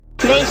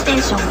ステー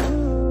ショ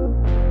ン。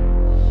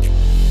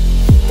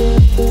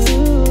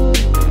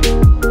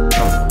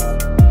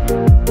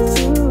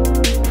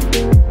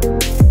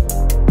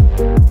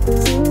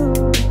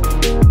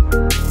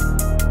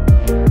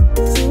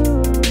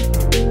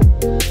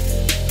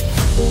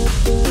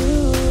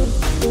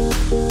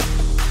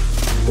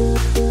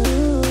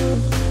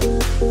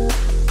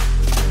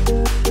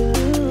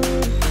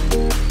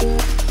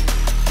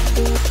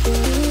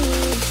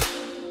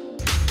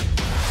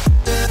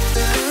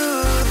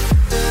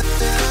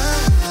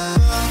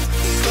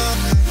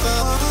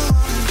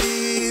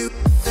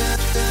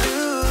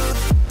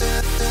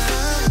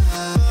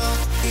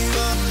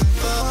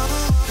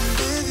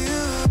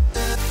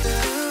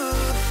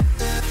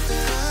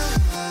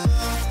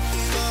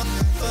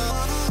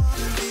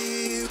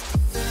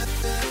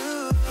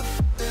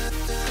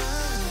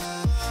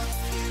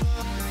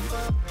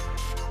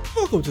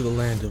Welcome to the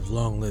land of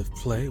long-lived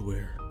play,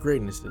 where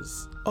greatness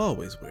is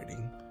always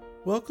waiting.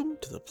 Welcome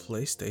to the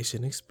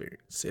PlayStation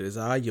Experience. It is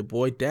I, your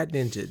boy, Dat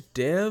Ninja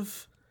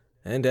Dev,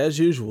 and as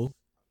usual,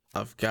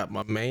 I've got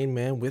my main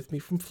man with me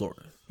from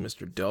Florida,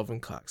 Mr.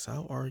 Delvin Cox.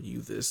 How are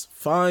you this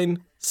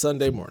fine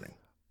Sunday morning?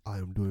 I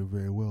am doing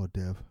very well,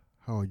 Dev.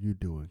 How are you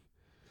doing?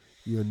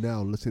 You are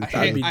now listening to...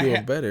 I'd be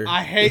doing better.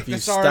 I hate if you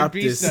this stopped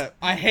R&B this stuff.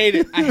 I hate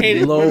it. I hate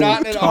it. We're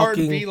not in an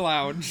talking- R&B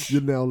lounge.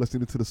 You're now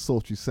listening to the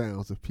sultry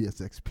sounds of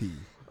PSXP.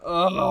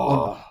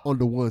 Oh. On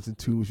the ones and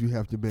twos, you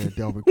have your man,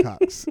 Delvin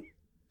Cox.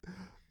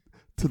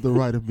 To the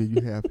right of me,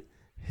 you have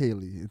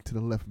Haley. And to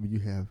the left of me, you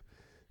have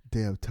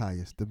Dev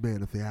Tyus, the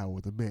man of the hour,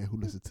 the man who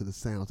listens to the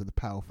sounds and the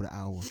power for the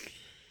hour.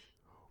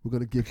 We're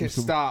going to give you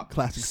some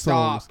classic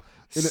songs.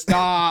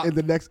 Stop. In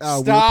the next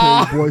hour, Stop.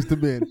 we're playing Boys to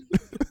Men.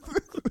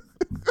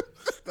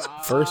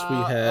 First we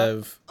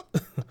have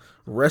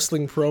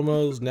wrestling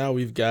promos. Now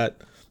we've got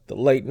the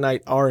late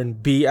night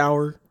R&B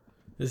hour.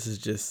 This is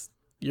just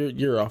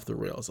you're off the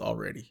rails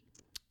already.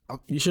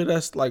 You should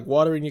have like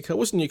water in your cup.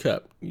 What's in your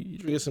cup? You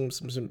drink some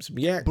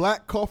yak.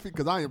 Black coffee,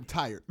 because I am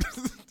tired.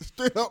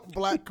 Straight up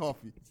black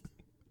coffee.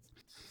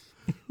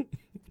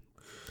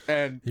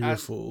 And You're a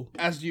fool.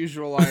 As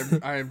usual,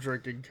 I am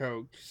drinking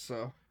Coke.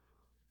 So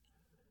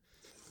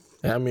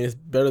I mean, it's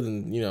better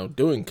than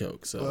doing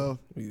coke. So Well,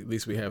 at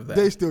least we have that.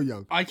 They still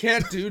young. I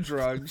can't do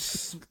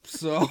drugs.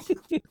 So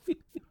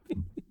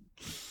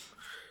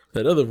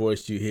That other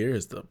voice you hear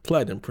is the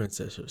platinum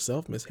princess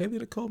herself, Miss Haley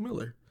Nicole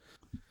Miller,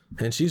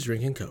 and she's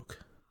drinking coke.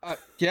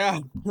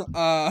 yeah.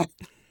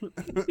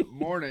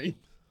 Morning.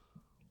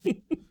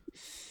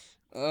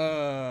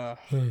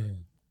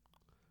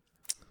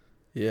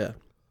 Yeah.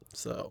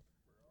 So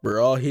we're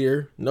all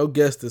here. No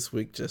guest this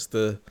week, just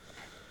the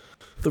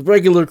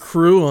regular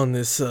crew on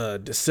this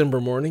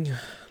December morning.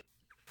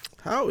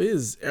 How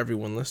is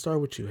everyone? Let's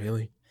start with you,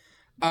 Haley.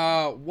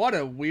 What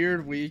a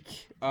weird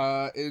week,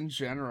 in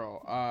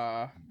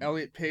general.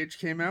 Elliot Page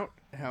came out.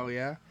 Hell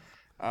yeah.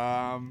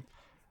 That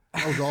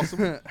was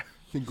awesome.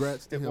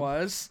 Congrats to It him.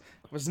 was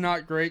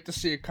not great to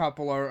see a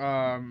couple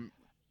of,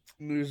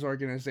 news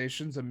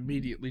organizations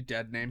immediately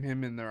dead name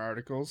him in their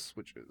articles,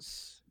 which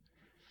is...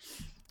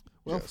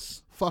 Well,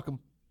 just... fuck him.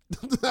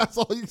 That's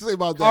all you can say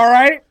about that.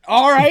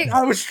 All right.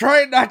 I was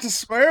trying not to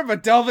swear,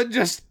 but Delvin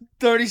just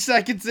 30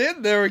 seconds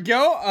in. There we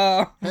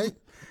go. Hey,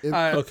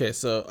 Okay,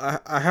 so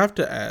I have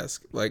to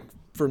ask, like,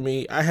 for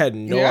me, I had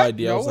no Yeah,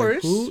 idea. no I was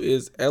worries. like, who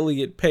is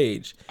Elliot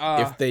Page?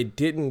 If they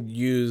didn't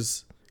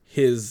use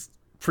his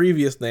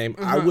previous name,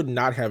 I would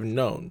not have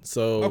known.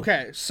 So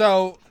Okay,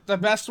 so the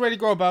best way to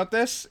go about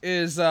this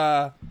is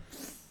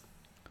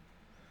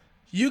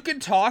you can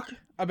talk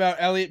about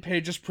Elliot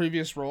Page's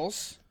previous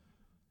roles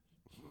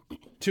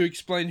to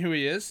explain who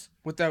he is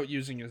without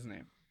using his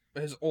name,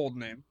 his old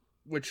name,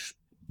 which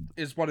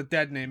is what a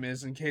dead name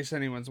is, in case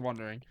anyone's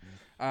wondering.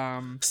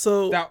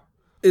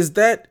 Is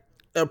that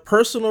a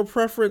personal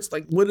preference?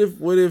 Like, what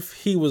if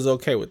he was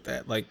okay with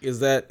that? Like,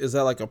 is that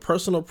like a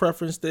personal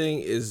preference thing?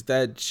 Is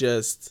that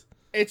just...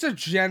 It's a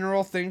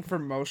general thing for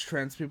most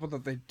trans people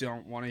that they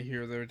don't want to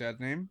hear their dead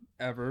name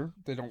ever.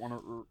 They don't want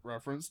to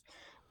reference.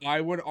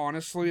 I would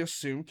honestly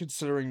assume,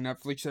 considering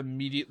Netflix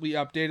immediately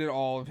updated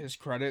all of his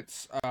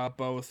credits,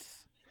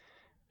 both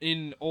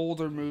in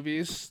older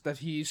movies that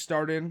he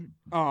starred in,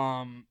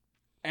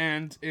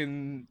 and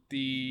in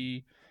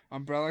the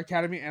Umbrella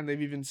Academy, and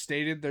they've even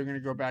stated they're going to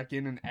go back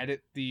in and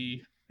edit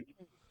the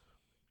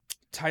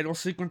title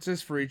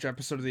sequences for each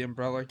episode of the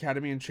Umbrella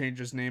Academy and change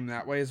his name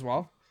that way as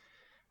well.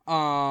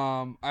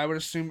 I would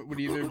assume it would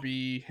either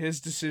be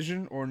his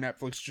decision or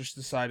Netflix just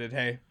decided,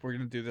 hey, we're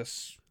going to do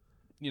this,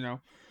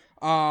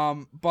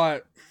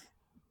 but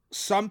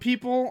some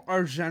people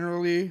are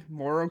generally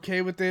more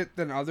okay with it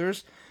than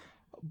others.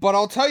 But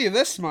I'll tell you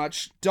this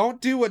much,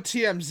 don't do what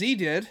TMZ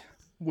did,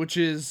 which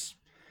is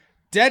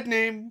dead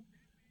name,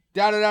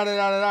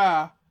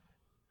 da-da-da-da-da-da-da,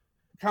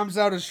 comes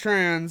out as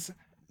trans,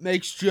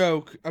 makes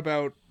joke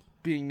about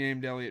being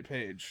named Elliot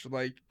Page.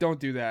 Like, don't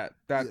do that.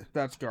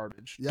 That's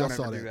garbage. Yeah, don't I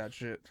saw ever do that. that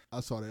shit. I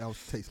saw that. That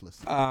was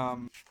tasteless.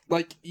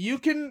 Like, you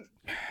can...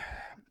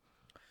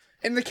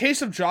 In the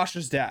case of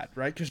Josh's dad,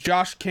 right? Because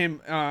Josh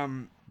came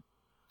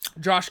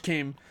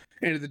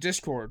into the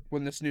Discord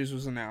when this news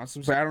was announced. I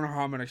was like, I don't know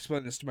how I'm going to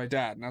explain this to my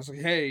dad. And I was like,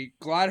 hey,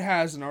 Glad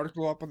has an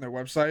article up on their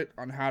website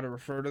on how to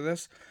refer to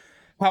this.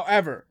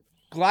 However,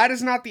 Glad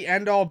is not the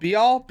end-all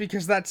be-all,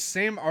 because that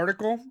same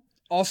article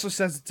also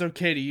says it's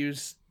okay to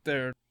use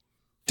their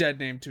dead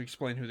name to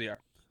explain who they are.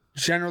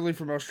 Generally,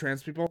 for most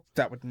trans people,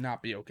 that would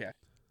not be okay.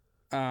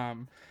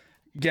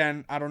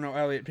 Again, I don't know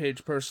Elliot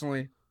Page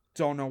personally.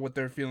 Don't know what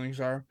their feelings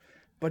are.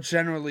 But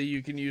generally,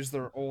 you can use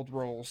their old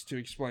roles to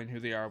explain who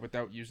they are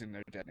without using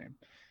their dead name.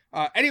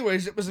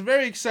 Anyways, it was a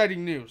very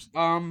exciting news.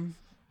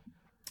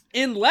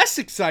 In less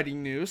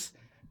exciting news,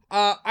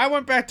 I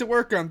went back to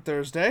work on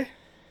Thursday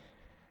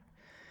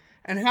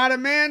and had a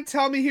man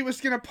tell me he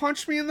was going to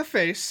punch me in the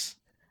face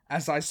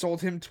as I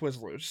sold him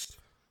Twizzlers.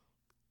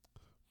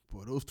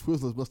 Boy, those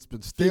Twizzlers must have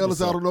been stale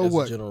as I don't know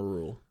what. General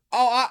rule.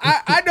 Oh,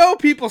 I know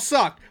people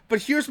suck,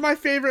 but here's my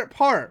favorite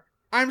part.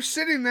 I'm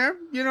sitting there,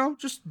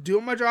 just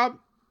doing my job,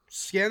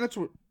 scan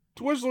the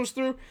Twizzlers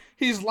through.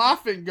 He's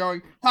laughing,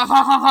 going, ha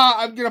ha ha ha,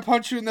 I'm gonna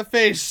punch you in the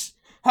face.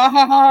 Ha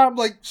ha ha. I'm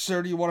like,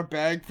 sir, do you want a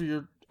bag for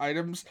your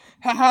items?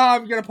 Ha ha,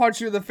 I'm gonna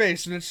punch you in the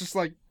face. And it's just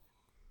like,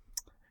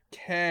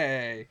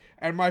 okay.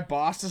 And my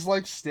boss is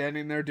like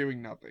standing there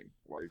doing nothing.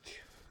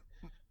 Like,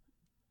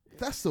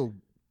 that's so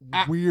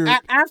weird.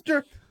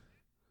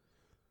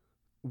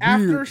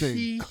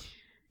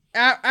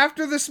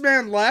 After this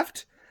man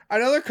left,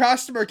 another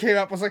customer came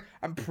up and was like,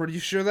 I'm pretty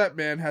sure that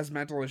man has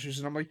mental issues.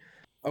 And I'm like,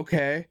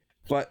 okay,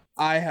 but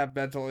I have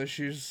mental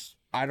issues.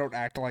 I don't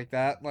act like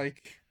that.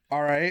 Like,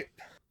 all right.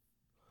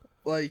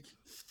 Like,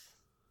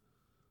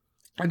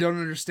 I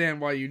don't understand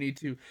why you need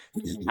to.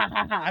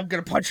 I'm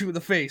going to punch you in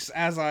the face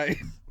as I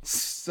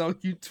sell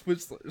you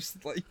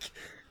Twizzlers. Like,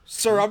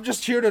 sir, I'm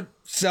just here to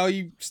sell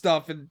you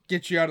stuff and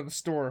get you out of the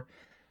store.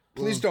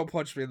 Please don't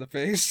punch me in the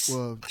face.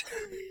 Well,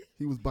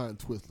 he was buying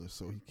Twizzlers,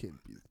 so he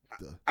can't be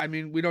the... I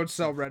mean, we don't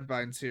sell red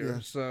vines here,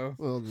 so...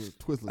 Well, the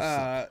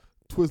Twizzlers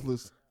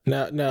Twizzlers...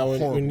 Now,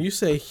 when you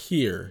say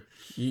here,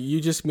 you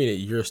just mean at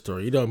your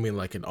store. You don't mean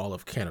like in all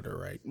of Canada,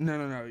 right?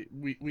 No.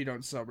 We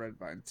don't sell red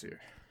vines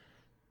here.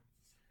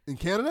 In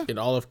Canada? In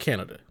all of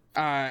Canada.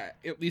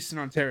 At least in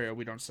Ontario,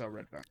 we don't sell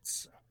red vines.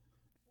 So.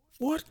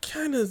 What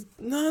kind of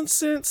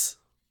nonsense?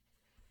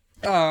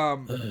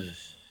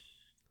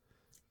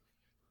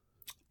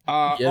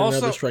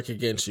 Another strike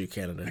against you,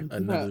 Canada.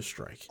 Another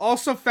strike.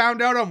 Also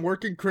found out I'm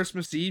working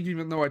Christmas Eve,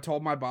 even though I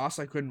told my boss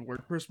I couldn't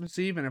work Christmas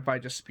Eve, and if I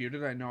dispute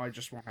it, I know I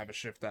just won't have a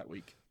shift that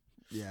week.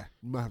 Yeah,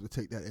 you might have to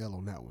take that L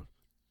on that one.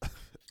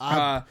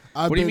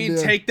 What do you mean,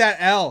 take that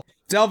L?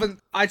 Delvin,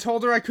 I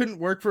told her I couldn't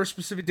work for a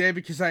specific day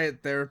because I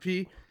had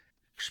therapy.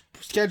 She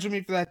scheduled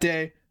me for that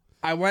day.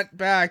 I went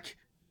back,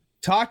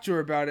 talked to her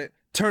about it.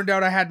 Turned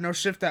out I had no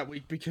shift that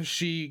week because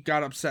she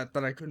got upset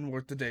that I couldn't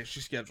work the day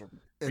she scheduled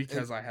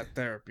because I had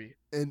therapy.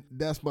 And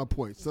that's my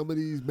point. Some of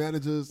these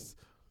managers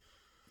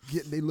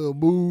getting their little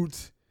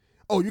moods.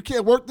 Oh, you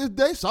can't work this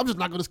day, so I'm just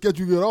not going to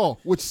schedule you at all,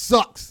 which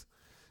sucks,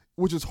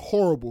 which is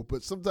horrible.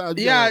 But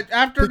sometimes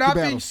after not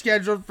being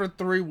scheduled for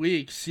 3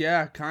 weeks,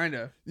 kind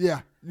of.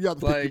 Yeah, you have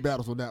to pick your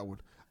battles on that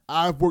one.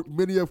 I've worked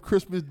many of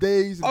Christmas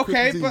days. And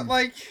Christmas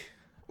but Eve.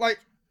 like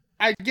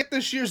I get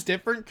this year's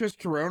different because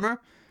Corona.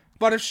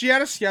 But if she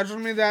had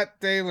scheduled me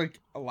that day, like,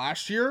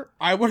 last year,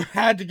 I would have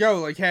had to go,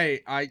 like, hey,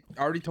 I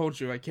already told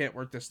you I can't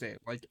work this day,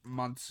 like,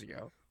 months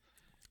ago.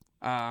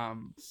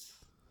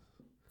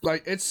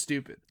 Like, it's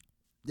stupid.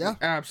 Yeah.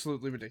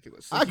 Absolutely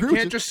ridiculous. Like, I agree you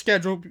can't just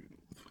schedule...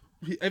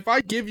 If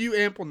I give you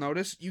ample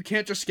notice, you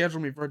can't just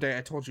schedule me for a day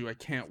I told you I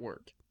can't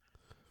work.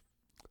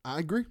 I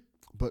agree.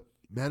 But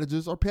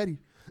managers are petty.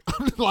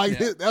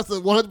 That's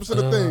a 100%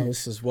 of thing.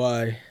 This is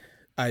why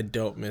I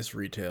don't miss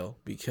retail,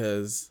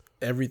 because...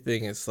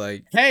 everything is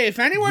like, hey, if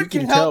anyone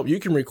can help, you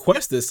can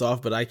request this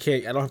off, but I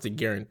don't have to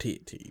guarantee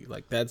it to you.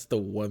 Like, that's the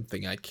one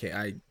thing I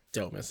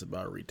don't miss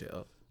about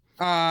retail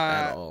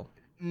at all.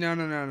 No.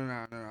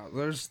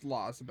 There's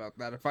laws about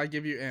that. If I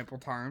give you ample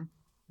time,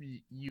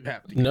 you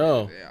have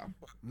to.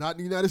 Not in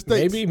the United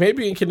States.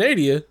 Maybe in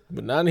Canada,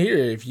 but not here.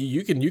 If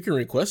you can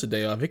request a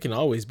day off, it can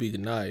always be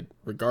denied.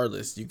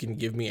 Regardless, you can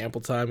give me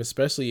ample time,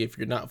 especially if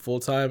you're not full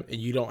time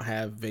and you don't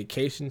have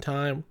vacation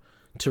time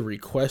to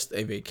request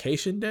a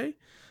vacation day.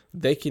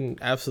 They can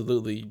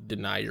absolutely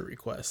deny your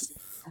request.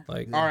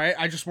 Like, all right,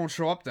 I just won't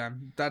show up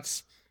then.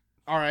 That's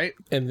all right.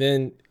 And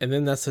then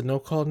that's a no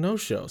call, no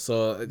show.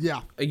 So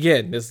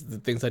again, this is the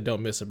things I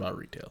don't miss about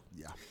retail.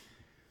 Yeah.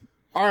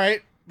 All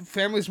right,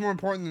 family's more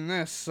important than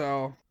this.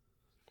 So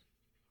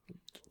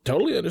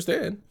totally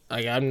understand.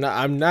 Like, I'm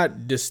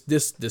not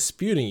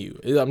disputing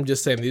you. I'm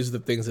just saying these are the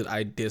things that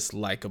I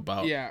dislike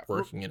about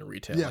working in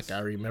retail. Yes. Like,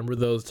 I remember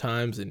those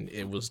times, and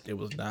it was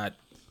not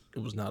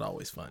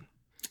always fun.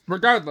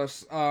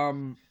 Regardless, I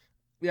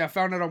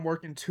found out I'm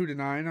working 2 to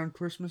 9 on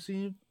Christmas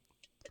Eve.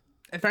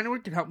 If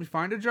anyone can help me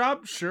find a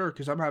job, sure,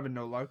 because I'm having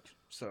no luck.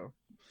 So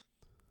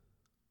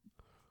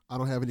I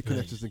don't have any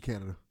connections in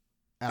Canada.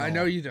 I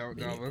know you don't,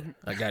 Delvin.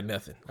 I got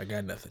nothing. I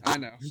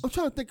know. I'm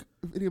trying to think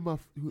of any of my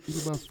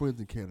friends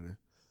in Canada.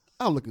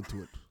 I'll look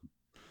into it.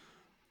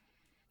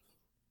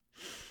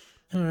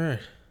 All right.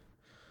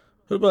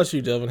 What about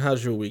you, Delvin?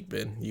 How's your week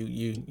been?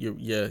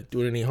 You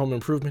doing any home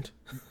improvement?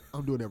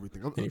 I'm doing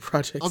everything. Any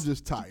projects? I'm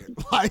just tired.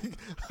 Like,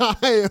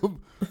 I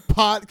am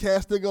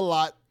podcasting a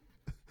lot.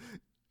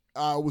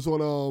 I was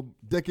on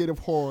Decade of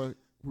Horror.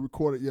 We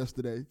recorded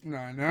yesterday.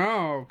 I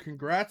know.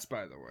 Congrats,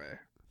 by the way.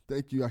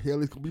 Thank you.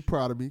 Haley's going to be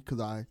proud of me because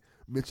I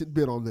mentioned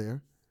Bit on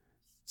there.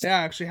 Yeah,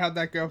 actually, how'd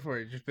that go for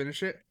you? Did you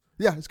finish it?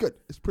 Yeah, it's good.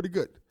 It's pretty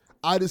good.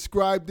 I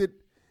described it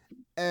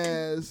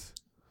as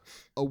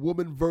a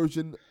woman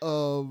version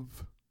of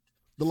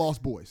The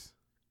Lost Boys.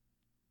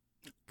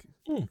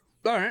 All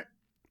right.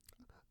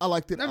 I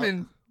liked it. I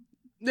mean,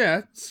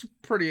 yeah, it's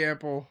pretty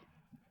ample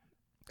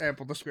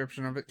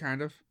description of it,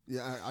 kind of.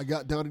 Yeah, I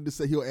got Donnie to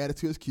say he'll add it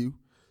to his queue,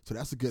 so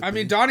that's a good thing. I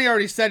mean, Donnie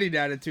already said he'd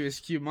add it to his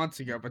queue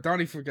months ago, but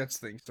Donnie forgets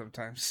things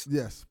sometimes.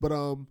 Yes, but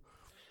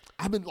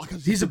I've been like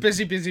he's a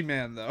busy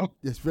man though.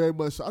 Yes, very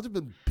much. So. I've just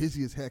been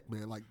busy as heck,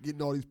 man. Like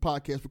getting all these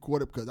podcasts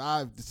recorded because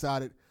I've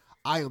decided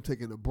I am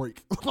taking a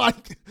break.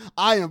 Like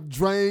I am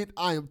drained.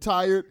 I am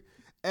tired.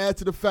 Add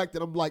to the fact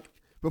that I'm like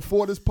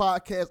before this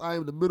podcast, I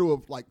am in the middle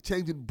of like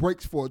changing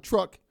brakes for a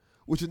truck,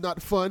 which is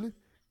not fun.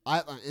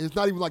 It's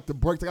not even like the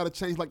brakes. I got to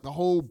change like the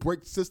whole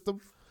brake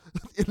system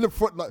in the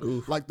front,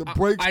 like the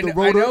brakes, the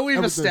rotor. I know we've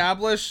everything.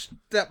 established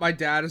that my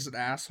dad is an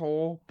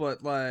asshole,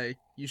 but like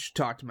you should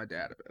talk to my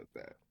dad about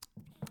that.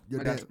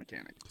 My dad's a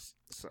mechanic,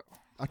 so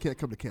I can't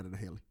come to Canada,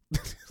 Haley.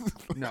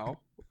 No,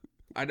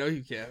 I know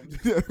you can.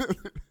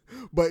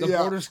 But the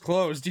border's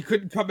closed. You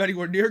couldn't come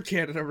anywhere near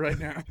Canada right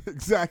now.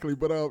 Exactly,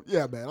 but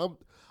yeah, man,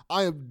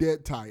 I am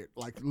dead tired,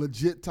 like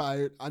legit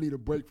tired. I need a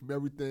break from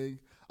everything.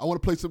 I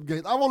want to play some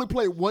games. I've only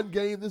played one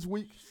game this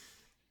week,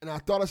 and I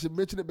thought I should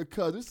mention it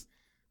because it's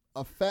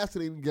a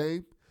fascinating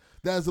game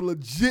that is a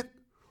legit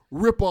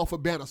ripoff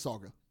of Banner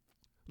Saga,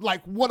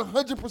 like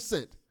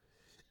 100%.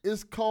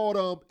 It's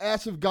called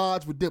Ash of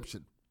God's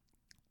Redemption.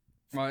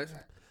 What?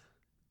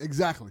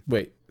 Exactly.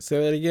 Wait,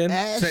 say that again.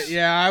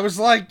 Yeah, I was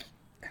like,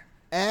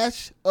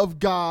 Ash of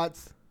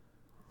God's.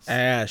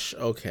 Ash.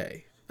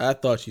 Okay. I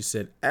thought you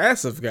said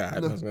Ass of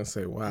God. No, I was gonna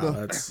say, wow,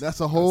 no, that's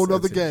a whole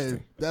nother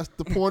game. That's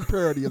the porn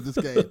parody of this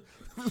game.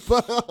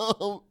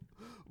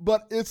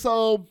 But it's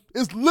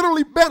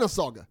literally Banner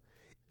Saga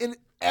in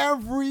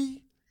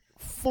every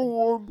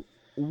form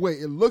way.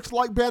 It looks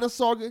like Banner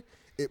Saga.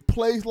 It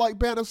plays like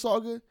Banner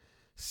Saga.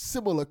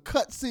 Similar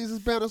cutscenes as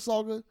Banner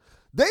Saga.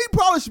 They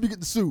probably should be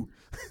getting sued,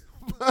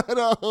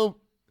 but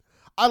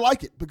I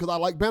like it because I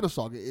like Banner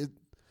Saga. It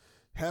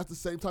has the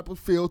same type of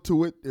feel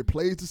to it. It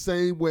plays the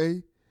same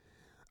way.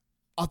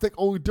 I think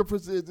only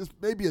difference is it's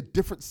maybe a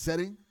different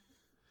setting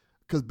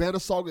because Banner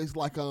Saga is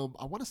like I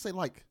want to say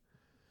like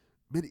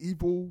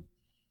medieval,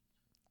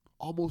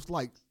 almost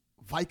like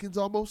Vikings,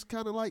 almost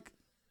kind of like,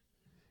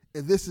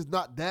 and this is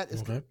not that.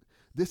 It's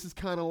this is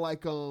kind of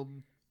like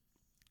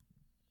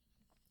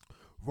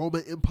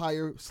Roman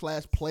Empire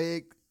 /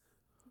 Plague,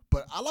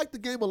 but I like the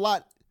game a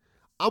lot.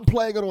 I'm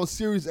playing it on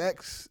Series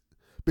X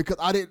because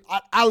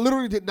I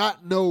literally did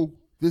not know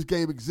this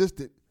game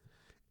existed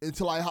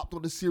until I hopped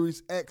on the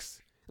Series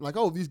X. Like,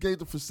 oh, these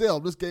games are for sale.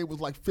 This game was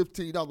like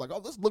 $15. Like,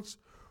 oh, this looks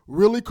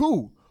really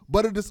cool.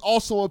 But it is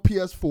also on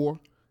PS4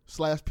 /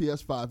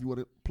 PS5 if you want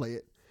to play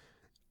it.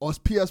 On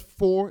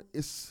PS4,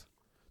 it's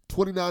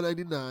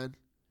 $29.99.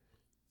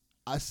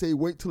 I say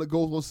wait till it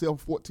goes on sale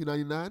for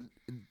 $14.99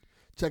 and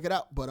check it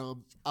out. But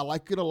I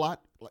like it a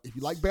lot. If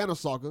you like Banner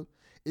Saga,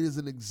 it is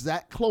an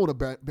exact clone of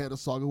Banner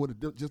Saga with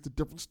just a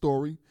different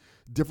story,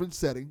 different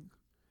setting.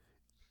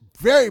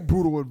 Very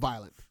brutal and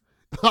violent,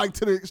 like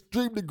to the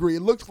extreme degree.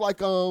 It looks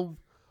like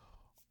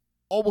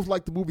almost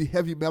like the movie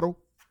Heavy Metal.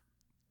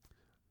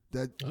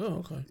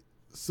 Okay.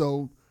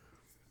 So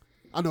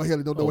I know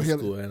Haley don't know what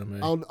Haley.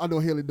 Anime. I know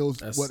Haley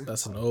knows what.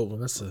 That's an old one.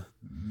 That's a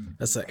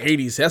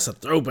 80s. That's a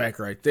throwback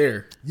right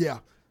there. Yeah,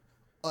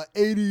 an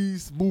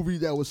 80s movie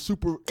that was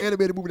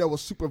animated movie that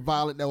was super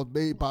violent. That was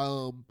made by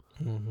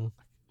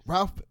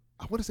Ralph.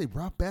 I want to say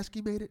Ralph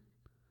Bakshi made it.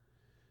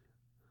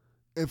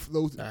 I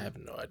have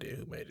no idea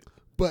who made it,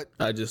 but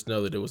I just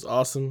know that it was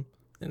awesome,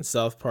 and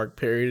South Park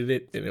parodied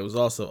it, and it was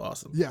also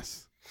awesome.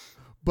 Yes,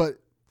 but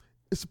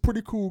it's a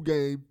pretty cool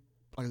game.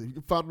 Like, you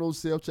can find it on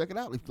sale. Check it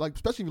out.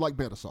 Especially if you like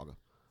Banner Saga.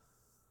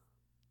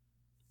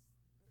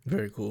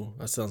 Very cool.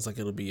 That sounds like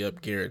it'll be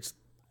up Garrett's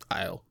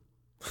aisle.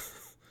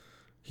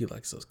 He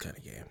likes those kind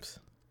of games.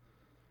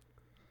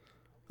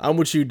 I'm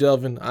with you,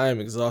 Delvin. I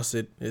am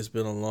exhausted. It's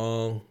been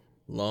a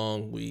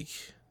long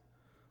week.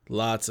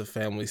 Lots of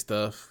family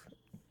stuff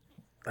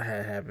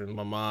had happened.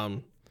 My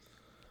mom,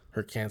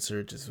 her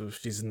cancer,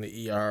 she's in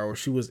the ER, or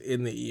she was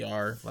in the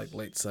ER like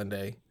late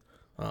Sunday.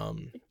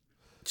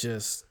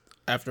 Just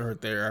after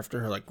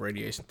her like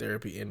radiation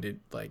therapy ended,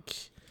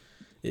 like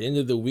it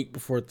ended the week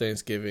before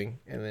Thanksgiving,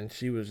 and then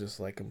she was just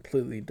like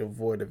completely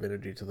devoid of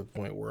energy to the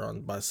point where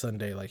by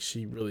Sunday, like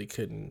she really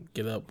couldn't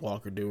get up,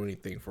 walk, or do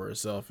anything for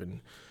herself,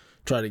 and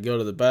tried to go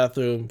to the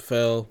bathroom,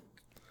 fell.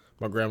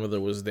 My grandmother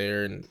was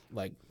there, and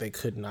like they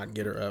could not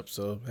get her up,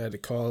 so I had to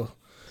call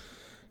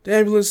the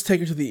ambulance,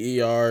 take her to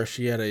the ER.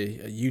 She had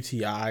a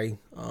UTI,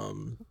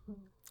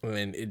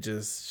 and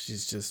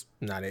she's just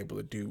not able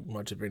to do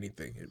much of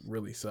anything. It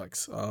really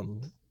sucks.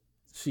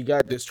 She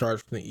got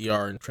discharged from the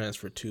ER and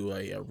transferred to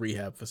a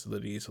rehab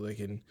facility so they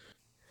can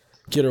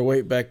get her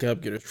weight back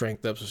up, get her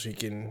strength up, so she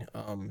can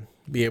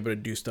be able to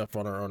do stuff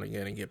on her own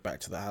again and get back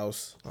to the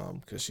house.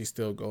 Because she's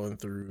still going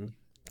through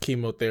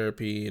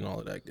chemotherapy and all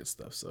of that good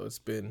stuff. So it's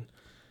been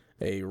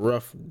a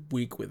rough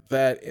week with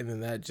that, and then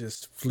that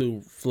just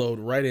flowed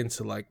right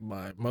into like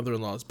my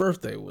mother-in-law's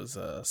birthday was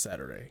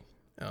Saturday,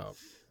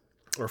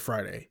 or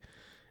Friday,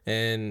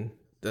 and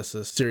that's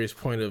a serious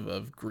point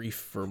of grief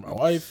for my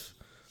wife.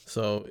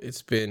 So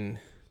it's been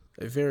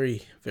a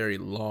very, very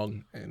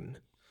long and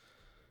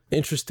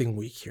interesting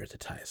week here at the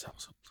Tyus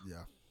household.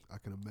 Yeah, I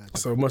can imagine.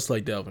 So much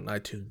like Delvin, I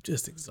too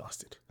just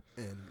exhausted.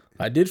 And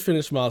I did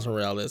finish Miles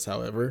Morales,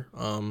 however.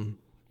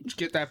 Did you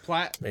get that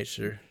plat? Made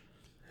sure.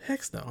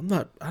 Heck no, I'm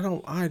not.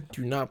 I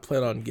do not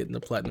plan on getting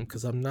the platinum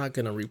because I'm not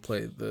gonna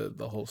replay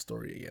the whole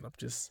story again. I'm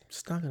just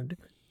not gonna do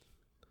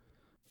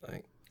it.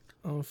 Like,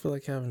 I don't feel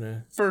like having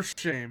to First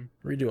shame.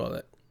 redo all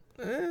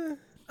that.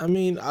 I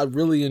mean, I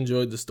really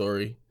enjoyed the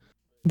story,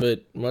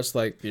 but much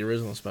like the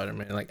original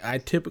Spider-Man, like I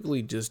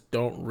typically just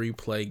don't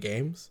replay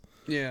games.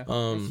 Yeah.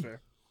 Um,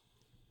 That's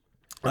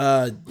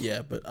fair.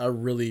 Yeah, but I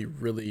really,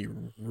 really,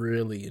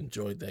 really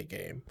enjoyed that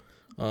game.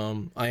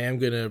 I am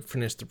gonna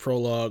finish the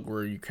prologue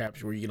where you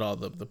get all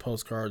the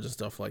postcards and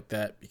stuff like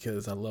that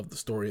because I love the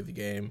story of the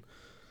game.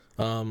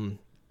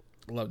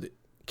 Loved it.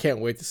 Can't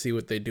wait to see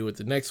what they do with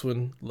the next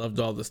one. Loved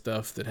all the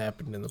stuff that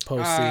happened in the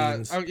post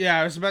scenes. Oh yeah,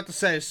 I was about to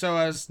say. So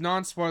as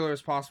non-spoiler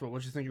as possible,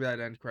 what do you think of that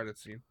end credit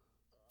scene?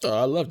 Oh,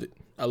 I loved it.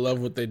 I love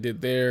what they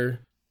did there.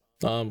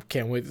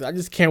 Can't wait. I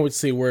just can't wait to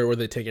see where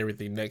they take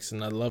everything next.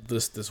 And I love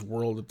this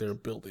world that they're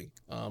building.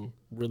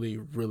 Really,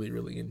 really,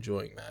 really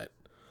enjoying that.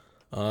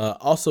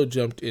 Also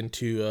jumped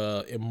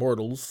into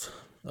Immortals,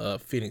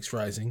 Phoenix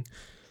Rising.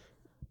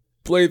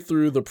 Played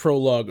through the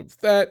prologue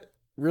of that.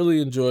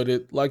 Really enjoyed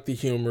it. Like the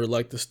humor,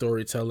 like the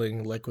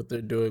storytelling, like what they're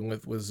doing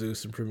with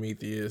Zeus and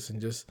Prometheus, and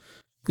just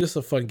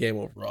a fun game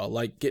overall.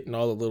 Like getting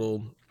all the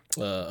little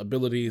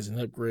abilities and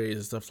upgrades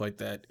and stuff like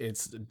that.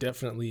 It's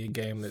definitely a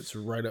game that's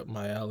right up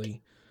my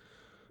alley.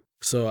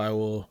 So I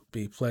will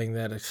be playing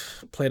that. I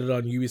played it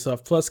on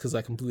Ubisoft Plus because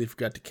I completely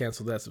forgot to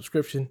cancel that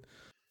subscription.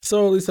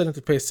 So at least I didn't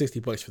have to pay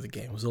 $60 for the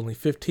game. It was only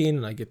 $15,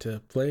 and I get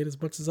to play it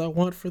as much as I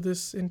want for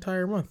this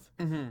entire month.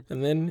 Mm-hmm.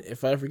 And then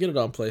if I ever get it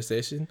on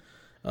PlayStation,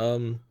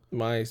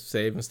 my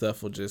save and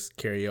stuff will just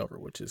carry over,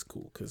 which is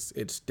cool because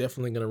it's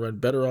definitely going to run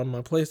better on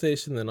my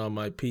PlayStation than on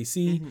my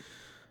PC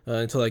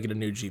until I get a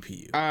new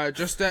GPU.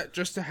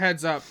 Just a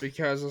heads up,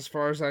 because as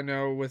far as I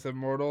know, with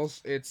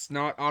Immortals, it's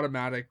not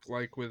automatic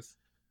like with.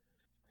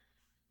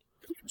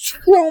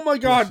 Oh my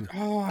god!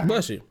 Oh,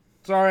 Bless you.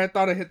 sorry, I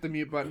thought I hit the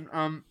mute button.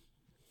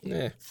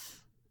 Yeah.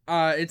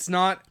 It's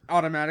not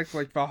automatic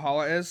like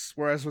Valhalla is,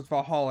 whereas with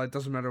Valhalla, it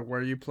doesn't matter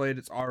where you played;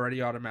 it's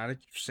already automatic.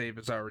 Your save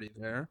is already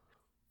there.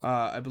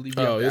 I believe.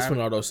 This one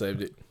auto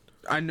saved it.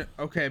 I know.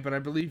 Okay, but I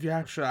believe you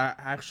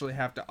actually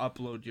have to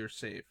upload your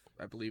save.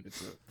 I believe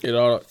it's It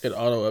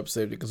auto up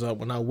saved it because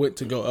when I went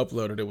to go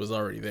upload it, it was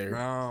already there.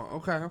 Oh,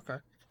 okay.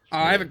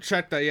 I haven't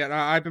checked that yet.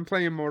 I've been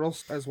playing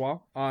Immortals as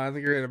well. I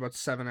think you're at about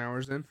 7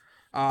 hours in.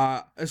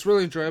 It's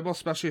really enjoyable,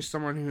 especially as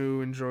someone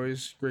who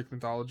enjoys Greek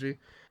mythology.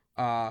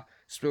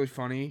 It's really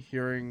funny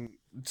hearing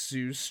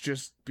Zeus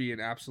just be an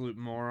absolute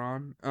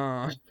moron.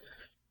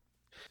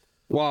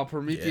 While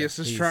Prometheus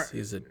is trying.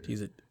 He's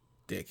a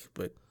dick,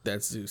 but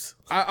that's Zeus.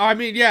 I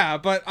mean, yeah,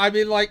 but I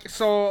mean, like,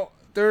 so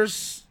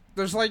there's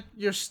like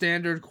your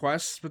standard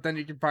quests, but then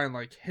you can find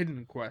like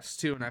hidden quests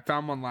too. And I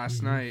found one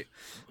last night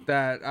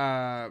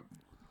that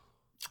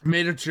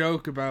made a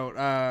joke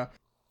about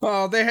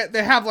well, they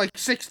have like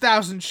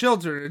 6,000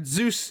 children, and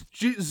Zeus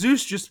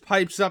just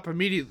pipes up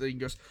immediately and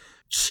goes,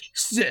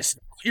 "Jesus,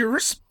 you're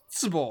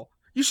responsible.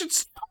 You should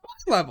stop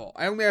my level.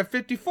 I only have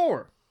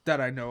 54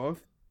 that I know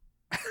of."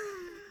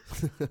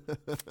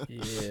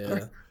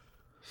 Yeah,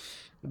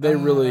 they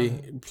really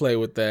play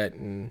with that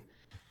and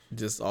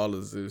just all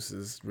of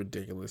Zeus's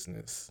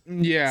ridiculousness.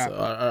 Yeah, so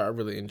I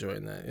really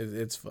enjoying that.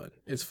 It's fun.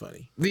 It's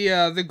funny.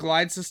 The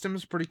glide system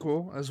is pretty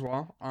cool as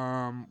well.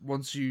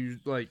 Once you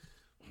like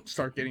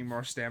start getting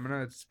more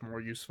stamina, it's more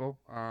useful.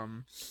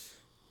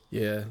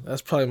 Yeah,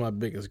 that's probably my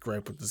biggest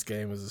gripe with this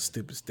game is the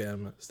stupid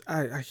stamina.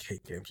 I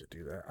hate games that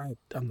do that.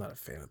 I'm not a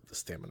fan of the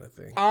stamina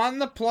thing. On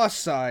the plus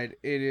side,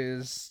 it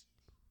is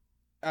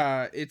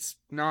it's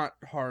not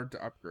hard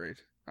to upgrade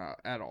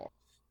at all.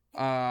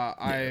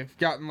 I've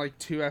gotten like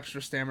 2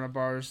 extra stamina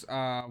bars.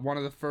 One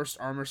of the first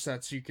armor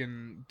sets you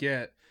can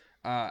get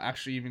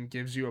actually even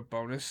gives you a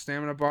bonus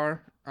stamina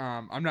bar.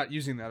 I'm not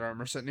using that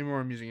armor set anymore.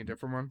 I'm using a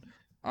different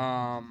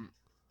one.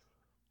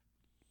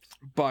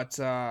 But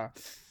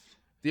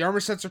the armor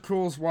sets are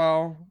cool as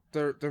well.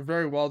 They're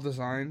very well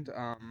designed.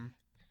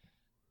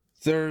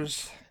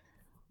 There's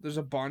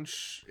a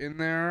bunch in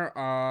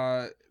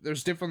there.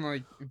 There's different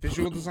like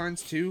visual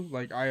designs too.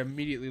 Like I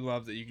immediately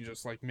love that you can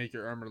just like make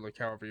your armor look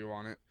however you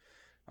want it.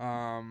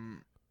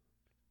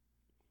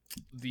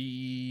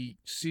 The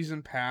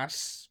season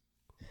pass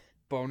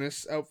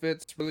bonus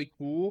outfit's really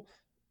cool.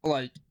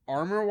 like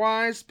armor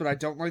wise, but I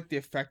don't like the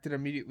effect it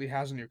immediately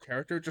has on your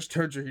character. It just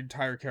turns your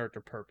entire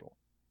character purple.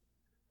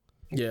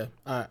 Yeah,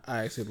 I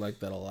actually like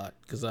that a lot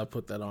because I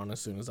put that on as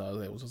soon as I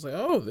was able. So I was like,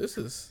 oh, this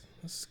is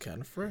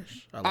kind of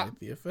fresh. I like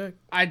the effect.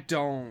 I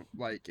don't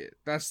like it.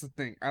 That's the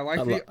thing. I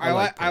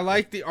I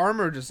like the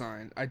armor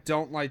design. I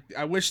don't like.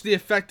 I wish the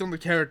effect on the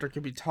character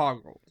could be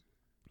toggled.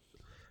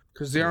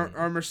 Because the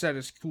armor set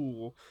is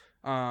cool,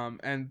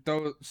 and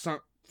though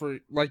for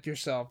like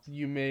yourself,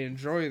 you may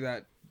enjoy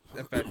that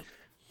effect,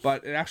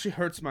 but it actually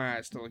hurts my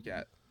eyes to look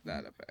at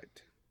that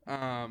effect.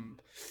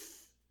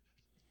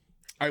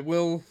 I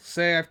will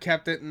say I've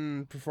kept it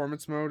in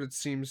performance mode. It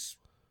seems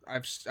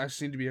I've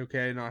seemed to be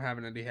okay, not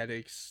having any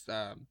headaches.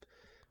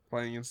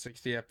 Playing in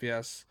 60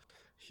 FPS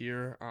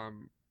here.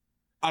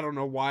 I don't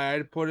know why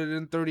I'd put it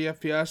in 30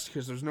 FPS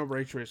because there's no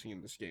ray tracing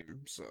in this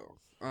game. So,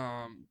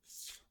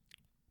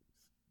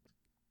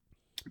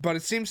 but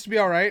it seems to be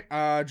all right.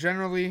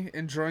 Generally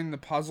enjoying the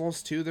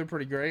puzzles too. They're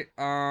pretty great.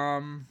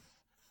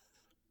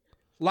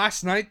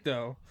 Last night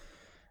though,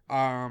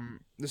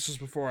 this was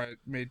before I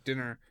made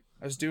dinner.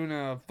 I was doing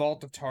a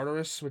Vault of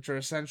Tartarus, which are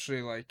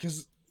essentially like,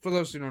 because for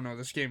those who don't know,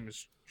 this game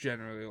is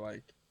generally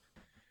like,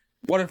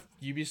 what if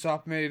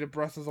Ubisoft made a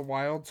Breath of the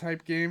Wild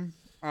type game?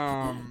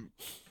 They're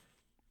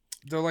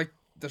like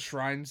the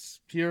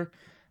shrines here.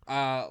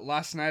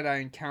 Last night I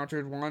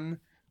encountered one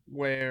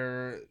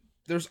where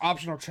there's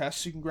optional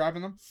chests you can grab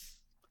in them.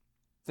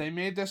 They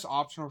made this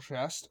optional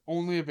chest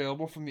only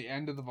available from the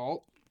end of the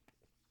vault.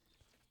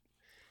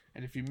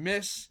 And if you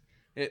miss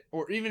it,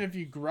 or even if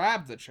you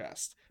grab the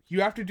chest, you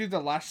have to do the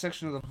last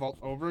section of the vault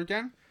over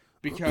again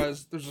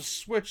because there's a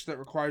switch that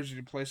requires you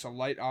to place a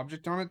light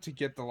object on it to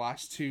get the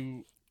last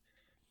two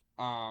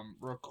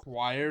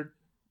required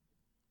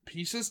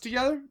pieces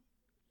together.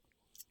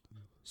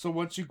 So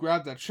once you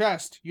grab that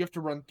chest, you have to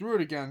run through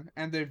it again,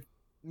 and they've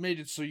made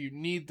it so you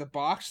need the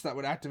box that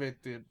would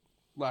activate the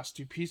last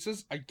two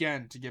pieces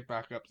again to get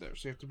back up there.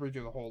 So you have to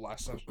redo the whole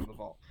last section of the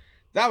vault.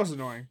 That was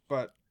annoying,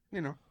 but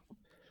you know.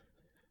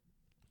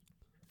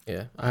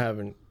 Yeah, I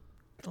haven't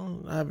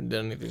done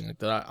anything like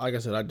that. Like I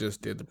said, I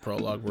just did the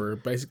prologue where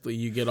basically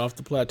you get off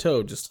the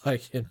plateau just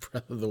like in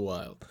Breath of the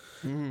Wild.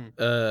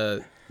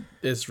 Mm-hmm.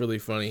 It's really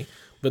funny,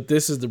 but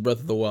this is the Breath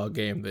of the Wild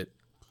game that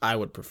I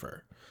would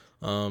prefer.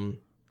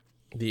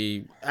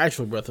 The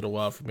actual Breath of the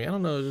Wild for me, I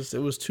don't know, it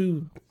was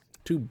too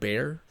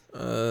bare,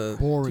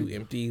 boring, too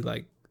empty.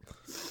 Like,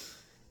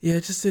 yeah,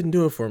 it just didn't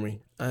do it for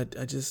me. I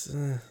just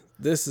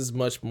this is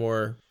much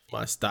more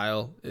my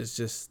style. It's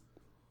just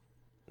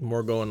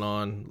more going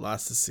on,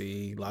 lots to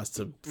see, lots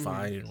to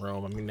find in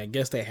Rome. I mean, I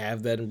guess they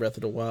have that in Breath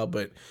of the Wild,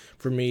 but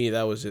for me, it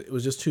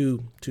was just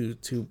too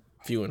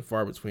few and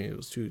far between. It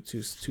was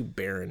too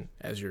barren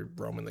as you're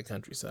roaming the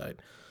countryside.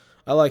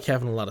 I like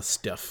having a lot of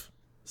stuff,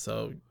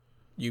 so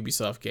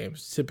Ubisoft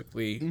games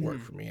typically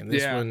work for me, and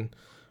this one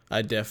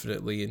I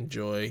definitely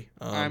enjoy.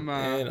 And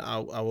I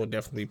will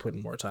definitely be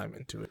putting more time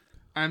into it.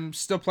 I'm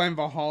still playing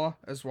Valhalla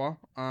as well.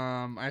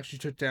 I actually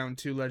took down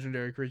 2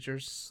 legendary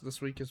creatures this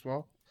week as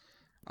well.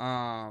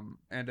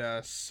 And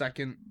a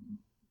second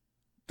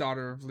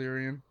Daughter of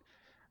Lyrian,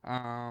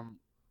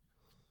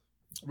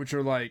 which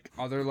are like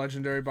other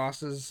legendary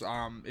bosses.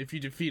 If you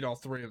defeat all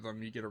 3 of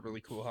them, you get a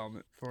really cool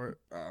helmet for it.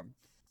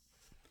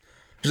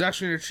 There's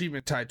actually an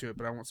achievement tied to it,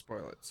 but I won't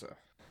spoil it. So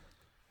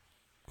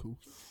cool.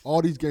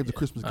 All these games are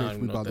Christmas games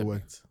for me, by the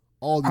way.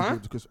 All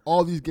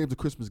these games are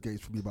Christmas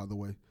games for me, by the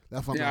way.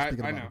 That's what I'm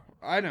speaking about.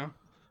 I know.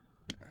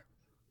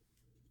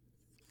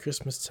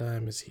 Christmas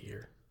time is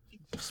here.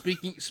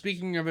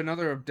 Speaking of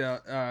another of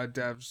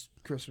Dev's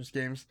Christmas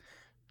games,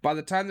 by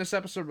the time this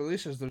episode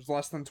releases, there's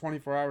less than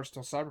 24 hours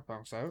till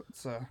Cyberpunk's out.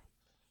 So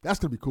that's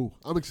gonna be cool.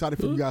 I'm excited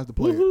for you guys to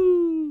play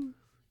it.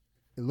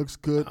 It looks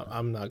good.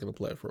 I'm not gonna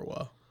play it for a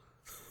while.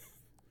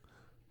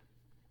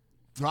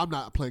 No, I'm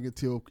not playing it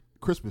till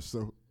Christmas.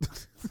 So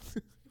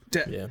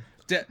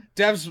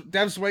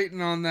Dev's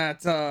waiting on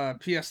that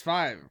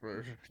PS5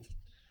 version.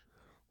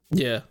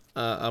 Yeah,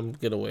 I'm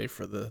gonna wait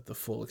for the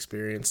full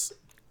experience.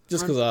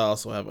 Just because I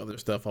also have other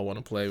stuff I want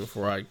to play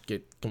before I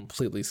get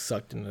completely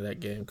sucked into that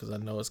game, because I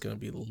know it's going to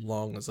be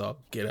long as I'll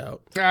get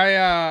out.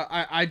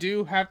 I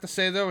do have to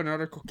say, though, an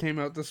article came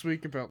out this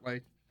week about,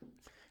 like,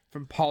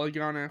 from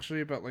Polygon,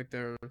 actually, about, like,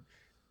 their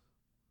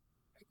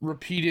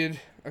repeated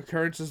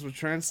occurrences with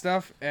trans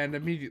stuff, and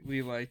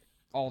immediately, like,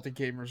 all the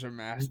gamers are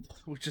mad,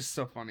 which is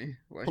so funny.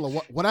 Like, hold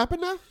on, what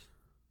happened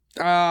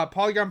now?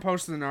 Polygon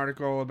posted an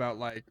article about,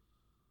 like,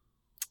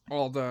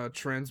 all the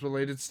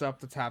trans-related stuff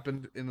that's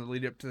happened in the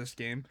lead-up to this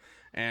game,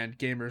 and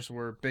gamers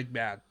were big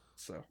mad,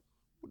 so.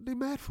 What are they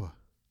mad for?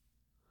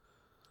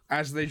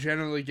 As they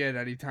generally get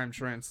anytime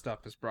trans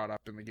stuff is brought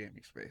up in the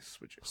gaming space,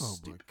 which is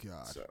stupid. My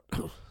God.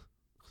 So.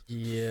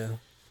 Yeah.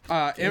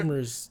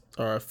 Gamers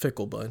are a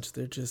fickle bunch.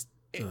 They're just...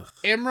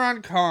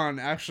 Imran Khan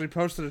actually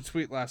posted a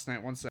tweet last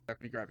night. One sec,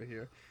 let me grab it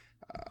here.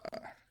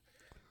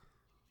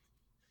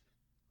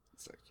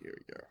 Here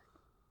we go.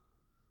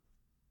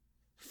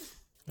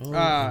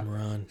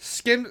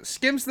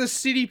 Skims the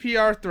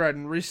CDPR thread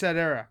in Reset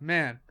Era.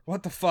 Man,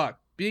 what the fuck?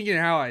 Being an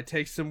ally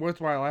takes some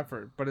worthwhile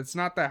effort, but it's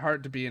not that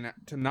hard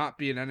to not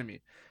be an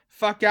enemy.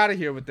 Fuck out of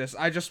here with this.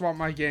 I just want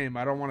my game.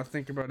 I don't want to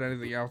think about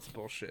anything else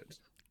bullshit.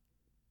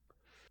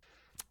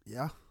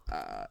 Yeah.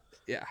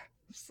 Yeah.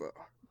 So.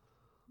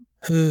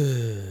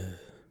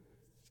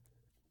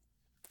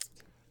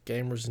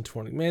 Gamers in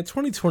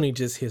 2020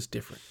 just hits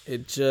different.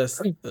 It's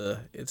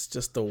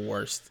just the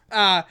worst.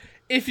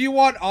 If you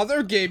want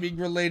other gaming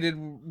related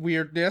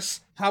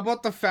weirdness, how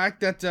about the fact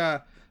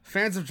that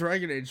fans of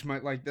Dragon Age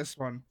might like this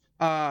one?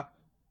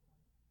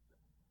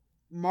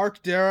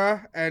 Mark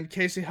Dara and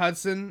Casey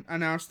Hudson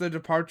announced their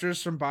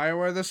departures from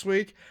BioWare this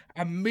week.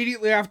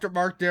 Immediately after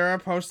Mark Dara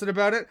posted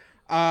about it,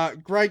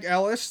 Greg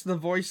Ellis, the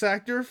voice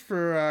actor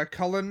for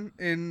Cullen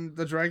in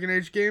the Dragon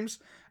Age games,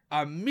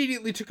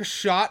 immediately took a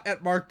shot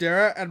at Mark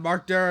Dara, and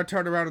Mark Dara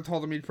turned around and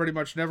told him he'd pretty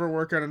much never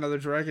work on another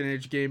Dragon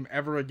Age game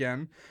ever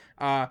again.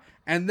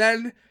 And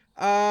then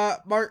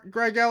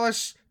Greg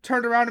Ellis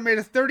turned around and made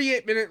a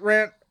 38-minute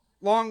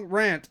long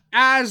rant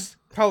as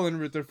Cullen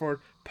Rutherford,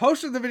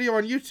 posted the video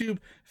on YouTube.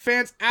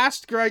 Fans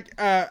asked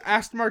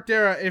Mark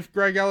Dara if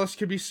Greg Ellis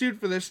could be sued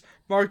for this.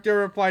 Mark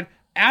Dara replied,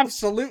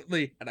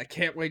 "Absolutely," and I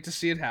can't wait to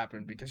see it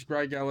happen because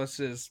Greg Ellis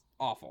is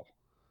awful.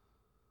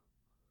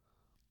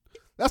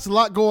 That's a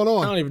lot going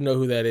on. I don't even know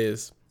who that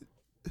is.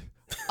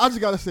 I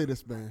just gotta say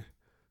this, man.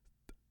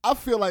 I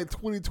feel like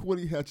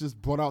 2020 has just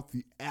brought out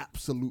the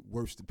absolute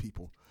worst in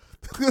people.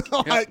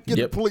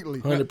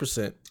 Completely.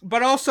 100%.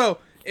 But also,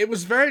 it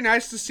was very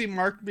nice to see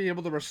Mark be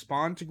able to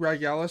respond to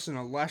Greg Ellis in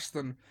a less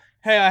than,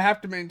 hey, I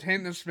have to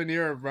maintain this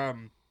veneer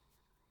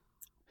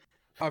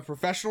of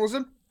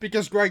professionalism,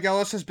 because Greg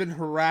Ellis has been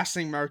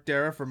harassing Mark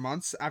Dara for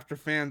months after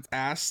fans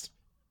asked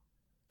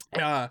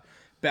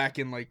back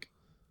in like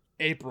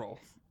April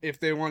if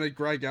they wanted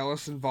Greg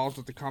Ellis involved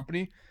with the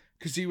company,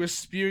 because he was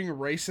spewing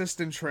racist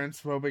and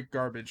transphobic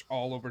garbage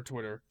all over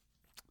Twitter.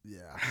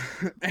 Yeah.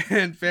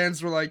 And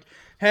fans were like,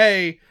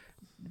 hey,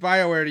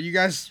 BioWare, do you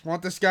guys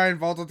want this guy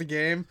involved with the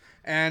game?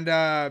 And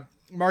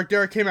Mark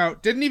Dara came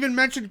out, didn't even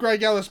mention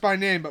Greg Ellis by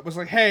name, but was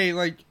like, hey,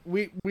 like,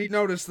 we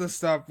noticed this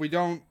stuff. We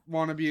don't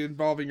want to be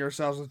involving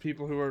ourselves with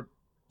people who are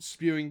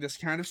spewing this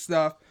kind of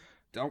stuff.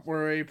 Don't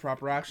worry,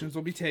 proper actions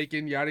will be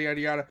taken, yada, yada,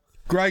 yada.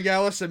 Greg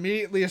Ellis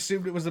immediately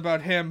assumed it was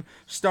about him,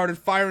 started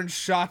firing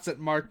shots at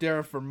Mark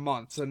Dara for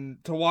months,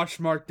 and to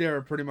watch Mark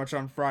Dara pretty much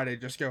on Friday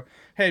just go,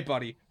 hey,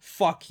 buddy,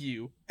 fuck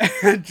you,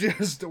 and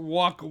just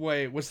walk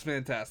away was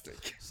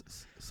fantastic.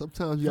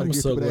 Sometimes you gotta I'm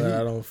get so people that glad I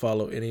heat. don't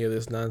follow any of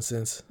this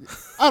nonsense.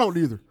 I don't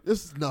either.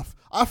 This is enough.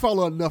 I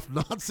follow enough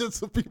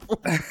nonsense of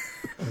people.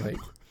 Like,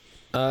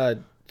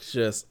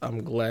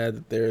 I'm glad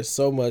that there is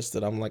so much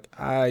that I'm like,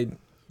 I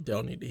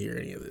don't need to hear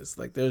any of this.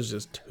 Like, there's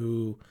just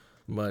too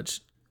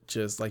much,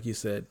 just like you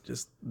said,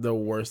 just the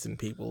worst in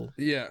people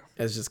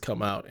has just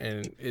come out,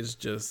 and it's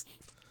just,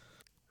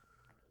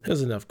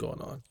 there's enough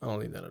going on. I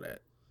don't need none of that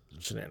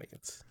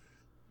shenanigans.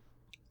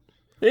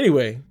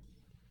 Anyway,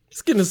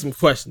 let's get into some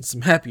questions,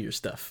 some happier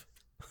stuff.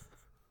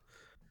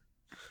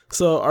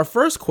 So our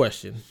first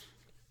question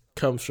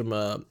comes from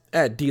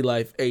at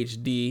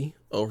DLifeHD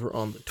over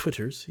on the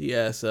Twitters. He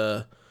asks,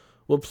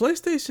 will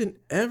PlayStation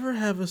ever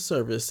have a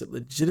service that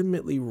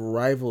legitimately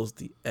rivals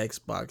the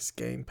Xbox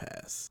Game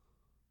Pass?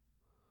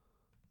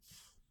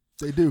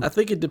 They do. I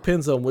think it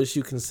depends on what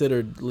you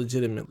consider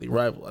legitimately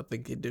rival. I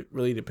think it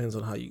really depends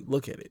on how you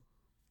look at it.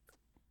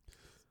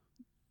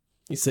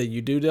 You say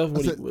you do, Dev?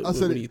 What do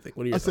you think?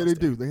 What are your I say they thoughts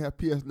there? do. They have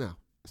PS Now.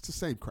 It's the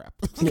same crap.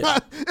 Yeah.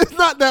 It's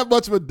not that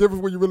much of a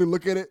difference when you really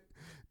look at it.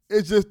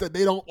 It's just that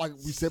they don't, like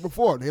we said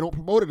before, they don't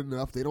promote it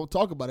enough. They don't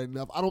talk about it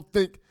enough. I don't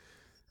think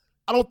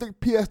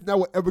PS Now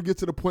will ever get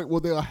to the point where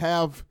they'll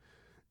have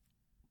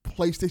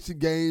PlayStation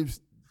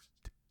games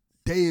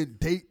day and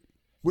date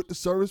with the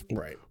service.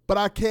 Right. But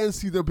I can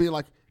see them being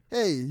like,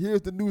 hey,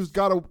 here's the newest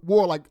God of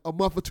War like a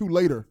month or two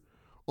later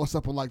or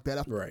something like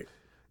that. Right.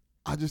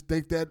 I just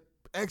think that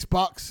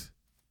Xbox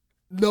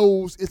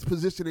knows its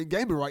position in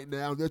gaming right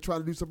now. They're trying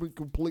to do something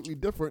completely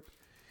different,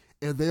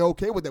 and they're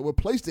okay with that. Where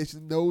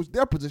PlayStation knows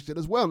their position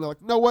as well. And they're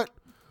like, you know what?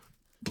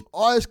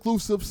 Our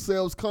exclusives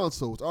sells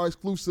consoles. Our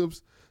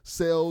exclusives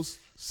sells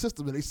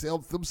systems, and they sell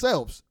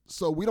themselves.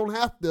 So we don't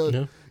have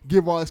to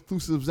give our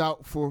exclusives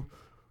out for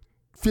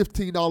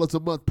 $15 a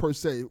month per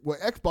se. Where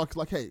Xbox is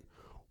like, hey,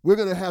 we're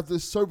going to have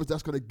this service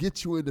that's going to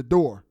get you in the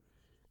door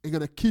and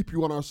going to keep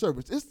you on our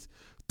service. It's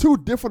two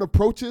different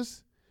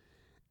approaches,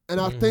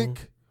 and I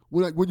think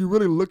when you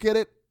really look at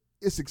it,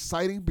 it's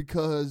exciting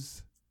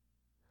because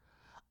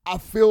I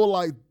feel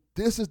like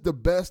this is the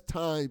best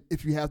time,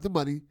 if you have the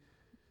money,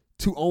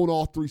 to own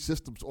all three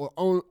systems or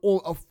own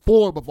a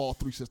form of all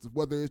three systems,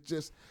 whether it's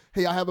just,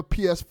 hey, I have a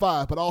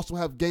PS5, but I also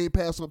have Game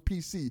Pass on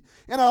PC,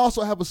 and I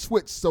also have a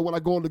Switch, so when I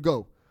go on the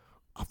go.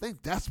 I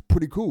think that's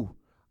pretty cool.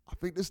 I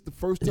think this is the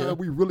first time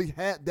we really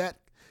had that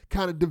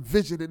kind of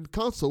division in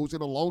consoles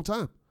in a long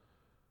time.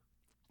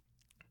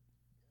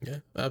 Yeah,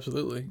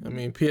 absolutely. I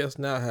mean, PS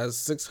Now has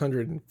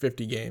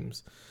 650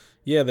 games.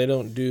 Yeah, they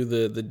don't do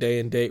the day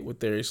and date with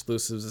their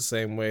exclusives the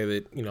same way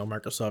that,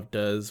 Microsoft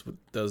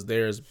does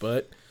theirs,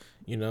 but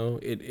You know,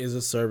 it is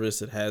a service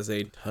that has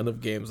a ton of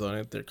games on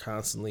it. They're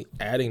constantly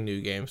adding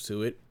new games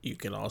to it. You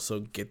can also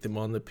get them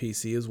on the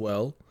PC as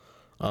well.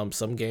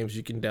 Some games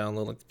you can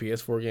download, like the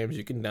PS4 games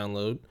you can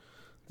download.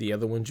 The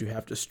other ones you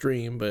have to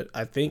stream. But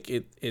I think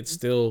it's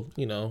still,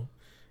 you know,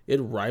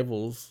 it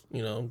rivals,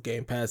 you know,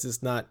 Game Pass.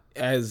 It's not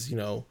as,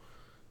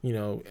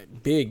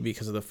 big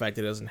because of the fact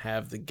that it doesn't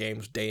have the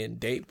game's day and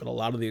date, but a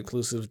lot of the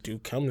exclusives do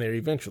come there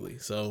eventually.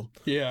 So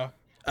Yeah.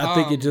 I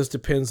think it just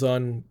depends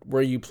on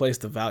where you place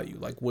the value,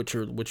 like what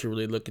you're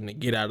really looking to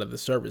get out of the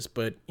service.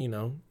 But you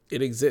know,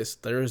 it exists.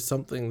 There is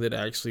something that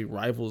actually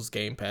rivals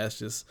Game Pass.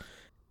 Just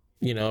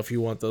if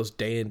you want those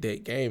day and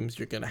date games,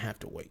 you're gonna have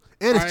to wait.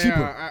 And it's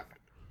cheaper.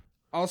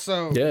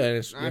 Also,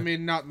 Yeah, I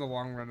mean, not in the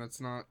long run. It's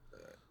not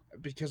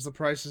because the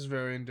prices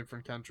vary in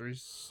different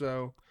countries.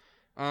 So,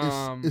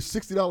 it's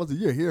 $60 a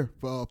year here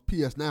for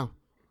PS Now.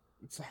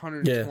 It's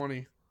 120.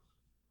 Yeah.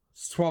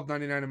 It's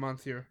 $12.99 a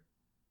month here.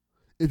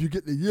 If you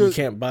get the year, you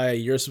can't buy a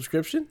year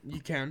subscription.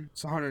 You can.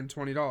 It's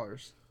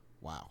 $120.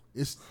 Wow,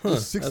 it's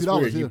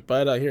 $60 here. You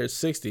buy it out here at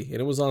 $60, and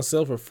it was on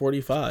sale for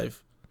 $45.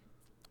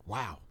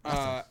 Wow,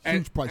 that's a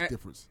huge price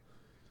difference.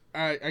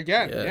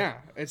 Yeah.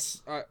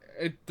 It's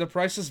the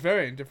prices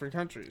vary in different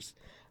countries,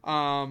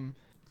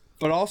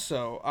 but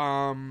also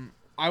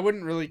I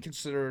wouldn't really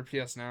consider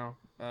PS Now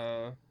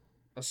a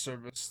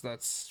service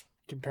that's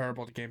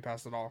comparable to Game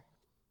Pass at all.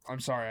 I'm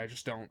sorry, I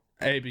just don't.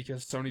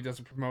 Because Sony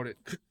doesn't promote it.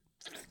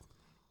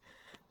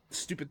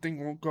 Stupid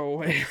thing won't go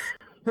away.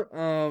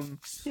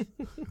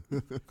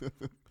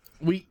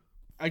 we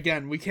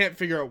can't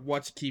figure out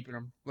what's keeping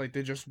them. Like,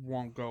 they just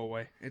won't go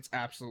away. It's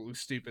absolutely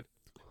stupid.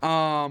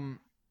 But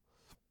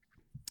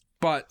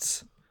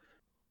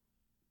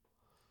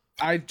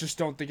I just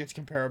don't think it's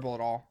comparable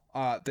at all.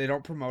 They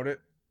don't promote it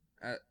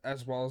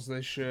as well as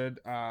they should.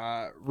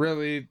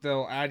 Really,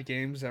 they'll add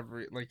games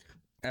every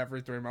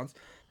 3 months.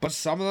 But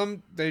some of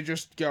them, they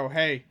just go,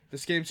 hey,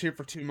 this game's here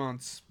for 2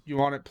 months. You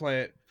want it,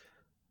 play it.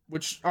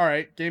 Which, all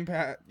right, Game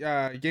Pass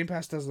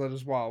does that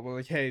as well. We're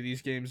like, hey,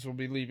 these games will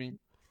be leaving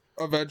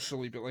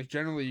eventually, but like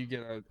generally you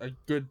get a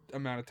good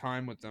amount of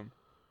time with them.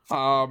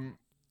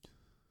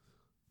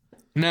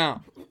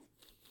 Now,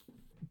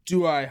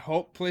 do I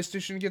hope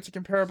PlayStation gets a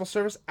comparable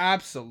service?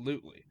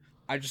 Absolutely.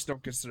 I just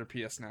don't consider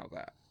PS Now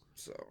that.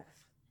 So,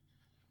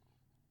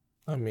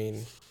 I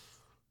mean,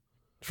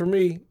 for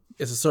me,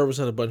 it's a service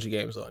with a bunch of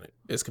games on it.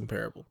 It's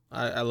comparable.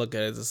 I look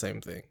at it as the same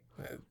thing.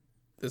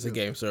 It's a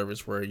game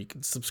service where you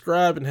can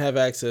subscribe and have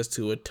access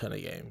to a ton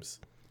of games.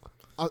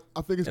 I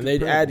think it's and they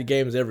add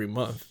games every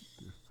month.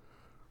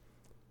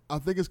 I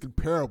think it's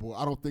comparable.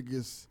 I don't think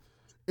it's.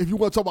 If you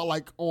want to talk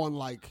about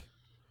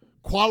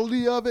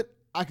quality of it,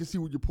 I can see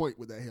what your point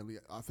with that, Haley.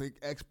 I think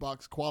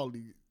Xbox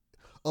quality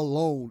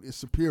alone is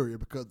superior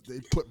because they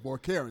put more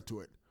care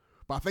into it.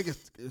 But I think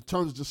it's in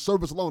terms of just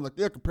service alone, like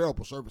they're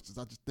comparable services.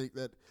 I just think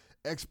that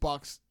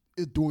Xbox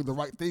is doing the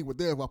right thing with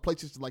theirs, while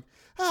PlayStation's like,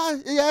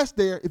 yeah, it's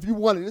there. If you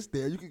want it, it's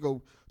there. You can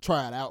go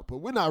try it out, but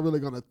we're not really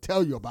going to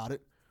tell you about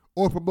it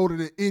or promote it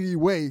in any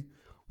way.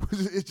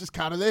 It's just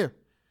kind of there.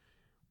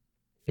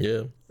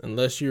 Yeah,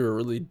 unless you're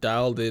really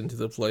dialed into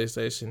the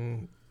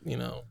PlayStation,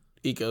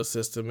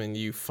 ecosystem and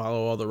you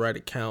follow all the right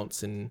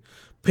accounts and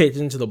pay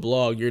attention to the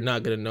blog, you're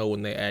not going to know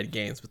when they add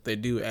games, but they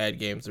do add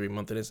games every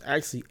month, and it's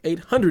actually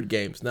 800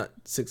 games, not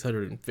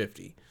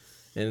 650.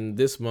 And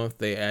this month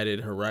they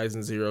added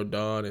Horizon Zero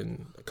Dawn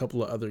and a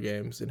couple of other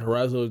games. And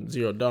Horizon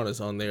Zero Dawn is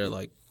on there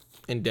like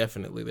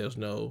indefinitely. There's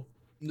no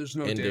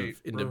date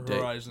for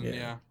Horizon.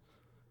 Yeah.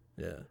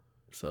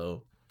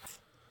 So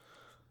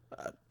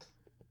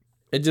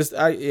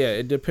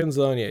it depends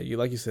on you.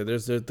 Like you said,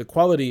 there's the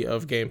quality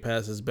of Game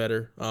Pass is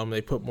better.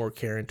 They put more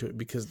care into it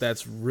because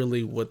that's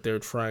really what they're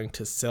trying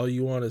to sell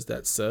you on is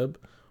that sub.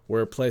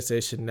 Where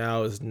PlayStation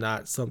Now is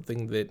not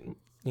something that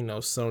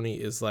Sony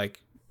is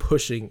like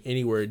pushing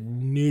anywhere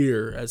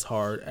near as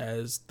hard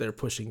as they're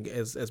pushing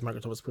as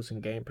Microsoft is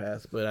pushing Game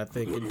Pass. But I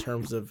think in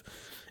terms of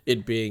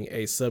it being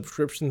a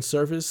subscription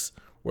service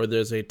where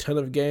there's a ton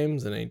of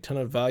games and a ton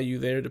of value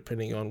there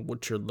depending on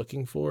what you're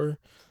looking for,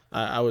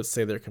 I would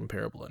say they're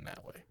comparable in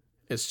that way.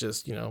 It's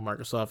just,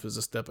 Microsoft is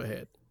a step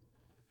ahead.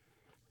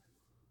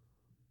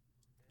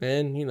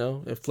 And,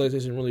 if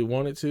PlayStation really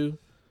wanted to,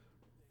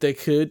 they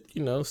could,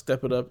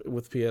 step it up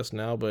with PS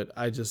Now, but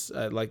I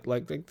like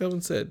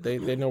Devin said,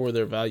 they know where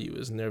their value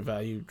is, and their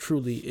value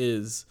truly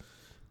is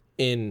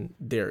in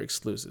their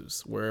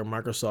exclusives, where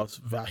Microsoft's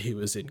value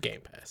is in Game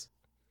Pass.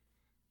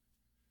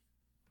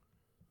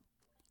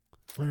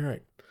 All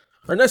right.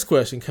 Our next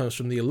question comes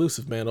from the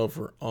elusive man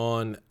over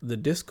on the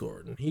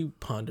Discord, and he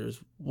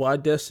ponders, why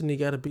Destiny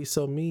gotta be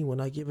so mean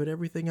when I give it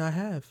everything I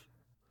have?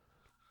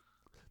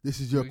 This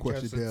is your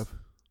question, Dev.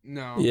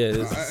 No.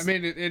 Yeah, I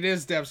mean, it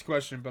is Dev's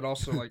question, but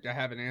also, I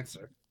have an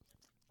answer.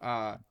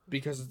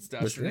 Because it's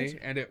Destiny,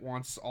 and it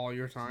wants all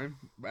your time,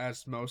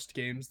 as most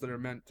games that are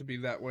meant to be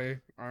that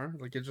way are.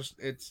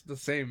 It's the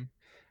same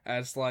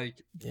as,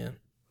 Yeah.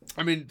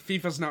 I mean,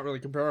 FIFA's not really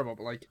comparable,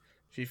 but,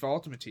 FIFA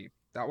Ultimate Team,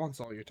 that wants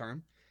all your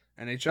time.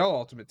 NHL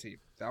Ultimate Team.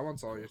 That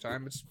one's all your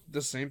time. It's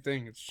the same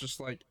thing. It's just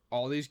like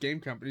all these game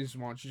companies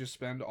want you to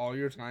spend all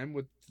your time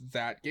with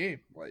that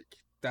game. Like,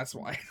 that's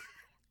why.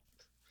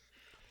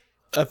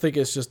 I think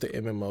it's just the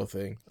MMO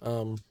thing.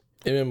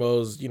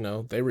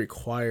 MMOs, they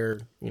require,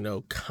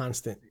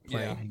 constant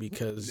playing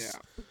because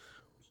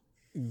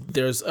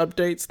there's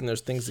updates and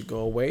there's things that go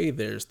away.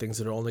 There's things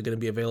that are only going to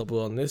be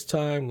available on this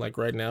time. Like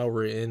right now,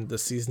 we're in the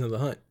season of the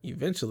hunt.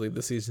 Eventually,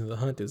 the season of the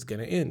hunt is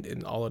going to end,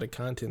 and all of the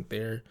content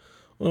there.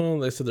 Well,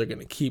 they said they're going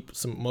to keep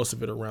most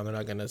of it around. They're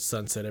not going to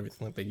sunset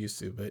everything like they used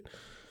to. But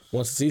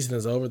once the season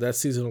is over, that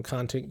seasonal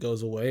content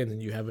goes away, and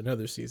then you have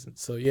another season.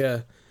 So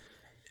yeah,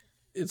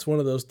 it's one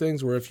of those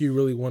things where if you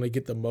really want to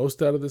get the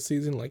most out of the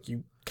season, like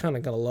you kind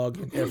of got to log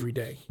in every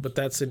day. But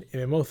that's an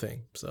MMO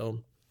thing.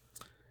 So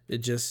it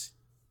just.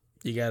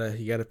 You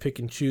gotta pick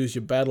and choose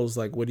your battles.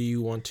 Like, what do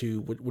you want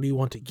to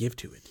give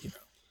to it?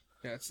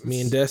 Yeah,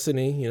 Me and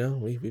Destiny,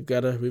 we've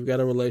got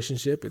a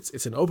relationship.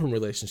 It's an open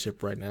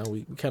relationship right now.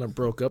 We kind of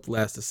broke up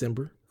last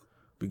December.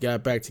 We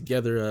got back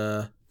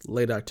together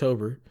late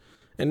October,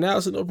 and now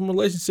it's an open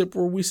relationship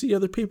where we see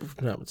other people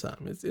from time to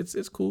time.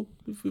 It's cool.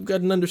 We've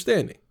got an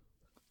understanding.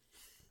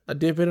 I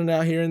dip in and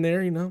out here and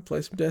there.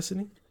 Play some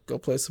Destiny, go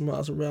play some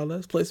Miles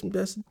Morales, play some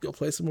Destiny, go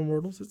play some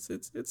Immortals.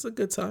 It's a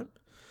good time.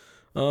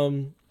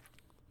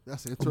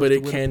 But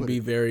it can be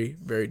very,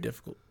 very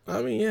difficult.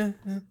 I mean, yeah.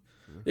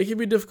 It can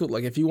be difficult.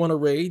 Like, if you want to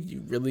raid,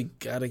 you really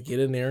got to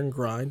get in there and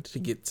grind to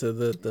get to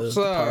the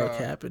power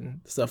cap and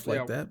stuff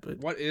like that. But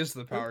what is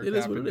the power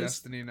cap in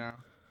Destiny now?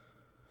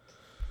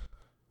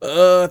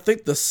 I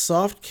think the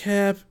soft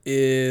cap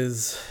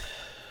is,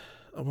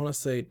 I want to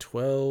say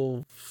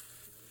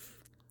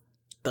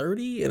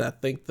 1230, and I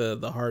think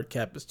the hard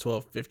cap is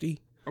 1250.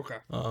 Okay.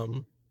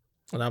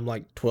 And I'm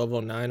like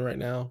 1209 right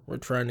now. We're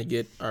trying to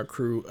get our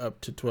crew up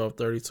to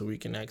 1230 so we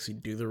can actually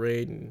do the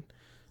raid and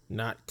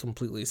not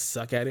completely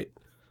suck at it.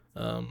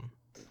 But,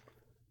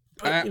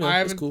 I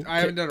haven't done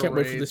a raid. Can't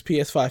wait for this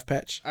PS5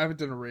 patch. I haven't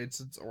done a raid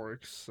since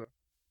Oryx. So.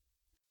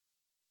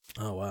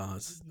 Oh wow,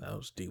 that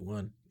was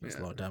D1. That's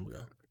a long time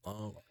ago.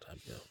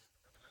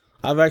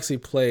 I've actually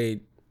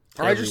played.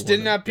 I just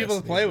didn't have people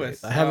to play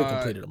with. I haven't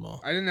completed them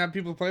all. I didn't have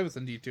people to play with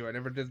in D2. I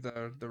never did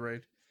the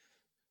raid.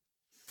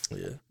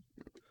 Yeah.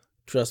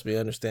 Trust me, I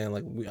understand.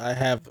 Like I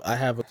have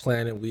a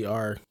plan, and we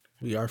are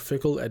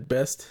fickle at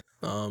best.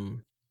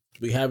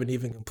 We haven't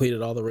even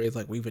completed all the raids.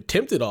 Like, we've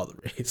attempted all the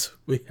raids.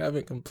 We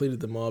haven't completed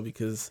them all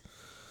because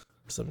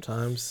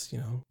sometimes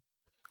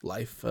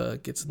life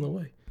gets in the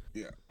way.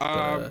 Yeah.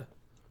 But,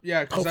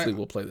 hopefully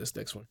we'll play this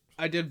next one.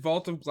 I did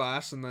Vault of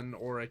Glass and then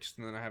Oryx,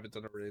 and then I haven't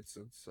done a raid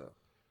since.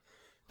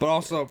 But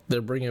also,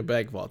 they're bringing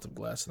back Vault of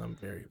Glass, and I'm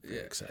very,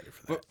 very excited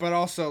for that. But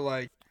also,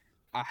 like,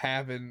 I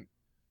haven't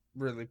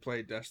really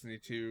played Destiny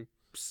 2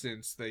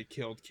 since they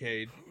killed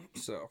Cade,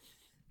 so.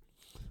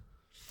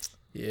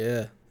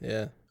 Yeah.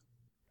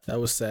 That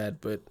was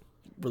sad, but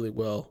really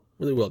well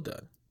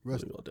done.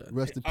 Really well done.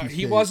 Rest in peace.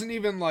 He wasn't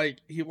even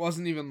like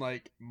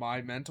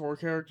my mentor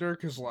character,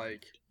 because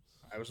like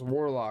I was a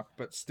warlock,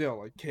 but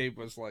still, like, Cade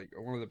was like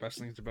one of the best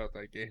things about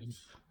that game.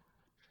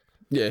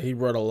 Yeah, he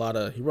brought a lot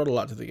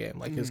to the game.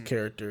 Like, his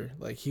character,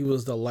 like, he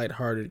was the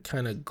lighthearted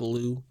kind of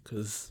glue,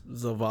 because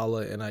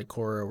Zavala and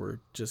Ikora were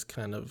just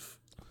kind of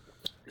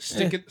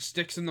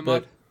sticks in the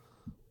mud.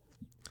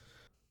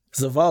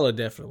 Zavala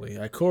definitely.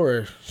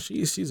 Ikora,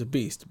 she's a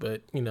beast,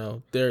 but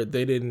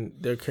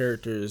their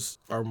characters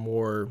are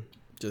more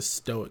just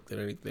stoic than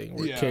anything.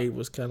 Where Cade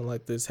was kind of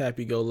like this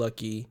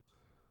happy-go-lucky,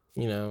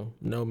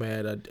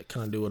 nomad. I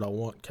kind of do what I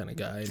want kind of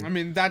guy. And, I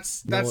mean,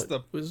 that's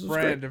the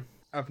brand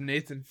of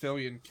Nathan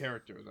Fillion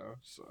character, though.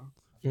 So.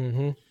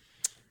 Mm-hmm.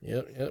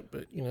 Yep.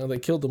 But they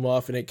killed him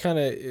off, and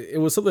it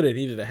was something that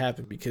needed to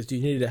happen because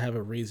you needed to have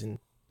a reason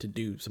to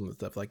do some of the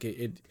stuff. Like,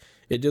 it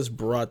just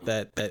brought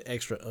that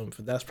extra oomph.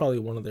 That's probably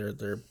one of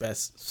their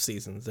best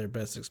seasons. Their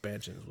best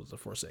expansions was the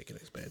Forsaken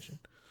expansion.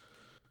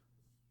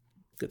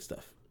 Good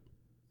stuff.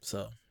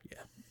 So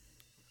yeah.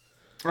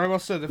 I will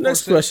say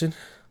next question.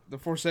 The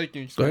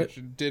Forsaken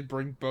expansion did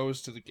bring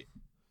bows to the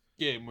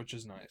game, which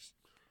is nice.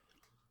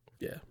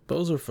 Yeah,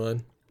 bows are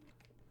fun.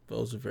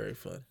 Bows are very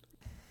fun.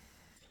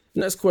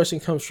 Next question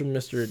comes from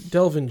Mr.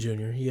 Delvin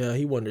Jr.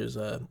 He wonders,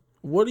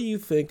 what do you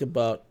think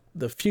about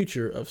the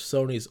future of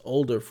Sony's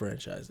older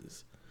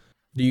franchises?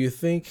 Do you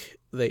think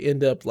they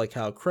end up like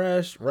how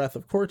Crash, Wrath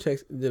of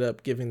Cortex ended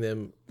up giving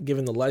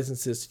the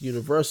licenses to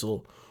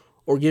Universal,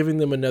 or giving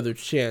them another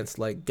chance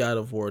like God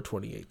of War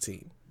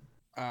 2018?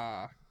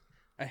 I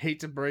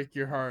hate to break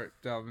your heart,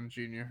 Delvin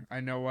Jr.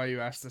 I know why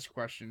you asked this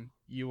question.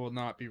 You will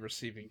not be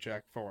receiving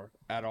Jak 4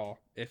 at all,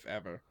 if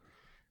ever,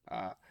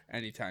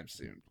 anytime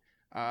soon.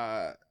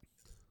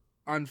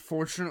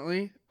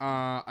 Unfortunately,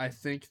 I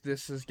think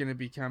this is going to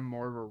become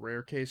more of a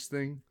rare case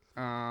thing.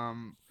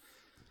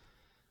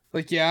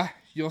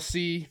 You'll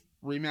see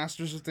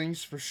remasters of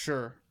things for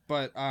sure,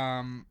 but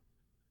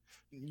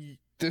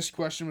this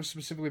question was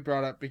specifically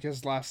brought up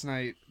because last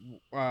night,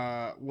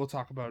 we'll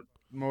talk about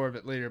more of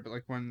it later, but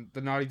like when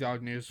the Naughty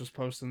Dog news was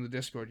posted in the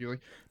Discord, you're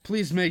like,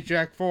 please make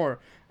Jak 4.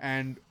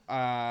 And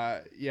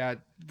yeah,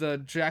 the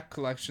Jak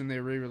collection they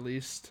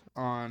re-released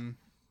on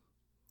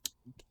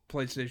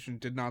PlayStation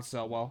did not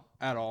sell well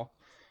at all.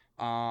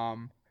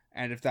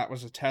 And if that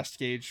was a test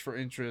gauge for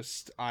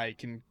interest, I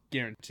can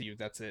guarantee you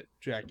that's it.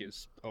 Jak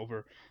is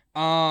over.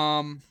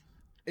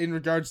 In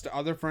regards to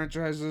other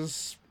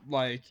franchises,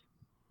 like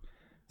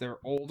their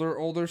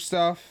older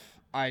stuff,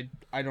 I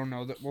don't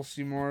know that we'll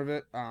see more of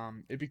it.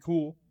 It'd be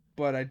cool,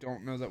 but I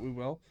don't know that we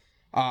will.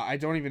 I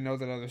don't even know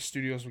that other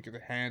studios would get a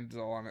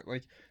handle on it.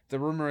 Like, the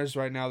rumor is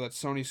right now that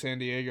Sony San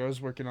Diego is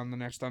working on the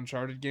next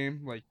Uncharted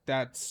game. Like,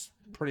 that's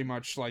pretty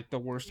much, like, the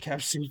worst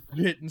kept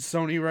secret in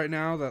Sony right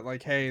now. That,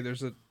 like, hey,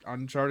 there's an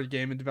Uncharted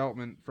game in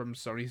development from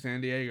Sony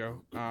San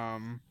Diego.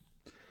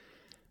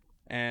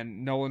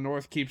 And Nolan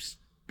North keeps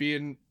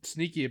being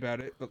sneaky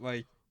about it, but,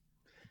 like,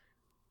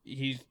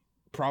 he's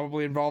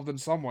probably involved in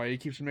some way. He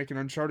keeps making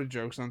Uncharted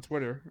jokes on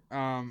Twitter.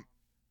 But,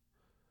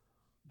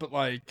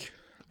 like,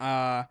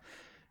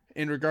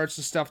 in regards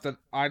to stuff that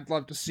I'd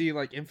love to see,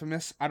 like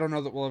Infamous, I don't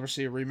know that we'll ever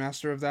see a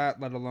remaster of that,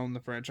 let alone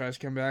the franchise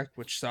come back,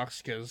 which sucks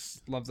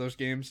because love those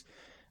games.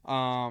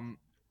 I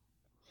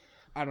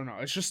don't know.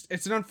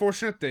 It's an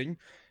unfortunate thing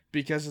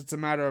because it's a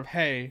matter of,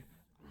 hey,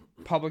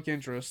 public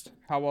interest,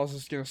 how well is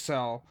this going to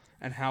sell,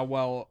 and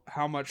how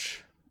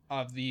much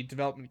of the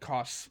development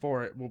costs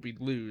for it will we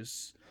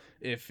lose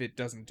if it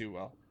doesn't do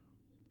well.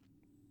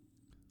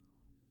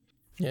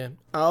 Yeah,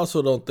 I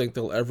also don't think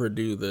they'll ever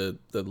do the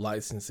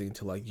licensing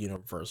to like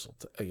Universal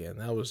again.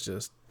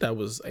 That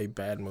was a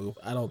bad move.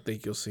 I don't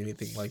think you'll see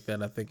anything like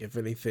that. I think if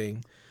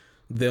anything,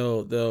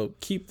 they'll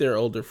keep their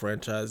older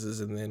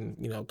franchises and then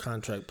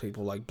contract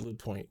people like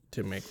Bluepoint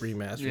to make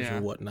remasters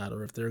or whatnot.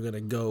 Or if they're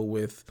gonna go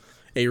with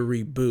a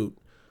reboot,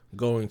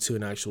 going to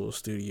an actual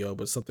studio,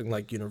 but something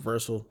like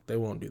Universal, they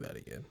won't do that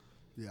again.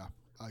 Yeah,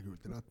 I agree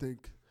with that.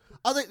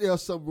 I think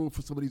there's some room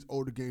for some of these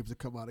older games to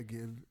come out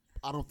again.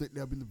 I don't think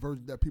they'll be the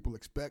version that people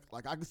expect.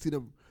 Like, I can see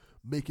them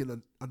making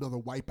another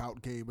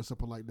Wipeout game or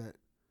something like that.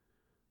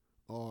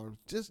 Or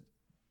it's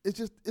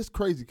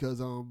crazy because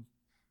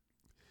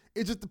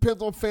it just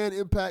depends on fan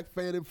impact,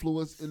 fan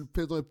influence, and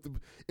depends on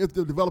if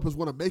the developers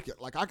want to make it.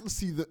 Like, I can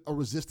see a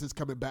Resistance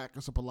coming back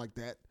or something like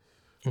that.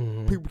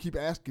 Mm-hmm. People keep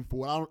asking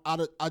for it.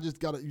 You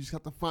just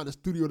have to find a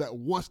studio that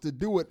wants to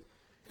do it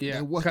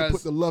and wants to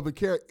put the love and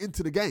care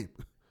into the game.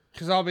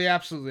 Because I'll be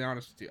absolutely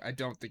honest with you, I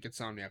don't think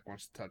Insomniac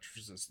wants to touch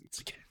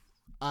Resistance again.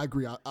 I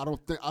agree. I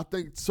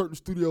think certain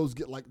studios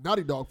get, like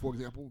Naughty Dog, for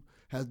example,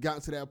 has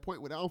gotten to that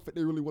point where I don't think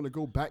they really want to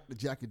go back to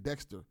Jak and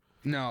Dexter.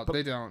 No,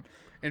 they don't.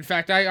 In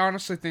fact, I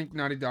honestly think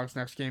Naughty Dog's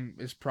next game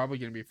is probably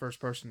going to be first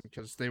person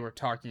because they were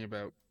talking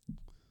about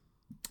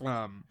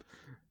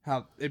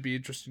how it'd be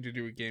interesting to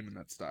do a game in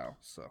that style.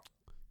 So,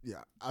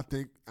 yeah, I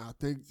think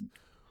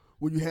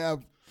when you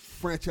have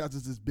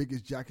franchises as big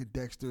as Jak and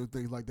Dexter and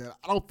things like that,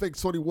 I don't think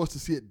Sony wants to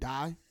see it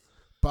die,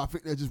 but I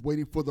think they're just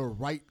waiting for the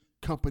right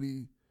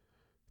company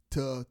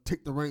to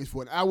take the reins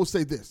for it. I will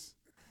say this.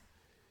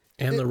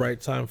 And the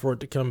right time for it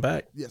to come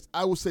back. Yes,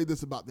 I will say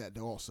this about that,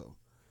 though, also.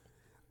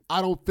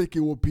 I don't think it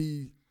will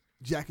be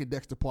Jak and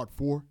Dexter Part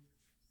 4.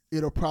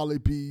 It'll probably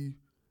be,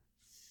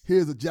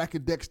 here's a Jak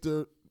and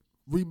Dexter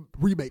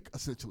remake,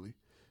 essentially.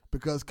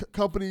 Because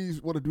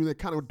companies want to do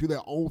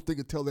their own thing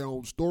and tell their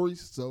own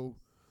stories. So,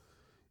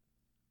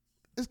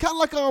 it's kind of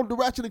like the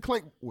Ratchet and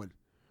Clank one.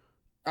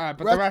 But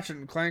the Ratchet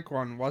and Clank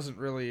one wasn't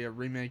really a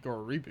remake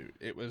or a reboot.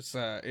 It was,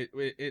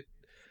 it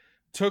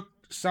took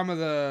some of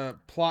the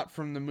plot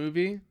from the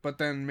movie, but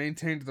then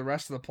maintained the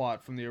rest of the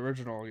plot from the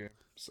original game.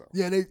 So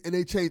yeah, and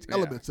they changed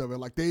elements of it.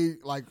 Like they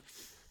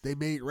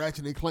made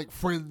Ratchet and Clank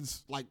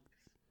friends like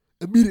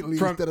immediately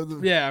instead of the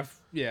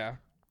yeah.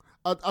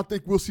 I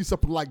think we'll see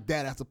something like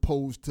that as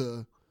opposed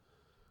to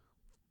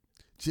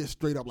just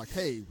straight up like,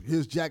 hey,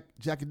 here's Jak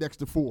and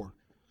Dexter 4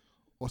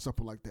 or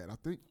something like that. I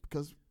think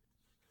because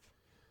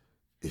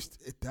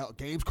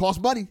games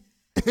cost money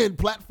and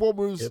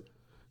platformers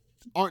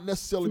aren't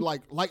necessarily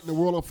like lighting the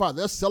world on fire.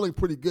 They're selling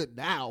pretty good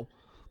now,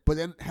 but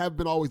they have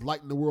been always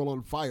lighting the world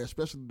on fire,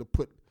 especially to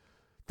put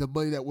the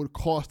money that would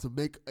cost to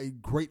make a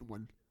great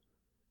one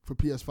for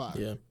PS5.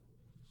 Yeah.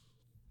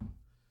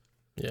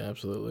 Yeah,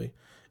 absolutely.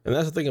 And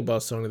that's the thing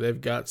about Sony.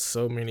 They've got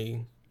so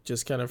many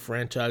just kind of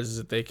franchises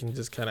that they can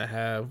just kind of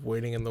have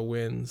waiting in the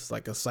wings,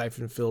 like a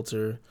Siphon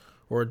Filter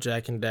or a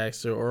Jak and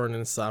Daxter or an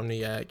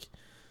Insomniac,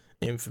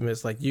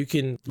 Infamous. Like, you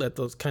can let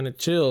those kind of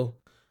chill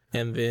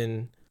and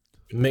then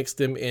mix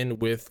them in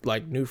with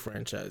like new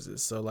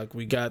franchises. So like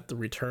we got the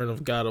return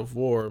of God of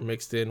War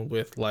mixed in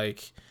with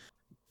like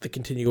the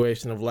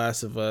continuation of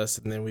Last of Us,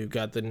 and then we've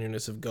got the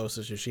newness of Ghost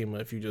of Tsushima.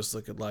 If you just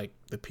look at like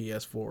the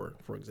PS4,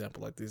 for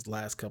example, like these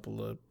last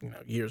couple of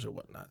years or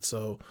whatnot,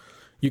 so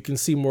you can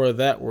see more of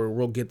that where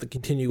we'll get the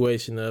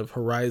continuation of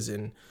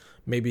Horizon.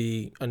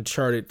 Maybe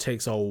Uncharted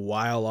takes a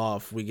while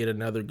off. We get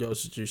another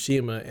Ghost of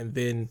Tsushima, and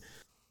then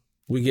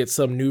we get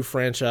some new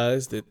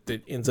franchise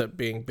that ends up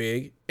being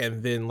big,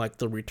 and then like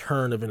the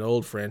return of an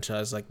old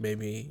franchise, like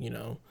maybe, you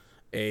know,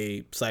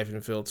 a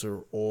Siphon Filter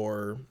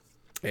or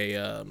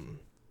or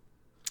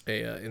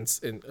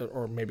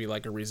maybe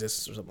like a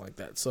Resistance or something like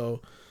that.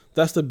 So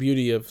that's the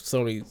beauty of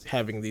Sony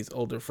having these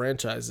older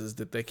franchises,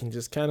 that they can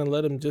just kind of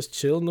let them just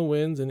chill in the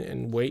winds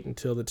and wait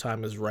until the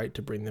time is right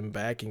to bring them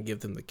back and give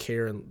them the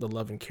care and the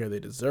love and care they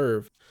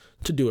deserve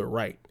to do it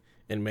right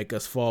and make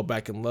us fall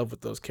back in love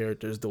with those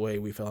characters the way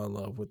we fell in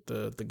love with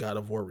the God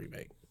of War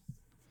remake.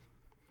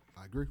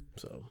 I agree.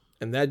 So,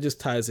 and that just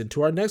ties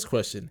into our next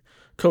question.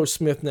 Coach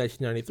Smith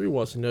 1993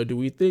 wants to know, do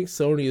we think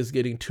Sony is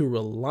getting too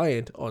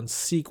reliant on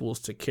sequels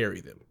to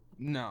carry them?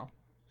 No,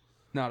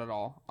 not at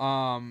all.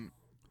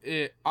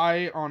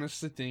 I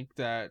honestly think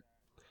that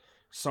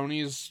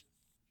Sony's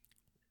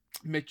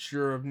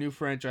mixture of new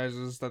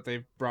franchises that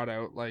they've brought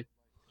out, like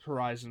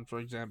Horizon, for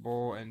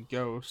example, and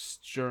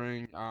Ghost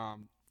during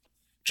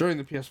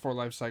the PS4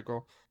 life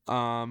cycle,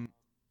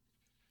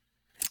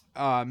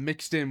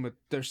 mixed in with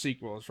their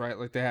sequels, right?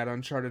 Like they had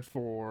Uncharted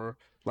 4,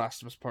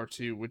 Last of Us Part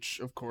 2,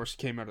 which of course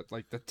came out at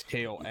like the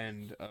tail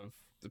end of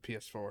the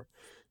PS4.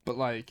 But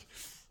like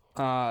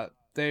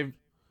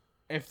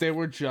if they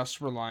were just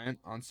reliant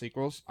on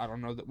sequels, I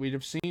don't know that we'd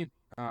have seen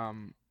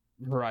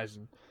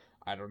Horizon.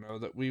 I don't know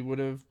that we would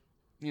have,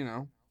 you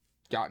know,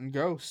 gotten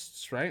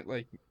Ghosts, right?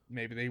 Like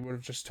maybe they would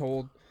have just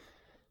told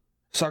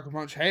Sucker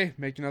Punch, hey,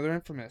 make another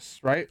Infamous,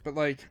 right? But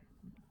like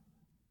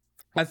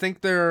I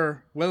think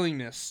their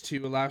willingness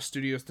to allow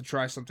studios to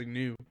try something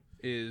new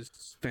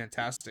is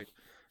fantastic.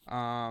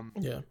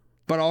 Yeah.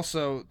 But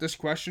also, this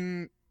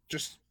question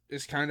just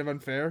is kind of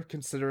unfair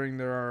considering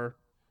there are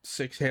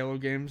 6 Halo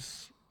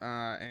games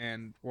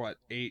and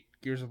 8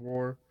 Gears of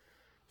War,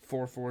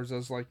 4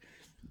 Forzas. Like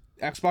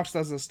Xbox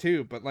does this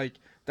too, but like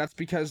that's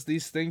because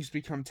these things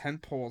become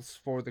tentpoles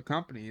for the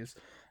companies,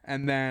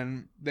 and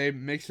then they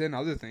mix in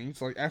other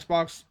things. Like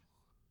Xbox,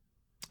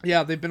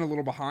 yeah, they've been a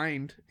little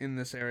behind in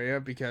this area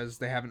because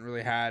they haven't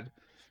really had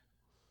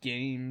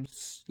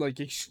games, like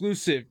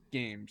exclusive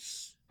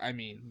games. I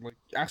mean, like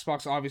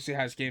Xbox obviously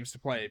has games to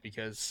play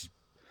because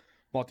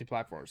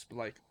multi-platforms, but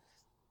like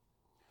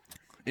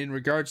in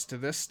regards to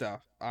this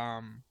stuff,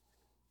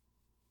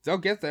 they'll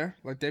get there.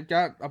 Like they've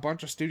got a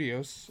bunch of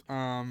studios.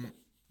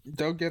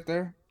 They'll get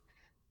there.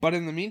 But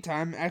in the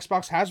meantime,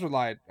 Xbox has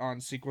relied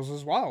on sequels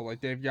as well.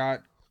 Like they've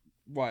got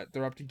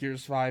they're up to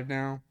Gears 5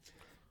 now.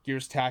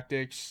 Gears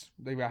Tactics,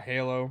 they've got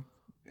Halo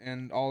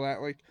and all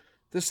that. Like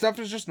this stuff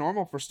is just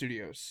normal for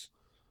studios.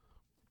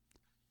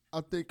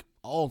 I think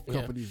all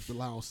companies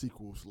rely on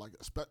sequels, like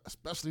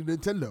especially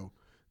Nintendo.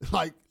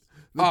 Like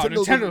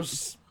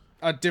Nintendo's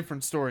a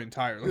different story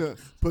entirely. Yeah,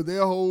 but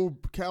their whole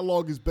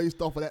catalog is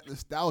based off of that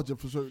nostalgia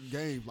for certain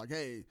games. Like,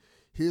 hey,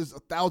 here's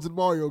 1,000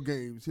 Mario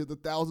games, here's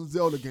 1,000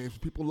 Zelda games.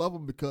 People love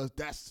them because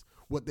that's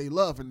what they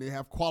love, and they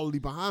have quality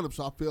behind them.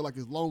 So I feel like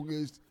as long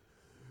as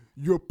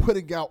you're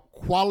putting out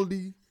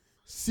quality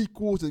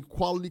sequels and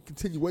quality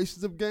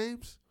continuations of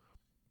games,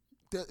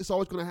 it's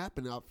always going to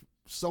happen. Now,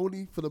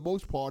 Sony, for the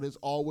most part, has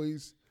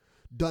always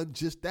done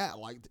just that.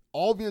 Like,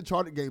 all the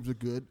Uncharted games are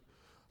good.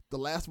 The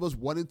Last of Us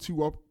 1 and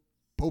 2 are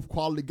both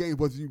quality games,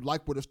 whether you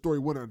like where the story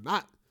went or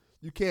not.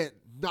 You can't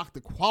knock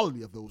the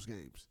quality of those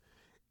games.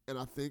 And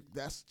I think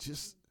that's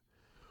just,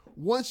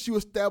 once you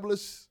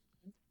establish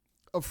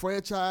a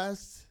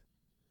franchise,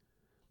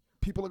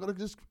 people are going to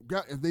just,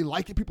 if they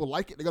like it, people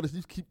like it, they're going to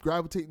just keep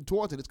gravitating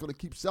towards it. It's going to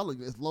keep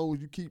selling as long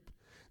as you keep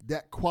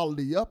that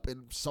quality up.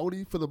 And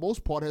Sony, for the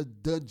most part, has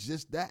done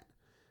just that.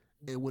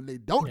 And when they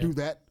don't do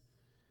that,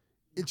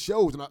 it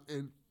shows.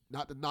 And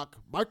not to knock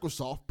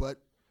Microsoft, but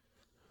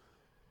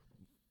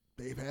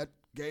they've had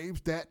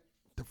games that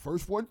the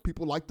first one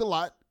people liked a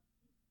lot,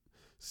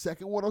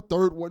 second one or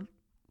third one,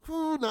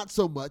 not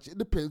so much. It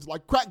depends.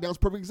 Like Crackdown's a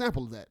perfect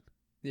example of that.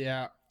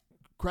 Yeah.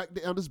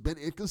 Crackdown has been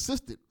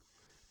inconsistent.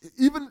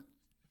 Even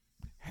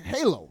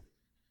Halo.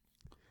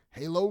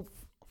 Halo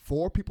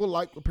 4 people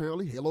like,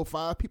 apparently. Halo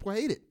 5 people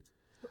hate it.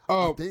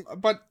 Oh,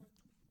 but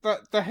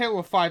the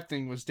Halo 5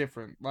 thing was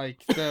different.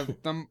 Like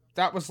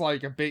that was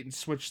like a bait and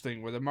switch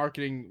thing where the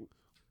marketing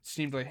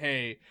seemed like,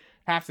 hey,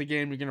 half the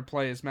game you're going to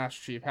play as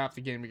Master Chief, half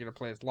the game you're going to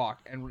play as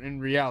Locke. And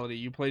in reality,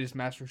 you played as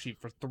Master Chief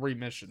for 3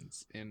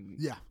 missions in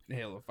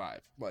Halo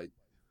 5. Like,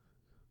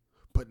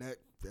 but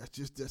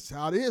that's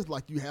how it is.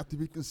 Like, you have to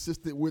be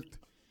consistent with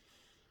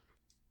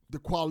the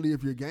quality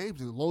of your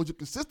games. And as long as you're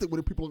consistent with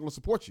it, people are going to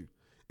support you.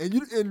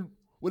 And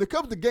when it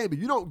comes to gaming,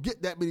 you don't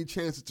get that many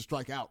chances to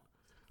strike out.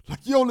 Like,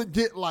 you only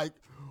get like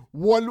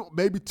 1,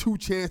 maybe 2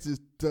 chances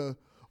to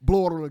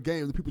blow it on a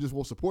game that people just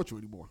won't support you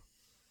anymore.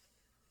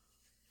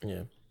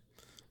 Yeah.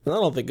 And I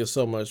don't think it's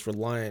so much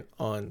reliant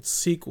on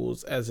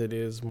sequels as it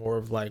is more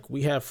of like,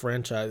 we have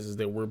franchises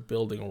that we're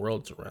building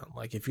worlds around.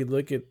 Like if you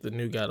look at the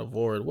new God of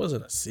War, it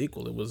wasn't a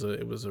sequel, it was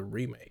a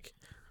remake.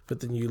 But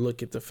then you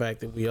look at the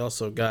fact that we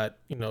also got,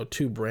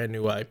 2 brand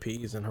new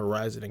IPs in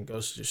Horizon and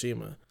Ghost of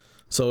Tsushima.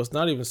 So it's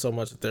not even so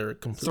much that they're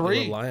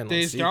completely relying on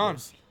Days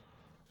sequels.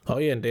 Gone. Oh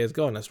yeah, and Days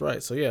Gone, that's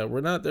right. So yeah,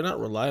 they're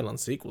not relying on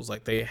sequels.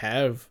 Like they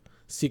have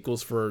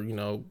sequels for,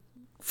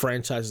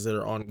 franchises that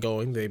are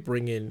ongoing. They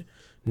bring in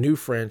new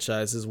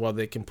franchises while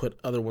they can put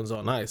other ones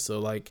on ice. So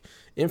like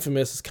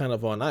Infamous is kind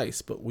of on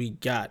ice, but we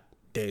got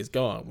Days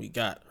Gone, we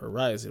got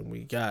Horizon,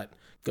 we got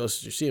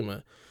Ghost of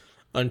Tsushima.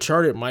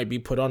 Uncharted might be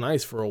put on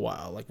ice for a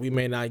while. Like, we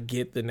may not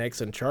get the next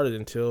Uncharted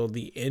until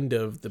the end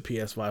of the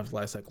PS5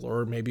 life cycle,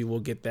 or maybe we'll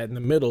get that in the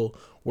middle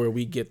where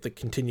we get the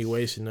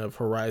continuation of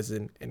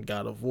Horizon and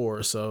God of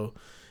War. So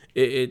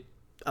I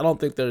don't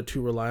think they're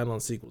too reliant on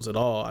sequels at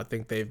all. I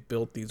think they've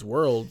built these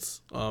worlds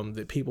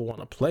that people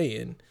want to play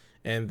in,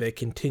 and they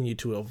continue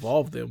to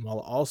evolve them while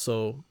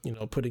also,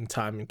 putting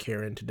time and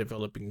care into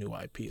developing new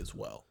IP as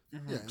well.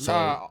 Mm-hmm.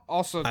 So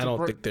also, I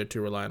don't think they're too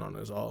reliant on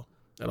it at all,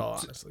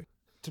 honestly.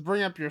 To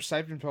bring up your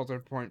siphon filter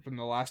point from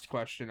the last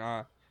question,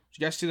 did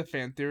you guys see the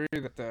fan theory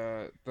that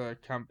the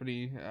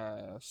company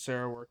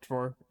Sarah worked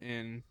for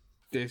in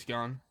Days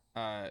Gone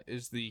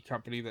is the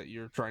company that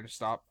you're trying to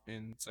stop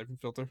in siphon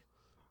filter?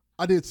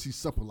 I did see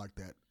something like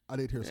that. I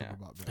did hear something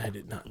about that. I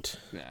did not.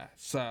 Yeah,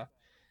 it's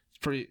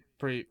pretty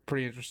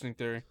interesting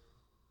theory.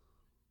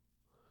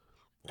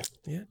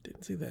 Yeah,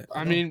 didn't see that.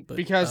 I mean, but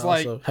because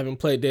I also haven't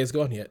played Days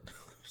Gone yet.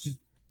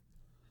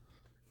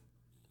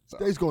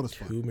 Days Gone is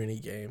fun. Too many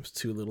games,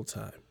 too little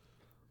time.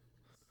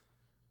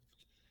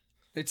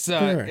 It's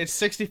it's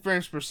 60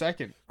 frames per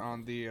second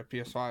on the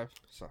PS5.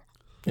 So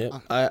yeah,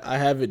 I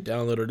have it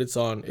downloaded.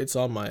 It's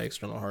on my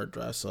external hard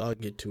drive, so I'll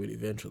get to it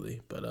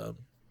eventually. But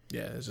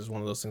yeah, it's just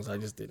one of those things I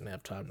just didn't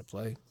have time to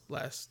play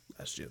last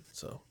year.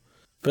 So,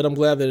 but I'm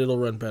glad that it'll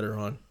run better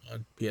on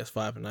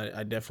PS5, and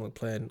I definitely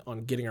plan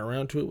on getting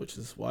around to it, which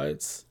is why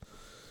it's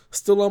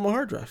still on my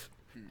hard drive.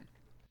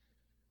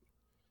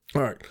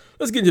 All right,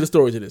 let's get into the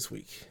stories of this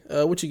week.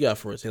 What you got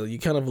for us, Haley? You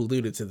kind of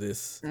alluded to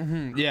this.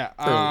 Mm-hmm, yeah.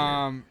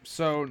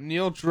 So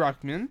Neil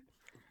Druckmann,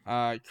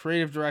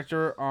 creative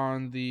director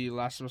on The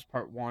Last of Us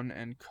Part 1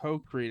 and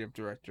co-creative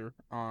director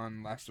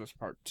on Last of Us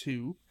Part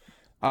 2,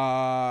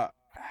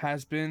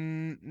 has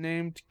been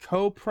named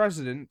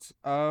co-president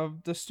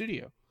of the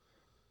studio.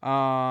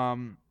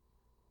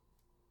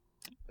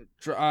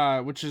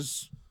 Which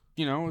is,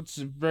 it's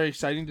very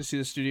exciting to see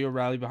the studio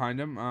rally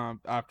behind him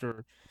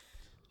after,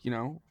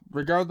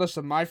 regardless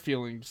of my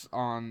feelings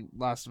on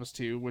Last of Us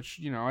 2, which,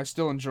 I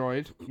still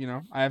enjoyed,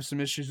 I have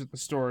some issues with the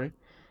story,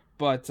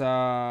 but,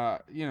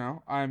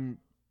 I'm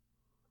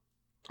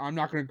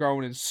not going to go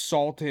and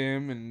insult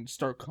him and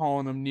start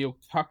calling him Neil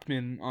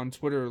Cuckman on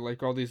Twitter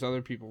like all these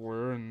other people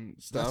were and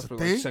stuff, or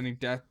like sending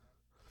death.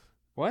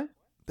 What?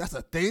 That's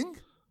a thing?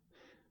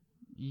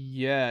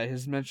 Yeah,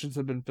 his mentions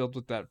have been filled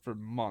with that for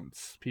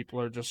months. People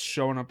are just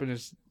showing up in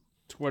his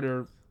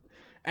Twitter.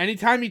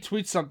 Anytime he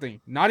tweets something,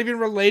 not even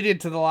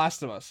related to The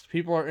Last of Us,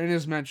 people are in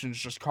his mentions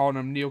just calling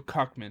him Neil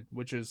Cuckman,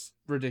 which is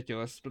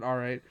ridiculous, but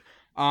alright.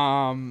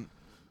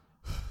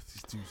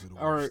 These dudes are the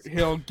or worst.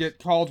 he'll get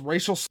called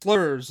racial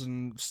slurs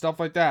and stuff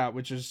like that,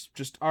 which is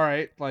just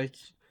alright. Like,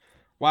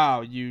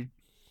 wow,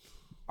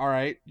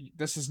 alright,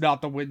 this is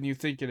not the win you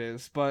think it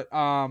is. But,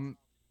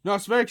 no,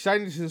 it's very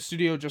exciting to see the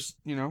studio just,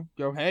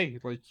 go, hey,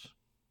 like,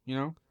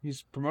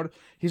 he's promoted.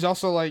 He's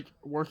also, like,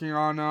 working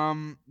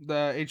on,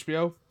 the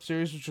HBO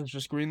series, which was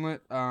just greenlit,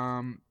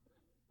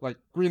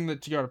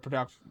 greenlit to go to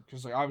production.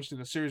 Because, like, obviously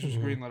the series was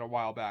greenlit a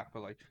while back,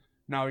 but, like,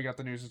 now we got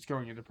the news it's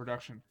going into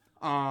production.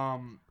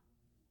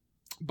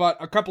 But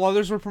a couple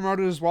others were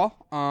promoted as well.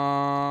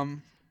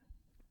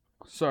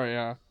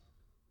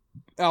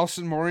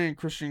 Alison Mori and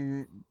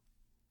Christian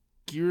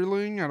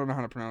Geerling, I don't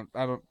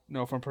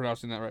know if I'm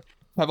pronouncing that right,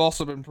 have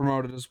also been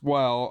promoted as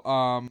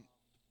well.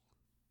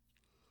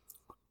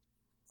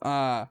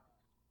 They'll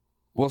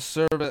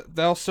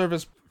serve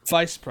as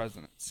vice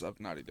presidents of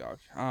Naughty Dog.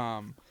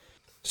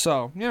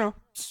 So,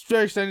 it's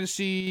very exciting to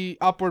see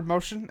upward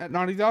motion at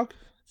Naughty Dog.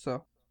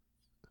 So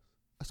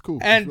That's cool.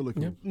 And That's really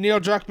cool. Neil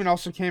Druckmann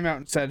also came out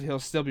and said he'll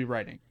still be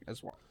writing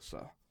as well.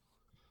 So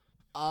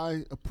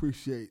I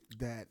appreciate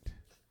that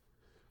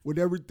with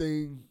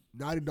everything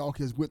Naughty Dog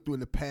has went through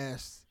in the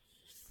past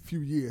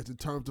few years in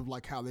terms of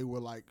like how they were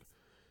like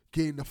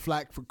getting the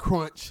flack for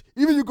crunch.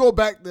 Even you go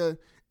back to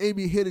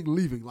Amy Hennig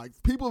leaving, like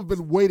people have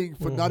been waiting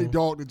for Naughty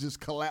Dog to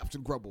just collapse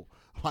and crumble.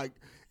 Like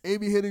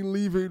Amy Hennig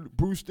leaving,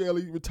 Bruce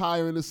Staley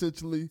retiring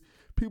essentially.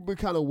 People been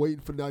kind of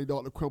waiting for Naughty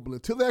Dog to crumble.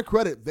 And to their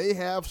credit, they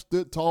have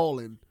stood tall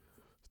and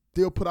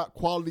still put out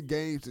quality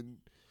games, and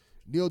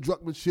Neil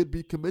Druckmann should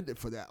be commended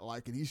for that.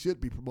 Like, and he should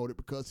be promoted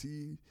because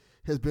he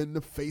has been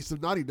the face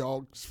of Naughty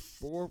Dog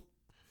for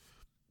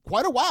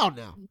quite a while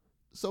now.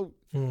 So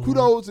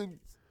kudos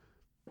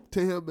to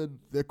him and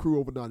their crew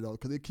over Naughty Dog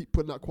because they keep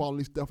putting out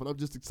quality stuff, and I'm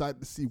just excited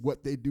to see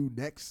what they do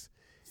next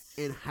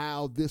and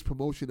how this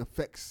promotion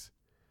affects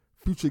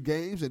future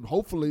games. And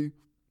hopefully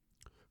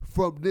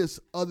from this,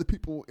 other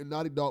people in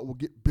Naughty Dog will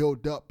get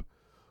built up.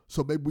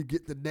 So maybe we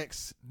get the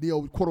next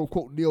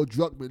quote-unquote Neil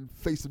Druckmann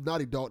face of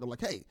Naughty Dog. They're like,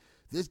 hey,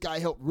 this guy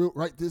helped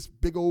write this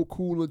big old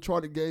cool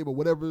Uncharted game or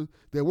whatever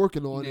they're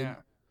working on. yeah, And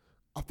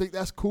I think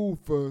that's cool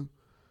for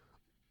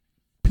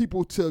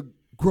people to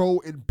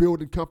grow and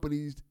build in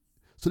companies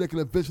so they can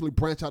eventually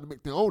branch out and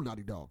make their own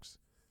Naughty Dogs.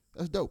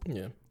 That's dope.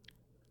 Yeah.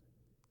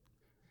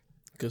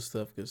 Good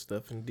stuff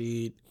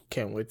indeed.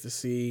 can't wait to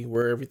see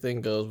where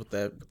everything goes with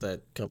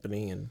that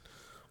company and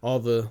all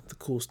the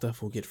cool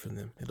stuff we'll get from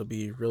them. It'll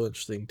be real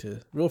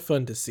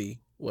fun to see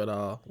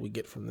what we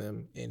get from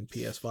them in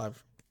PS5.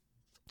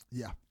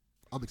 Yeah,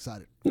 I'm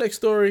excited. Next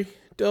story,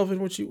 Delvin,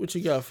 what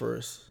you got for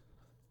us?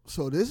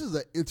 So this is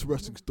an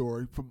interesting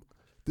story from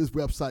this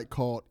website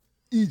called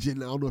IGN.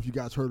 I don't know if you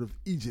guys heard of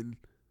IGN.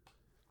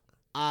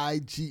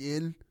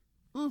 IGN.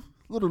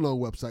 Little known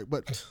website,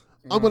 but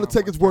I'm going to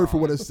take its word for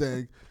what it's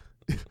saying.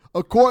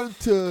 According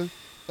to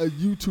a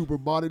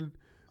YouTuber, Modern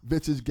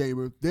Vintage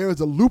Gamer, there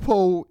is a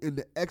loophole in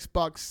the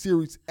Xbox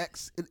Series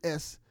X and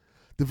S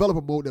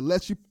developer mode that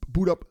lets you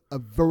boot up a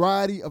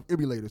variety of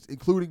emulators,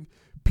 including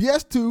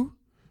PS2,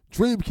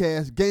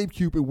 Dreamcast,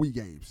 GameCube, and Wii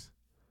games.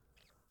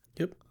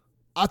 Yep.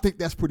 I think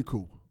that's pretty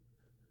cool.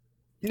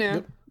 Yeah.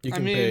 Yep. You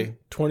can pay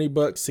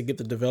 $20 to get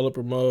the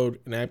developer mode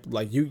and act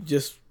like you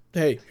just,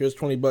 hey, here's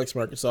 $20,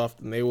 Microsoft,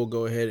 and they will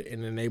go ahead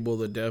and enable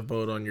the dev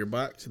mode on your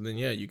box, and then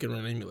you can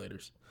run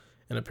emulators.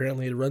 And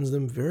apparently it runs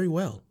them very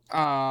well.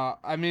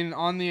 I mean,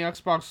 on the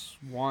Xbox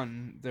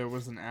One, there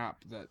was an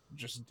app that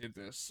just did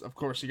this. Of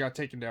course, it got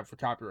taken down for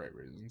copyright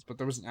reasons, but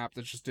there was an app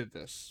that just did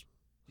this.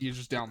 You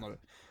just download it.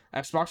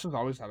 Xbox has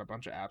always had a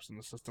bunch of apps in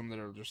the system that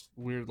are just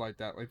weird like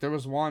that. Like, there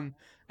was one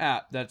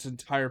app that's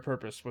entire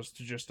purpose was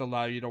to just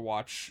allow you to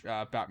watch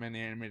Batman the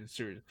Animated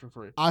Series for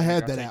free. I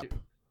had that app.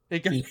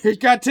 It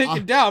got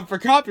taken down for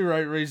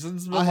copyright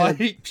reasons, but I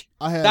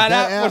had that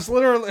app was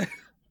literally...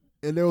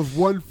 And there was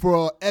one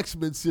for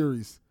X-Men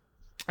series.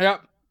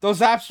 Yep. Those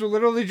apps were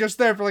literally just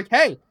there for like,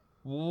 hey,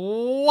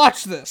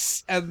 watch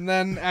this. And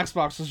then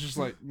Xbox was just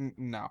like,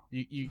 no,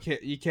 you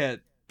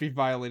can't be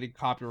violating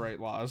copyright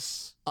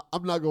laws.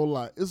 I'm not gonna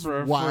lie, it's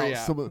For a wild. free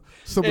app. Some of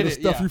the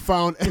stuff yeah. you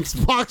found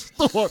Xbox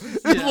store.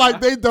 It's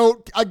like they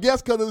don't. I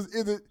guess because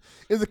is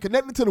it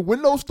connected to the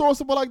Windows Store or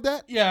something like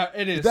that? Yeah,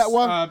 it is. Is that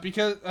why?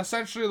 Because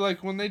essentially,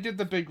 like when they did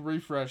the big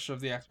refresh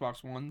of the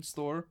Xbox One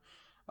store,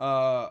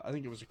 I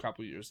think it was a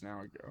couple years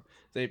now ago,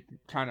 they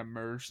kind of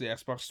merged the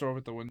Xbox store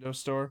with the Windows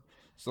store.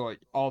 So like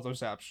all those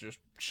apps just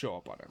show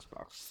up on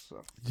Xbox.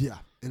 So. Yeah,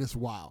 and it's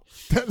wild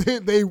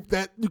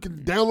that you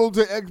can download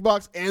to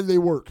Xbox and they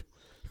work.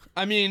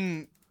 I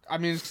mean,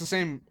 it's the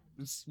same.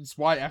 It's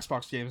why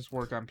Xbox games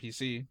work on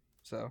PC.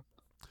 So.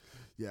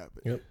 Yeah.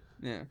 Yep.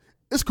 Yeah.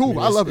 It's cool.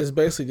 I love it. It's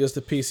basically just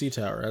a PC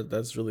tower.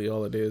 That's really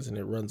all it is, and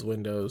it runs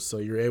Windows, so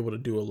you're able to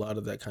do a lot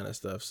of that kind of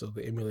stuff. So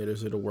the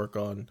emulators that'll work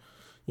on,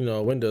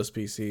 a Windows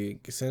PC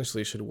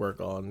essentially should work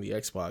on the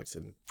Xbox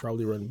and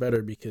probably run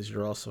better because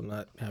you're also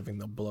not having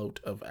the bloat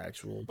of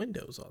actual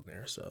Windows on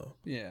there. So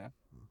yeah,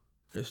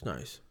 it's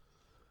nice.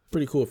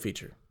 Pretty cool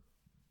feature.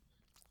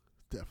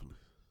 Definitely.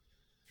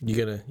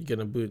 You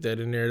gonna boot that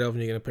in there, Delvin?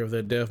 You gonna pay for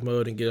that dev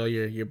mode and get all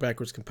your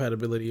backwards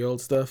compatibility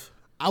old stuff?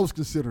 I was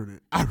considering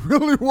it. I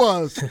really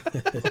was.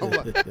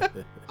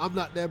 I'm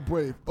not that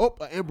brave. Oh,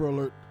 an Amber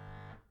Alert.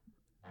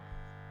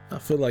 I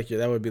feel like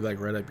that would be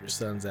like right up your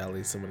son's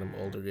alley. Some of them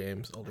older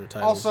games, older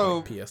titles, also,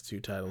 like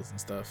PS2 titles and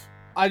stuff.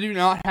 I do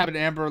not have an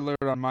Amber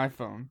Alert on my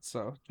phone,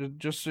 so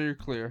just so you're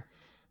clear.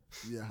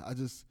 Yeah, I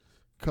just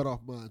cut off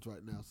mine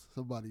right now.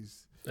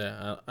 Somebody's.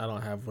 Yeah, I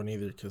don't have one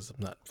either because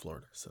I'm not in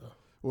Florida. So.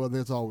 Well,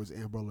 there's always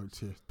Amber Alerts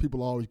here.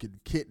 People are always getting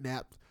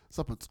kidnapped.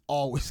 Something's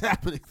always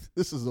happening.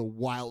 This is a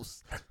wild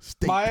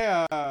state.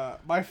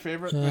 My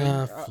favorite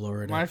thing,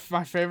 Florida.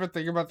 my favorite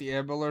thing about the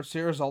Amber Alerts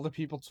here is all the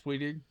people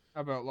tweeting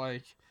about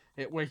like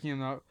it waking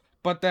them up.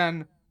 But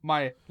then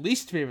my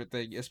least favorite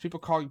thing is people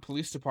calling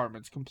police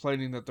departments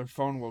complaining that their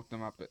phone woke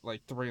them up at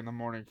like 3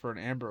 a.m. for an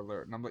Amber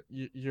Alert, and I'm like,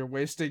 you're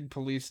wasting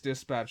police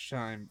dispatch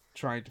time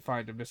trying to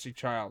find a missing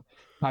child,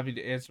 having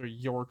to answer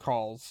your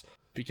calls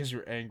because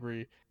you're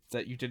angry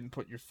that you didn't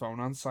put your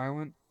phone on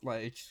silent.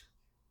 Like,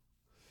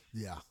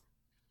 yeah.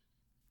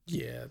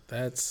 Yeah,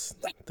 that's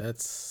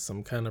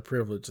some kind of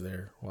privilege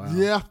there. Wow.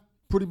 Yeah,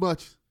 pretty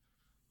much.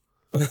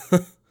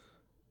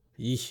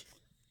 Yeesh.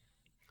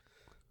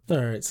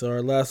 All right, so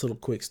our last little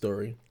quick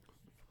story.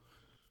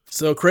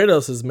 So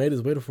Kratos has made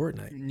his way to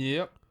Fortnite.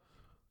 Yep.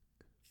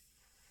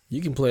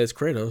 You can play as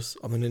Kratos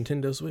on the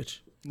Nintendo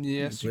Switch.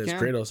 Yes, you can.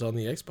 Play as Kratos on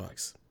the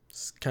Xbox.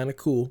 It's kind of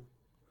cool.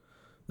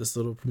 This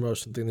little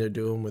promotion thing they're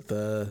doing with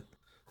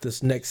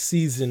this next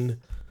season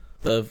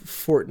of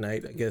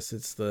Fortnite. I guess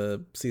it's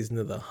the season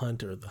of the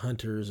hunt or the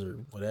hunters or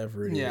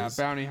whatever it is. Yeah,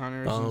 bounty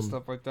hunters and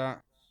stuff like that.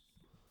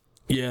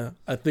 Yeah,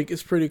 I think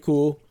it's pretty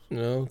cool,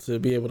 to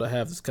be able to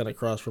have this kind of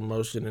cross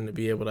promotion and to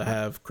be able to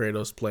have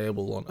Kratos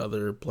playable on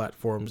other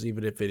platforms,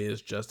 even if it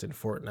is just in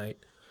Fortnite.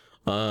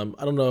 I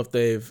don't know if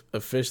they've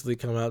officially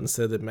come out and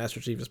said that Master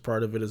Chief is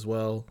part of it as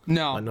well.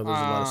 No. I know there's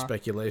a lot of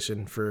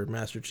speculation for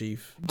Master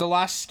Chief. The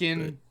last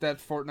skin that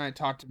Fortnite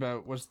talked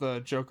about was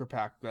the Joker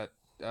pack that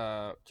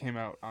came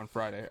out on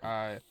Friday.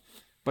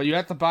 But you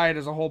have to buy it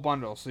as a whole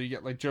bundle, so you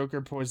get like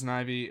Joker, Poison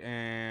Ivy,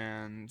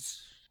 and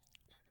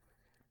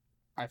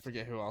I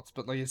forget who else,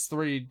 but like it's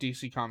 3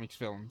 DC Comics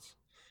villains.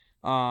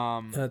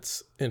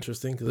 That's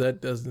interesting because that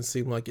doesn't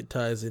seem like it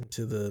ties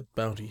into the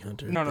bounty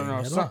hunter.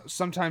 No.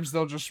 Sometimes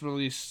they'll just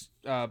release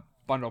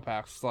bundle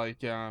packs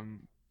like the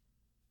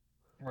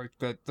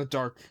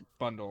dark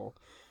bundle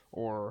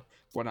or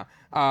whatnot.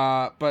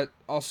 But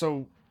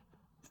also,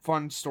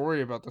 fun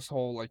story about this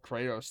whole like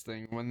Kratos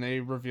thing. When they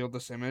revealed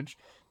this image,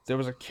 there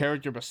was a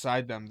character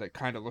beside them that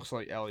kind of looks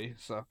like Ellie.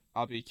 So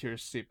I'll be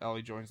curious to see if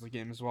Ellie joins the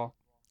game as well.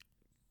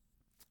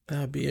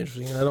 That'd be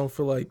interesting. I don't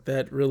feel like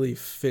that really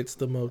fits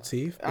the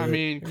motif. I but,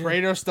 mean, yeah.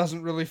 Kratos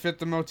doesn't really fit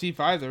the motif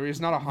either. He's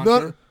not a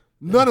hunter.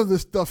 None of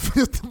this stuff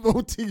fits the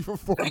motif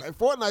of Fortnite.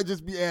 Fortnite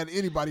just be adding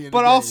anybody in. But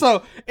the game.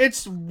 also,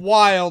 it's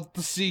wild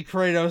to see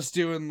Kratos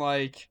doing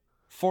like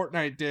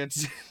Fortnite did.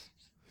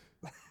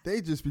 They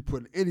just be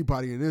putting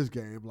anybody in this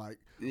game, like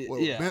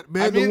Yeah.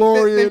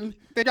 Mandalorian. I mean,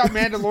 they got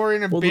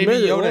Mandalorian and Well, the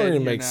Baby Yoda in Mandalorian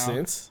here makes now.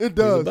 sense. It He's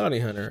does. a bounty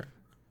hunter.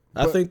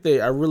 But-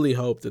 I really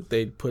hope that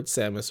they put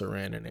Samus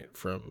Aran in it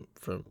from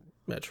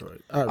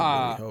Metroid. I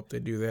really hope they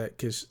do that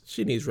because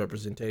she needs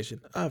representation.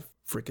 I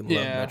freaking love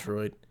Yeah.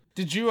 Metroid.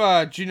 Did you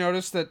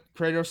notice that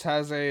Kratos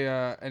has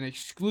an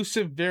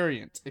exclusive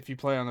variant if you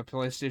play on the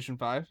PlayStation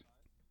 5?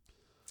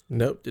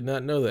 Nope, did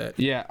not know that.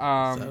 Yeah.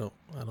 I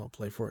don't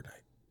play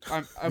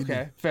Fortnite.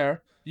 Okay,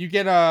 fair. You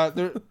get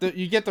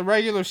you get the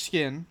regular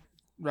skin,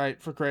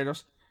 right, for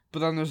Kratos, but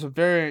then there's a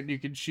variant you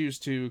can choose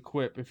to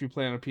equip if you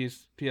play on a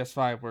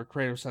PS5 where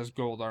Kratos has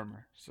gold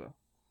armor. So.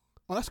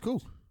 Oh, that's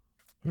cool.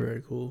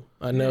 Very cool.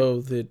 I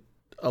know that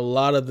a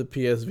lot of the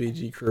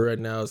PSVG crew right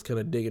now is kind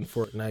of digging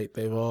Fortnite.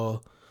 They've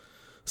all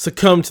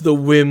succumbed to the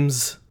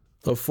whims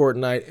of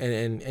Fortnite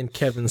and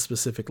Kevin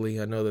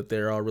specifically. I know that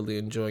they're all really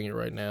enjoying it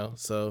right now.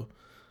 So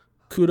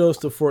kudos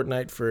to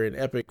Fortnite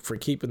for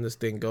keeping this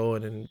thing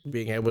going and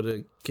being able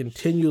to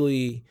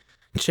continually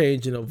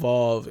change and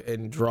evolve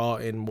and draw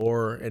in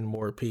more and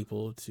more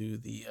people to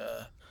the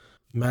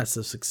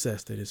massive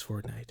success that is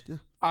Fortnite. Yeah.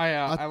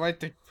 I like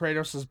that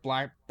Kratos'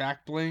 black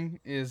back bling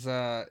is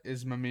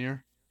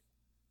Mimir.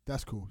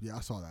 That's cool. Yeah,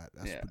 I saw that.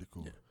 That's pretty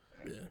cool.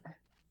 Yeah.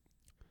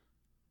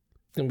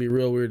 It's gonna be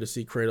real weird to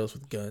see Kratos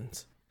with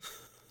guns.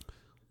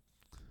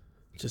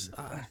 Just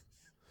odd.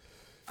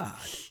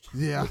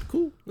 Yeah. But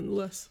cool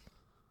nonetheless.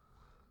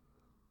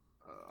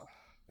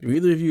 Do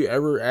either of you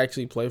ever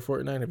actually play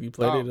Fortnite? Have you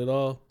played it at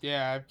all?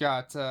 Yeah, I've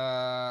got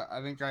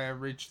I think I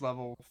have reached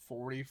level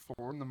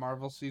 44 in the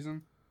Marvel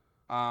season.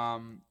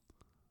 And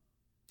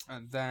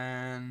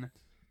then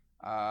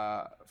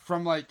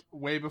from like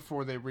way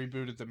before they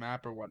rebooted the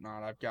map or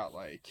whatnot, I've got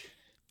like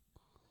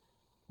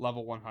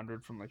level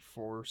 100 from like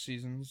 4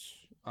 seasons.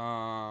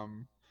 I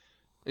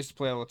used to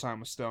play all the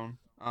time with Stone.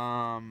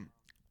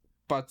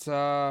 But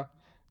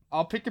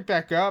I'll pick it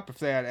back up if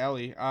they add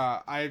Ellie.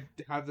 I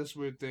have this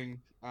weird thing.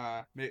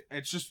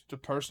 It's just a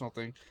personal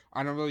thing.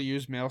 I don't really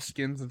use male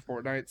skins in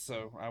Fortnite,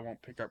 so I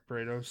won't pick up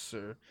Kratos,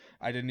 or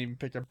I didn't even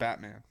pick up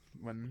Batman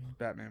when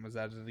Batman was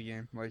added to the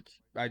game. Like,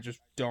 I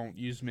just don't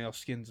use male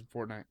skins in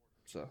Fortnite.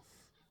 So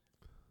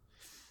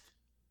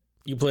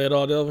You play it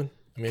all, Delvin?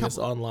 I mean, it's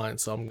online,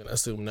 so I'm gonna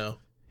assume no.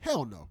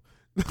 Hell no.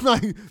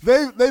 Like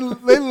they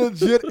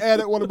legit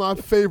added one of my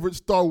favorite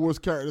Star Wars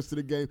characters to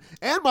the game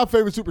and my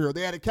favorite superhero.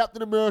 They added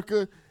Captain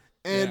America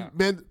and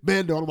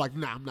Mando. I'm like,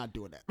 nah, I'm not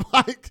doing that.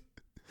 Like,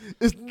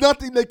 there's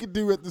nothing they can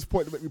do at this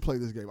point to make me play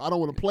this game. I don't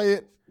want to play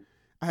it.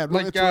 I have no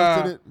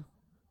interest in it.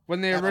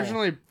 When they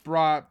originally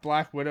brought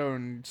Black Widow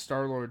and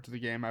Star-Lord to the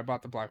game, I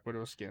bought the Black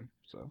Widow skin.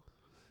 So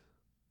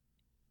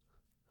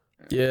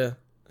Yeah,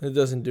 it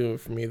doesn't do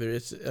it for me either.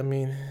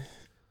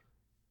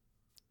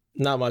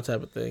 Not my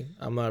type of thing.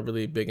 I'm not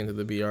really big into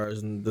the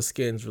BRs, and the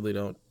skins really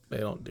don't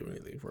do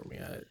anything for me.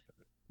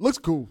 Looks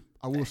cool.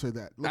 I will say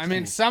that. I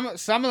mean, cool.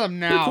 some of them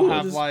now cool.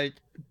 have like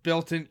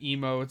built-in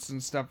emotes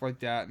and stuff like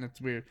that, and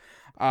it's weird.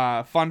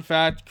 Fun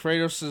fact: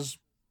 Kratos'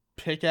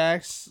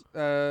 pickaxe,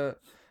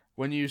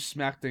 when you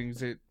smack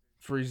things, it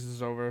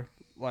freezes over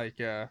like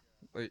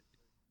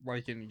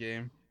in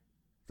game.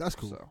 That's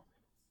cool. So.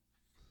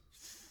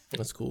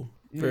 That's cool.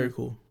 Very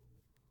cool.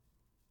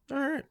 All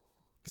right.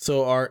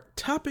 So our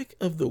topic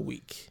of the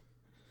week.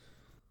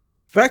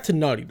 Back to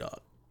Naughty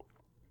Dog.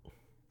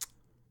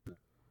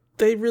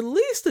 They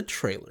released a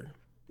trailer.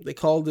 They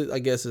called it, I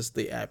guess it's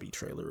the Abby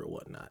trailer or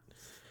whatnot.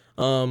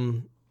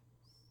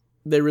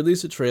 They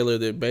released a trailer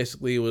that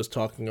basically was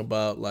talking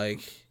about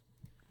like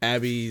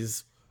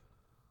Abby's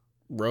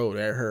road,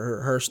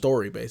 her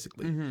story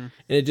basically. Mm-hmm. And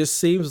it just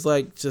seems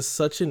like just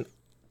such an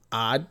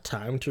odd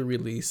time to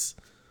release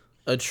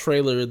a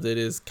trailer that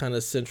is kind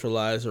of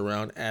centralized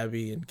around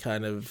Abby and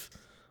kind of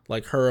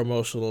like her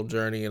emotional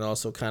journey and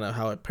also kind of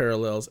how it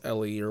parallels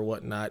Ellie or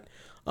whatnot.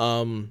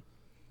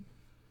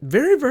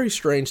 Very, very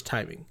strange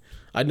timing.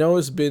 I know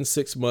it's been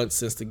 6 months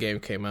since the game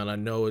came out. I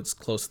know it's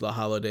close to the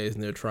holidays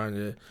and they're trying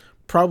to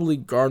probably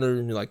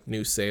garner like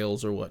new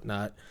sales or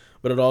whatnot.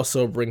 But it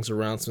also brings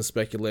around some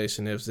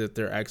speculation as if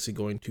they're actually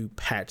going to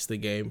patch the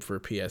game for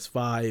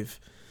PS5.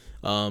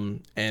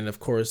 And of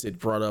course, it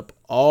brought up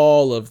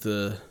all of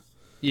the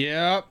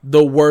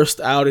worst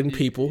out in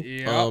people.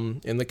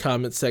 In the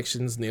comment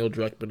sections, Neil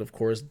Druckmann, of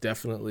course,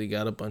 definitely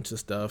got a bunch of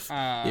stuff.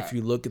 If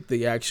you look at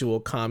the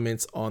actual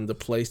comments on the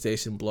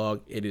PlayStation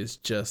blog, it is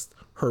just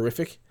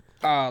horrific.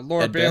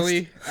 Laura At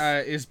Bailey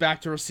is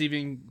back to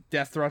receiving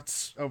death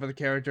threats over the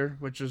character,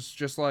 which is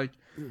just like,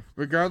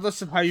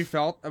 regardless of how you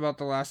felt about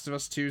The Last of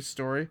Us 2's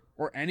story,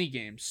 or any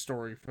game's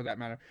story for that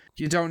matter,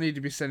 you don't need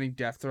to be sending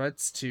death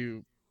threats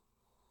to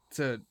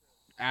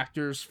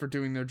actors for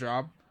doing their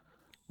job.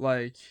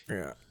 Like,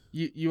 Yeah.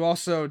 you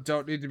also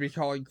don't need to be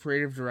calling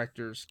creative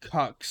directors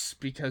cucks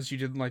because you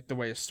didn't like the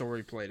way a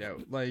story played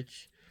out. Like,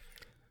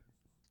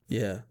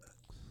 Yeah.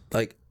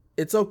 Like,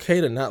 it's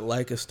okay to not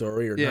like a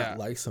story or Yeah. not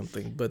like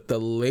something, but the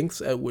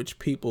lengths at which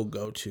people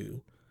go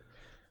to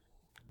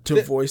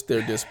voice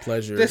their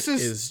displeasure this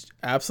is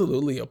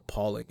absolutely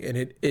appalling. And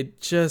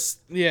it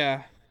just,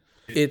 yeah.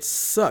 it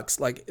sucks.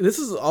 Like, this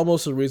is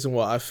almost a reason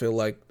why I feel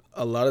like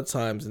a lot of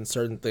times in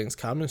certain things,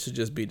 comments should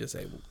just be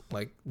disabled.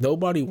 Like,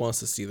 nobody wants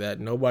to see that.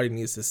 Nobody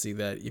needs to see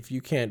that. If you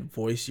can't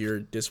voice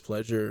your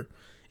displeasure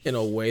in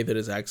a way that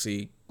is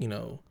actually,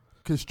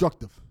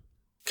 Constructive.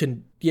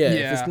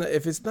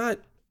 If it's not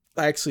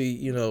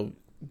actually,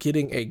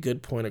 getting a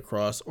good point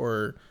across,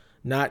 or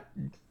not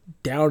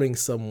downing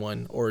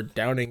someone or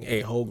downing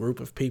a whole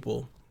group of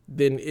people,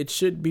 then it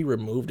should be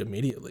removed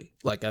immediately.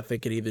 Like, I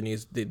think it either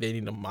they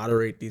need to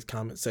moderate these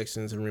comment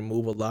sections and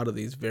remove a lot of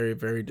these very,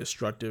 very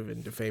destructive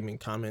and defaming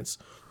comments,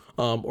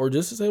 or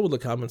just disable the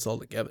comments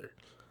altogether.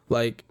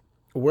 Like,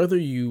 whether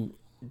you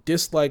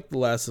dislike The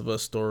Last of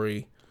Us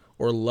story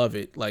or love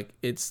it, like,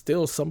 it's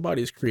still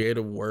somebody's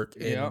creative work,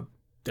 and Yep.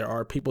 there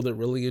are people that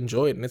really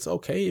enjoy it, and it's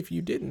okay if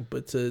you didn't.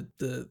 But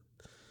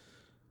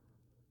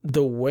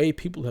the way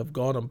people have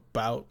gone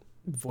about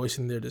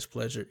voicing their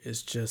displeasure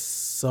is just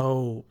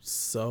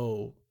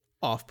so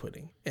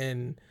off-putting.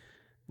 And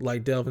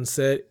like Delvin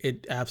said,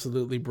 it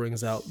absolutely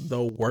brings out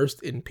the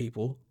worst in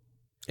people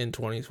in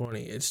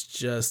 2020. It's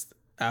just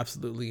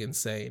absolutely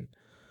insane.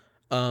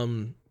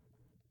 And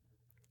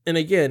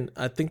again,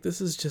 I think this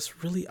is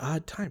just really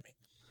odd timing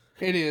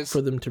It is.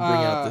 for them to bring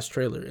out this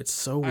trailer. It's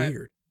so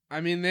weird.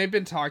 I mean, they've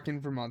been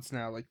talking for months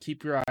now. Like,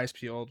 keep your eyes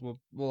peeled. We'll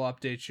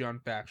update you on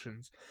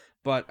factions.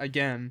 But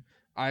again,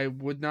 I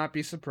would not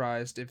be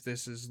surprised if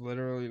this is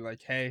literally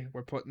like, hey,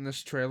 we're putting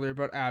this trailer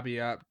about Abby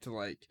up to,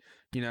 like,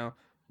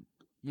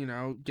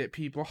 get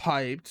people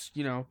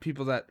hyped.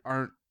 People that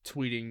aren't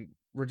tweeting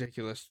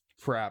ridiculous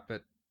crap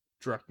at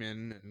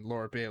Druckmann and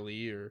Laura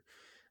Bailey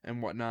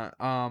and whatnot.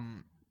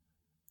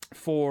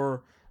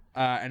 For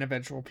an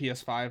eventual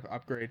PS5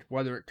 upgrade,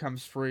 whether it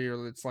comes free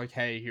or it's like,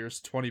 hey,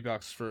 here's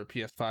 $20 for a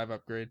PS5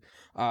 upgrade,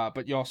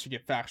 but you also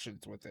get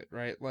factions with it,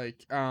 right?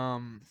 Like,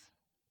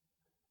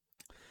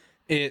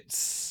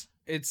 it's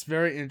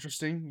very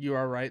interesting. You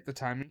are right, the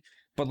timing,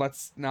 but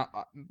let's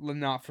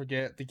not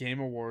forget the Game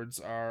Awards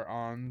are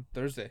on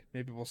Thursday.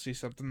 Maybe we'll see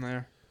something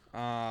there.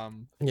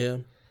 Yeah.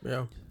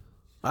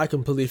 I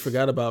completely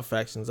forgot about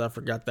factions. I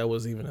forgot that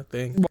was even a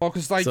thing. Well,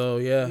 because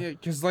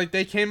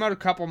they came out a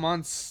couple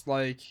months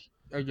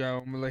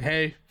ago and were like,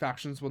 hey,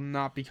 factions will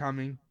not be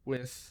coming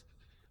with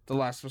The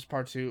Last of Us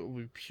Part 2. It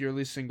will be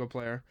purely single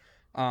player.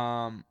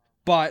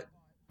 But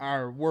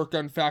our work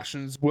on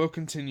factions will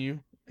continue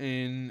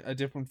in a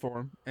different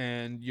form,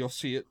 and you'll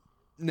see it.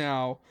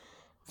 Now,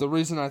 the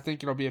reason I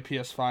think it'll be a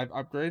PS5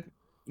 upgrade,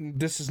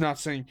 this is not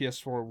saying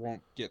PS4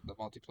 won't get the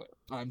multiplayer.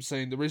 I'm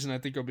saying the reason I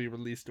think it'll be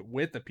released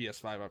with the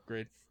PS5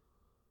 upgrade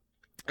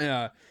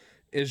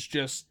is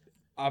just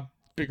a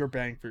bigger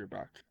bang for your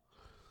buck.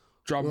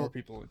 Draw more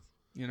people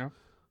in,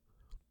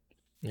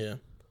 Yeah.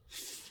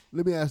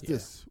 Let me ask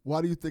this.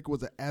 Why do you think it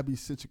was an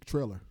Abby-centric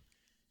trailer?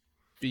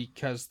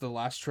 Because the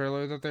last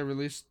trailer that they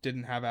released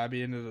didn't have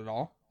Abby in it at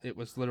all. It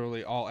was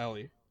literally all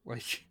Ellie.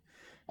 Like,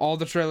 all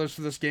the trailers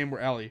for this game were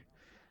Ellie.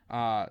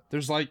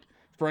 There's,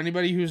 for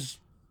anybody who's,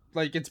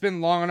 it's been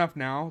long enough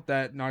now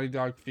that Naughty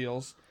Dog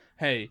feels,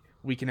 hey,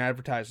 we can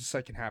advertise the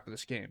second half of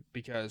this game.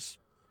 Because,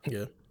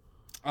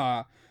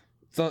 all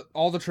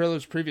the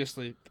trailers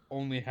previously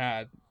only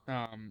had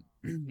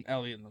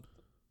Ellie in them.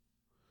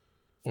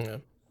 Yeah.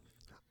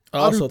 I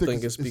also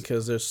think it's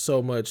because there's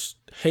so much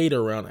hate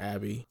around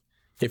Abby.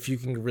 If you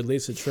can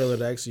release a trailer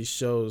that actually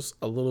shows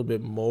a little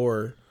bit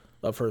more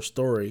of her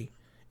story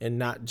and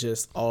not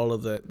just all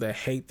of the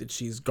hate that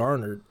she's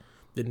garnered,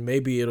 then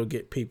maybe it'll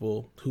get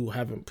people who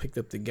haven't picked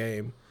up the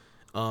game,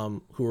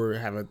 who are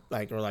having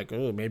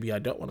oh, maybe I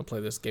don't want to play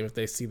this game. If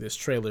they see this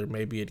trailer,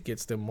 maybe it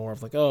gets them more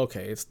of oh,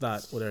 okay, it's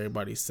not what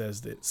everybody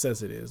says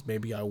it is.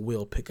 Maybe I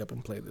will pick up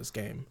and play this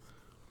game.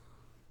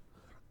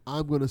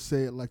 I'm going to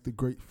say it like the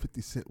great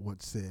 50 Cent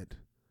once said.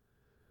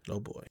 Oh,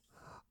 boy.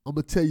 I'm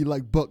going to tell you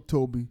like Buck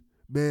told me,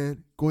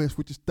 man, go ahead and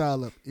switch your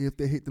style up. And if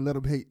they hate, to let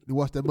them hate. And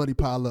watch that money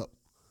pile up.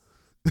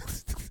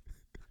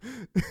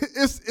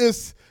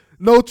 It's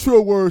no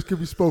true words can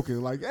be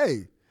spoken. Like,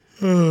 hey,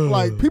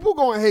 people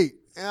going to hate.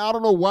 And I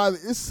don't know why.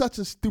 It's such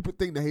a stupid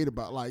thing to hate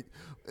about. Like,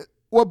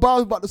 what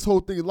bothers me about this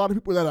whole thing, a lot of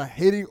people that are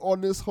hating on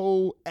this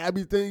whole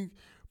Abby thing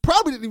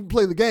probably didn't even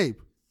play the game.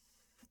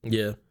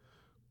 Yeah.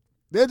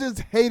 They're just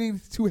hating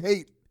to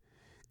hate.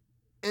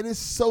 And it's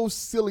so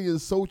silly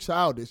and so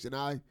childish.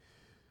 And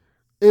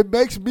it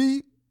makes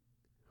me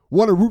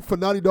want to root for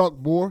Naughty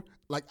Dog more.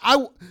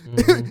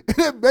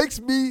 It makes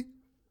me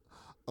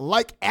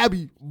like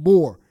Abby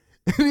more.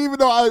 And even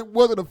though I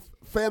wasn't a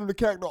fan of the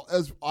character,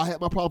 as I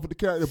had my problem with the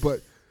character,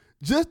 but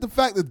just the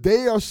fact that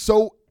they are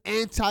so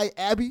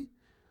anti-Abby,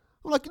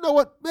 I'm like, you know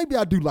what? Maybe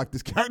I do like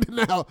this character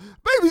now.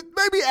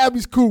 Maybe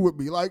Abby's cool with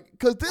me, like,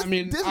 because this. I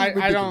mean, this is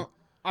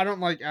I don't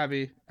like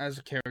Abby as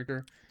a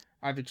character.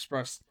 I've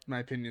expressed my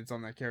opinions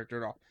on that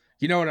character at all.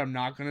 You know what I'm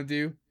not gonna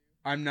do?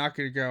 I'm not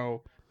gonna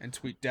go and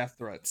tweet death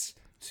threats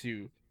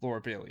to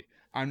Laura Bailey.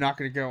 I'm not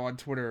gonna go on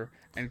Twitter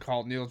and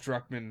call Neil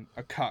Druckmann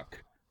a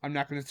cuck. I'm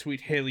not gonna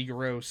tweet Haley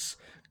Gross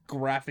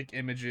graphic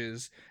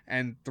images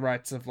and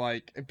threats of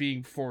like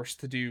being forced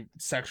to do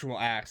sexual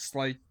acts.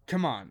 Like,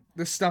 come on,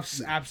 this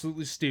stuff's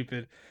absolutely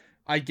stupid.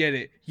 I get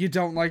it. You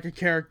don't like a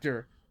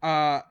character.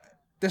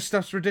 This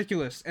stuff's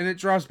ridiculous, and it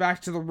draws back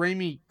to the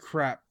Raimi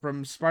crap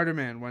from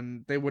Spider-Man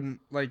when they wouldn't,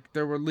 like,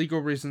 there were legal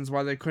reasons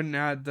why they couldn't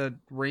add the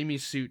Raimi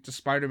suit to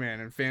Spider-Man,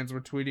 and fans were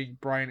tweeting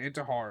Brian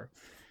Intihar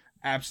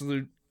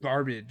absolute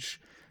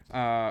garbage,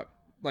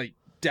 like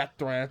death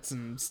threats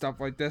and stuff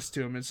like this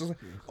to him. It's just like,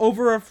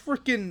 over a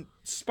freaking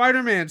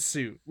Spider-Man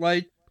suit.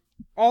 Like,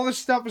 all this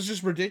stuff is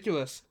just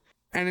ridiculous,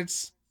 and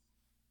it's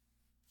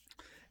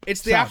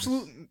the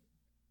absolute.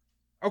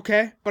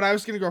 Okay, but I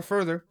was going to go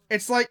further.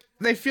 It's like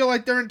they feel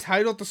like they're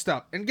entitled to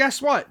stuff. And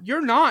guess what?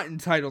 You're not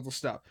entitled to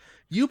stuff.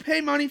 You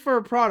pay money for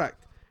a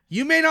product.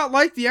 You may not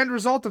like the end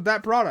result of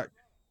that product.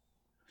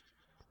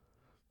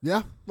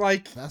 Yeah.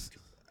 Like,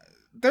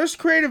 there's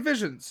creative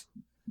visions.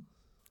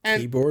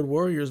 And keyboard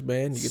warriors,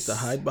 man. You get to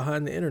hide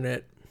behind the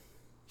internet.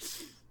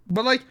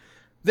 But, like,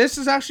 this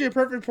is actually a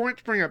perfect point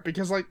to bring up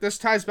because, like, this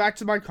ties back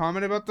to my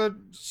comment about the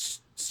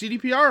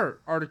CDPR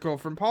article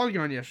from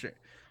Polygon yesterday.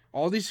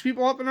 All these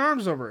people up in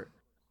arms over it.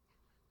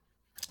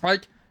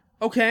 Like,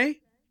 okay,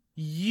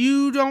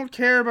 you don't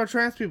care about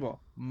trans people.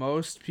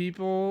 Most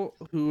people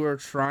who are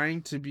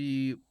trying to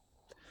be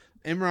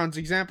Imran's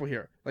example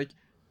here, like,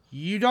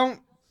 you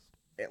don't,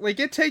 like,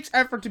 it takes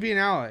effort to be an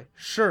ally,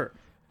 sure,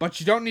 but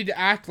you don't need to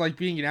act like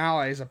being an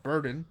ally is a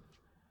burden.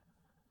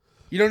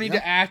 You don't need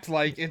to act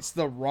like it's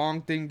the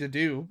wrong thing to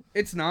do.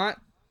 It's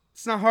not.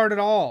 It's not hard at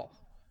all.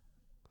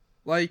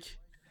 Like,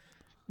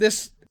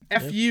 this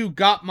F you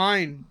got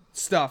mine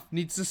stuff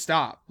needs to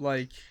stop.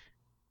 Like,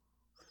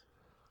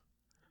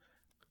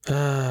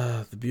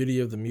 the beauty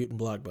of the mute and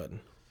block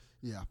button.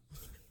 Yeah.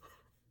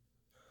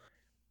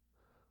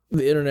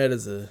 The internet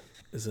is a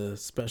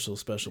special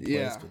place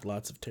with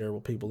lots of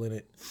terrible people in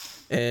it,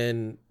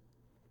 and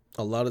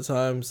a lot of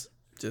times,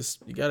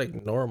 just you gotta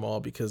ignore them all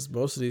because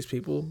most of these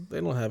people, they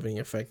don't have any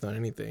effect on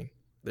anything.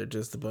 They're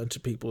just a bunch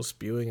of people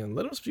spewing, and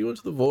let them spew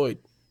into the void.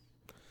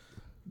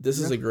 This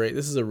is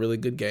a really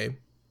good game,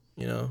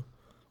 you know.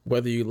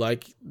 Whether you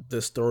like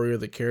the story or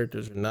the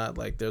characters or not,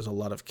 like, there's a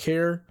lot of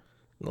care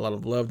and a lot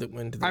of love that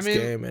went into this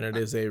game, and it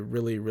is a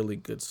really, really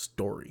good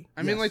story.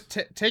 I mean, like,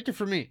 take it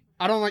from me.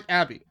 I don't like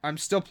Abby. I'm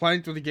still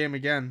playing through the game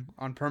again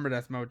on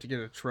permadeath mode to get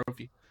a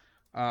trophy.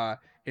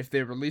 If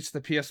they release the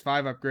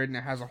PS5 upgrade and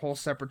it has a whole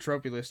separate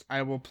trophy list,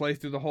 I will play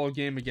through the whole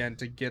game again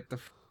to get the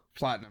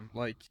platinum.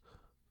 Like,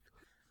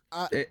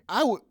 I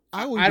would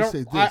just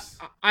say this.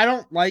 I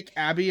don't like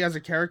Abby as a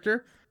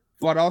character,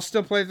 but I'll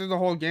still play through the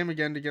whole game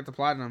again to get the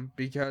platinum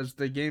because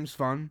the game's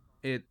fun.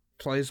 It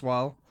plays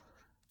well.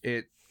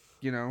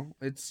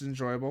 It's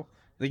enjoyable.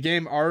 The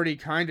game already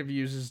kind of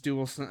uses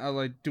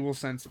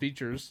DualSense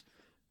features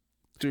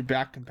through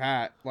back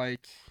compat.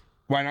 Like,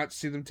 why not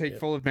see them take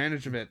full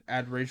advantage of it?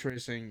 Add ray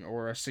tracing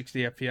or a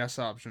 60 FPS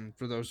option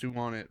for those who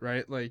want it,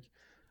 right? Like,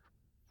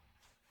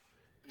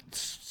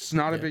 it's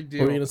not a big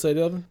deal. What were you gonna say,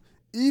 Delvin?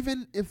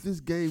 Even if this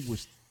game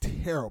was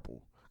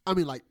terrible, I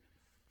mean, like,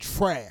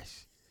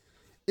 trash,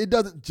 it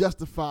doesn't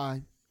justify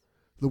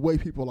the way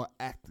people are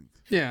acting.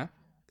 Yeah.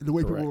 And the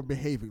way people are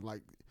behaving.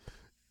 Like,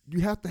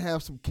 you have to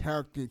have some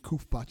character and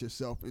goof about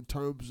yourself in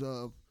terms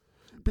of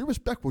be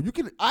respectful.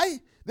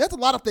 There's a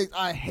lot of things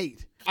I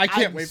hate. I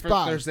can't wait for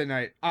Thursday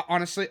night.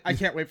 Honestly, I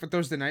can't wait for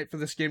Thursday night for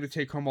this game to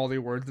take home all the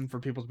awards and for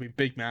people to be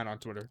big mad on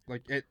Twitter.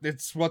 Like,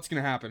 it's what's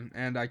going to happen,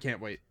 and I can't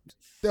wait.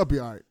 They'll be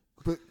all right.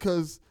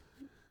 Because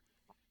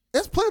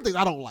there's plenty of things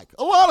I don't like.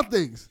 A lot of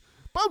things.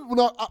 But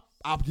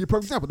I'll give you a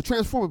perfect example. The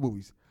Transformer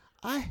movies.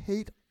 I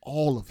hate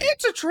all of it.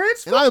 It's a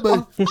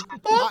Transformer.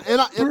 And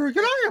I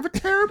have a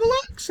terrible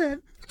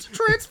accent. It's a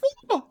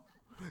Transformer.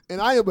 And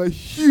I am a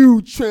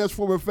huge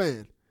Transformer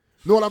fan.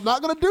 You know what I'm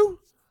not going to do?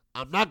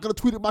 I'm not going to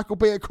tweet at Michael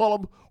Bay and call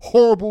him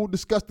horrible,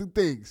 disgusting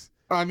things.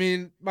 I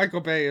mean,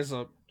 Michael Bay is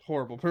a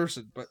horrible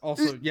person, but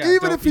also,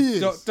 even if he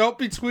is. Don't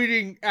be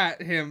tweeting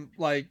at him,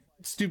 like,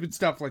 stupid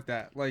stuff like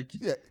that. Like,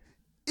 yeah,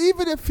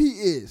 even if he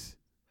is,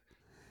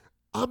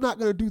 I'm not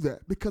going to do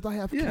that because I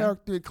have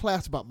character and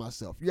class about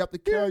myself. You have to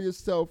carry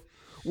yourself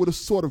with a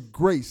sort of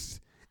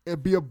grace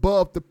and be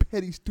above the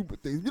petty,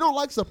 stupid things. If you don't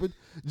like something,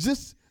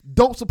 just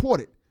don't support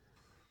it.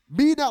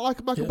 Me not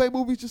liking Michael Bay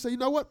movies, just say, you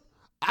know what?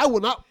 I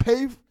will not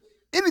pay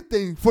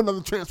anything for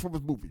another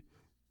Transformers movie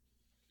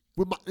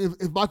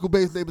if Michael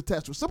Bay's name is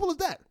attached to it. Simple as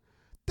that.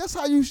 That's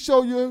how you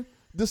show your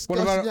disgust.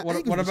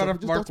 What about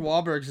if Mark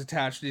Wahlberg's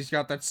attached and he's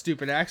got that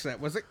stupid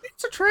accent? Was it?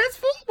 It's a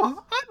Transformer. I'm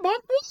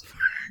Mark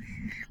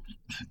Wahlberg.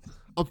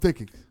 I'm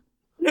thinking.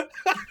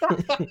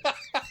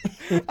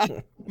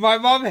 My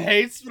mom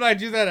hates when I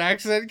do that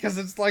accent because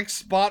it's like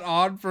spot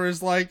on for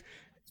his like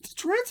it's a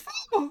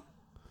Transformer.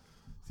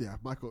 Yeah,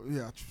 Mark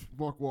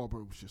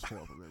Wahlberg was just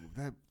horrible.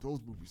 Man. Those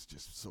movies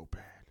just so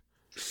bad.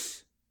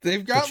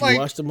 They've got But you like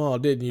watched them all,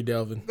 didn't you,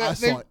 Delvin? I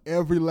saw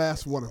every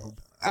last one of them.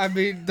 I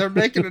mean, they're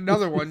making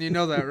another one. You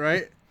know that,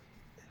 right?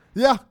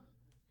 Yeah.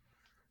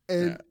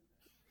 And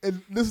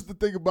this is the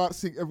thing about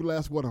seeing every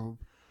last one of them.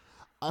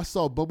 I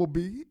saw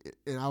Bumblebee,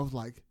 and I was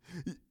like,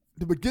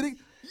 the beginning,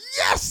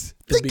 yes!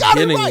 The They got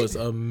it beginning right! was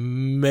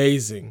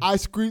amazing. I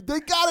screamed, they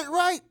got it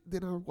right!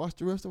 Then I watched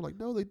the rest, I'm like,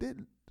 no, they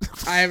didn't.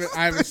 I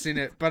haven't seen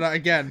it, but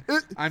again,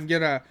 I'm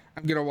gonna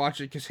watch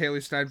it because Haley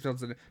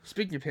Steinfeld's in it.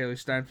 Speaking of Haley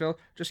Steinfeld,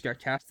 just got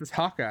cast as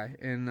Hawkeye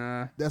in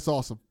That's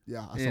awesome.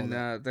 Yeah, I saw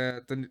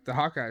that. The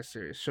Hawkeye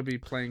series. She'll be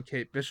playing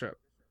Kate Bishop.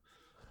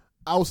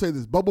 I will say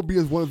this, Bumblebee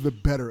is one of the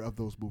better of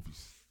those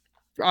movies.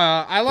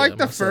 I like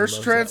the my son first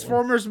loves that one.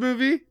 Transformers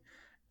movie,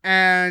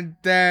 and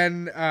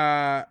then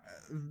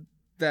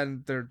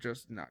they're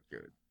just not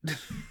good.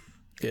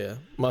 Yeah,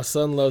 my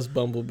son loves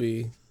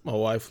Bumblebee. My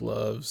wife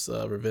loves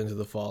Revenge of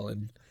the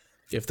Fallen.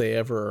 If they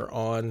ever are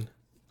on,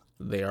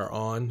 they are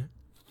on.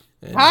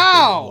 And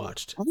How? they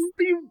watched.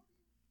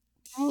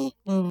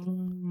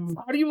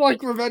 How do you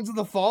like Revenge of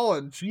the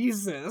Fallen?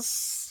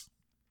 Jesus.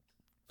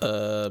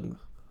 I'm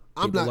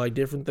People not like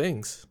different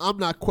things. I'm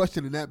not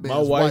questioning that man's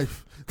My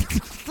wife-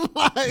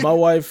 Like, My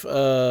wife,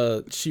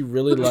 she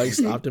really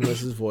likes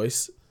Optimus's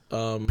voice.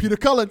 Peter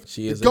Cullen.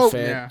 She is the a GOAT.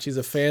 fan. Yeah. She's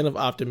a fan of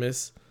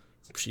Optimus.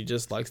 She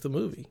just likes the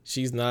movie.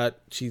 She's not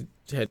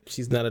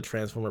a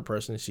Transformer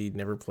person. She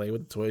never played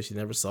with the toys. She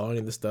never saw any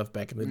of the stuff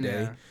back in the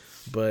day. Yeah.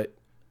 But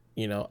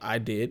I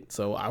did.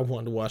 So I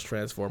wanted to watch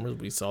Transformers.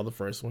 We saw the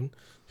first one.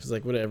 She's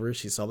like, whatever.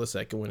 She saw the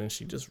second one, and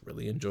she just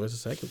really enjoys the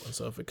second one.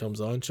 So if it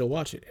comes on, she'll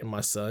watch it. And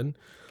my son,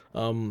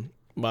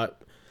 my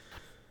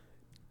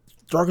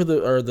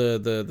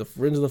the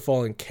Revenge of the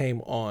Fallen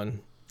came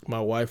on. My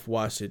wife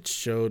watched it,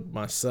 showed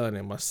my son,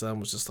 and my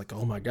son was just like,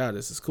 "Oh my god,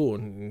 this is cool!"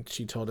 And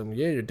she told him,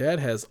 "Yeah, your dad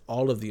has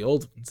all of the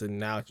old ones, and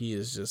now he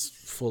is just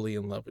fully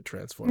in love with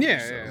Transformers." Yeah,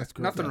 So yeah. that's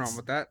great. Nothing That's- wrong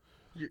with that.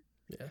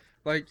 Yeah.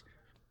 Like,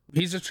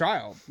 he's a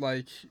child.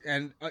 Like,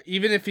 and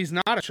even if he's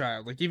not a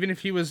child, like, even if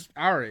he was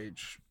our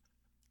age,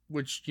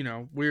 which,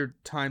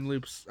 weird time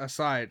loops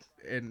aside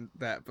in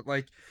that, but,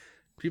 like,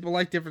 people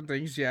like different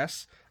things,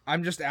 yes.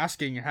 I'm just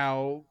asking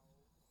how,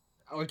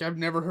 like, I've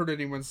never heard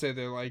anyone say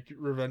they like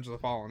Revenge of the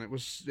Fallen.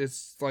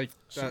 It's like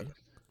that.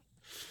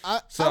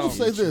 I So- will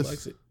say She likes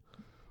this. it.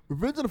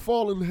 Revenge of the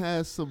Fallen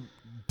has some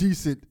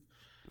decent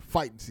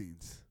fighting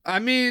scenes. I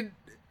mean,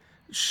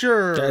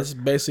 sure. That's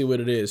basically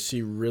what it is.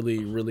 She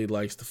really, really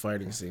likes the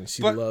fighting scene.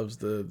 She But- loves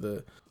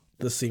the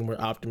scene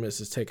where Optimus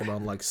is taking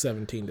on like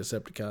 17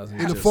 Decepticons and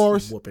In the just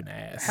forest. whooping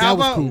ass. How That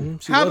was about cool.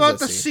 Mhm. She how loves about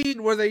that the scene.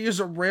 scene where they use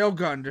a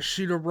railgun to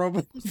shoot a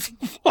robot?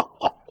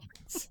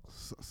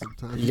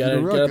 Sometimes You gotta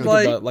need a think record.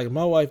 Like- about, like,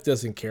 my wife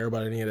doesn't care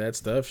about any of that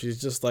stuff. She's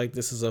just like,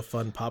 this is a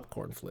fun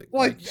popcorn flick.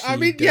 Like, I she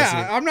mean, yeah,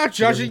 doesn't- I'm not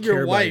she doesn't judging care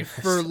your about wife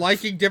it. for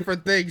liking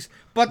different things,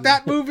 but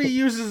that movie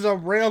uses a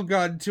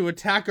railgun to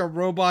attack a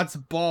robot's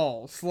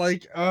balls.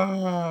 Like,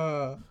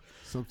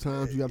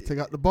 Sometimes you gotta take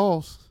out the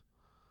balls.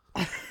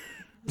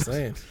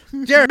 saying.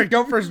 Jared,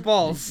 go for his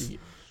balls.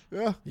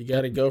 Yeah. You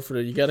gotta go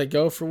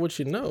for what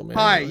you know, man.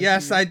 Hi, Like,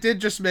 yes, I did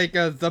just make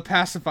the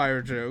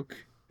pacifier joke.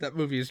 That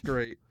movie is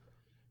great.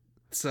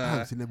 It's I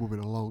haven't seen that movie in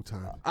a long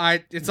time.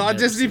 it's on Never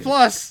Disney seen it.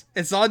 Plus.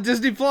 It's on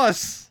Disney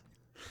Plus.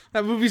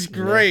 That movie's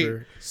great.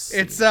 never seen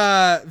It's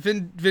it.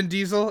 Vin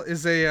Diesel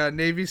is a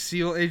Navy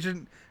SEAL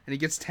agent, and he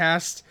gets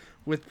tasked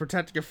with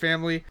protecting a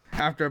family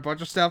after a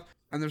bunch of stuff.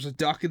 And there's a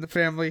duck in the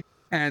family,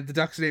 and the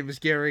duck's name is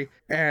Gary.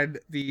 And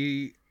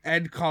the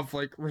end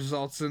conflict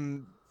results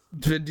in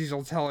Vin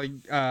Diesel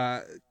telling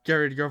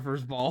Gary to go for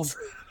his balls.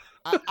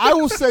 I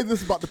will say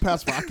this about The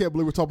Pacifier. I can't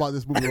believe we're talking about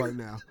this movie right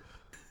now.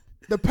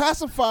 The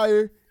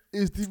Pacifier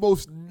is the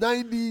most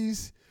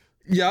 90s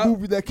Yeah,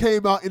 movie that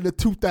came out in the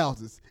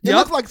 2000s. It Yup.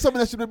 looks like something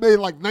that should have been made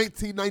in like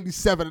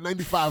 1997 and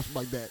 95,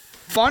 something like that.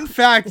 Fun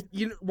fact: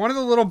 one of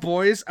the little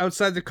boys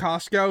outside the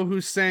Costco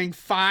who's saying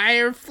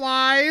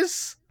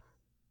 "Fireflies."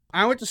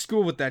 I went to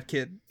school with that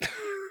kid.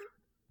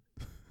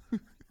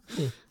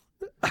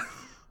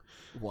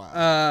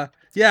 Wow.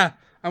 Yeah,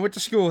 I went to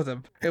school with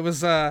him. It was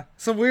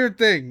some weird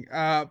thing.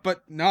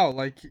 But no,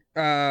 like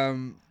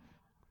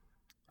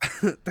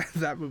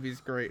that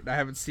movie's great. I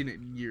haven't seen it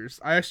in years.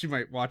 I actually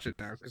might watch it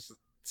now because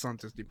it's on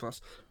Disney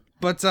Plus.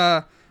 But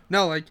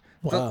no, like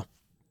Wow,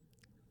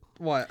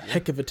 what?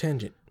 heck of a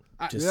tangent.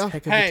 Just Yeah.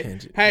 heck of Hey, a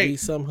tangent. hey. We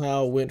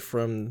somehow went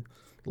from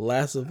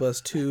Last of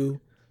Us 2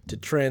 to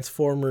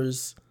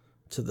Transformers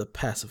to the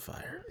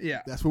pacifier.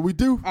 Yeah. That's what we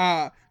do.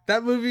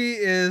 That movie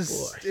is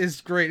Boy.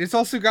 is great. It's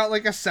also got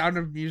like a Sound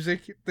of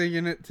Music thing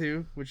in it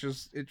too, which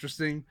is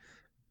interesting.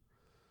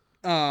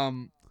 Yeah.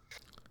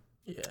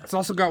 It's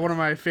also got one of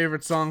my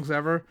favorite songs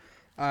ever.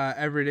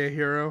 Everyday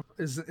Hero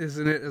is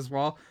in it as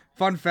well.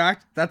 Fun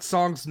fact, that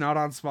song's not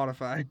on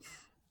Spotify.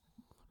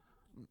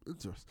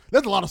 Interesting.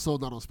 There's a lot of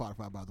songs not on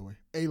Spotify, by the way.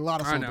 A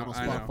lot of I songs know, not on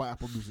I know. Spotify,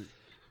 Apple Music.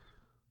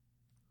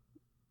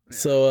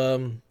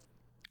 So,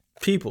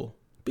 people,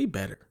 be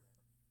better.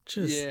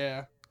 Just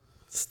Yeah.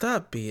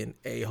 stop being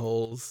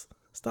a-holes.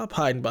 Stop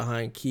hiding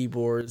behind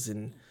keyboards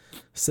and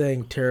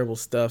saying terrible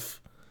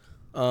stuff.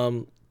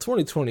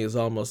 2020 is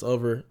almost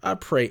over. I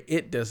pray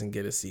it doesn't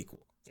get a sequel.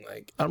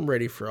 Like, I'm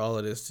ready for all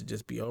of this to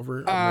just be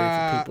over. I'm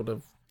ready for people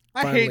to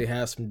finally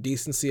have some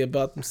decency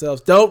about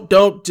themselves.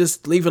 Don't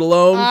just leave it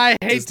alone. I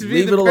hate just to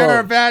be the it bearer alone.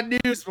 of bad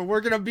news, but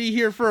we're gonna be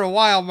here for a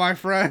while, my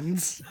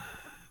friends.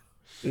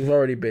 We've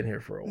already been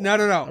here for a while.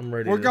 No. I'm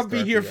ready. We're gonna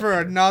be here for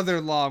another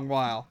long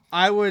while.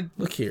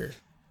 Look here.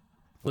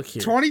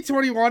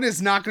 2021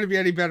 is not gonna be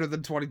any better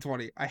than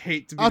 2020. I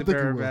hate to be the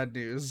bearer of bad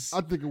news.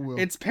 I think it will.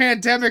 It's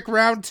pandemic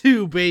round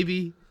 2,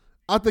 baby.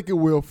 I think it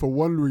will for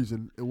one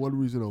reason and one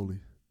reason only.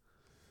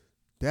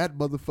 That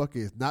motherfucker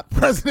is not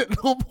president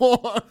no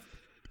more.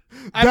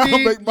 That'll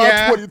make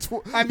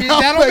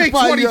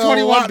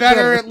 2021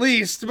 better at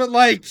least, but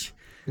like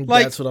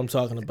that's what I'm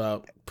talking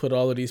about. Put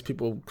all of these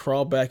people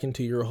crawl back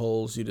into your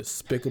holes, you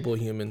despicable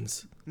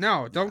humans.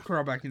 No, don't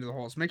crawl back into the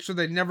holes. Make sure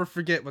they never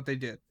forget what they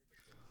did.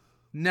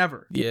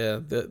 Never. Yeah,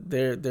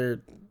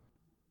 they're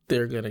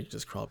gonna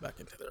just crawl back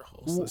into their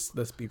holes.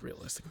 Let's be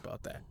realistic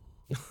about that.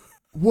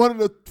 One of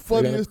the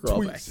funniest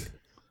tweets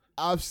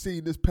I've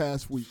seen this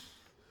past week.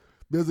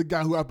 There's a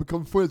guy who I've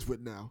become friends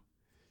with now.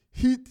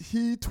 He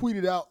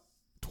tweeted out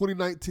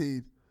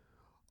 2019.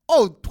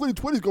 Oh,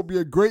 2020 is gonna be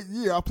a great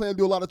year. I plan to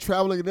do a lot of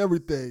traveling and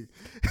everything.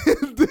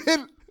 And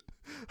then,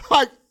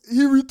 like,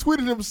 he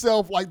retweeted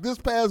himself like this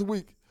past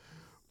week.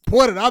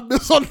 Boy, did I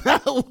miss on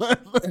that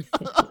one.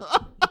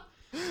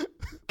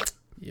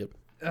 Yep.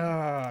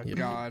 Oh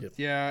God. Yep.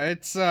 Yeah,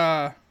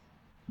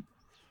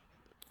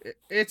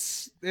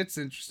 it's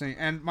interesting.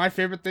 And my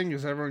favorite thing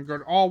is everyone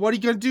going, "Oh, what are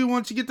you gonna do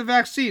once you get the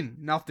vaccine?"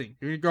 Nothing.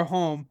 You're gonna go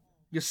home.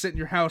 You sit in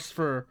your house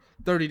for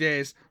 30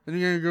 days. Then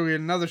you're gonna go get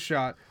another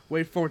shot.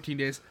 Wait 14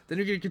 days. Then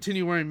you're gonna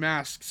continue wearing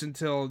masks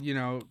until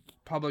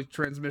public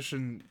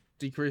transmission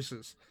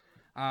decreases.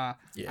 I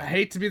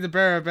hate to be the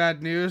bearer of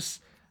bad news.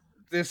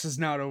 This is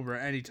not over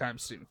anytime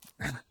soon.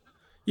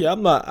 Yeah,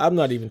 I'm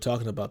not even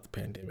talking about the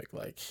pandemic.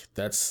 Like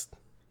that's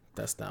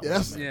not what I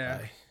meant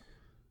by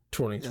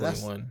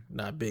 2021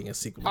 not being a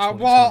sequel to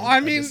 2020. Well, I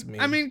mean,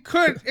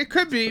 it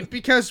could be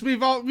because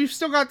we've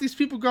still got these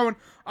people going,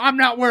 "I'm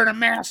not wearing a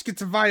mask.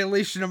 It's a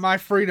violation of my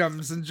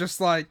freedoms," and just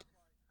like,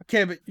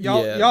 okay, but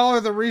y'all are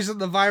the reason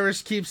the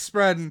virus keeps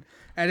spreading,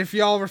 and if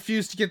y'all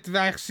refuse to get the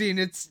vaccine,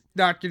 it's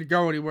not gonna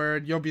go anywhere,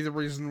 and you'll be the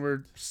reason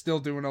we're still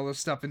doing all this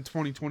stuff in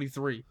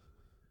 2023.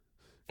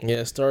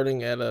 Yeah,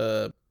 starting at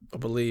I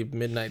believe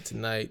midnight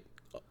tonight,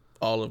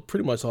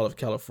 pretty much all of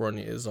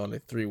California is on a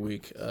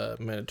 3-week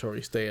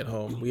mandatory stay at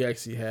home. We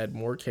actually had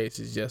more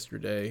cases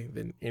yesterday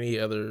than any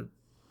other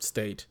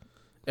state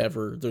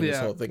ever during this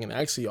whole thing, and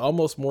actually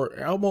almost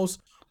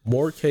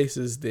more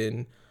cases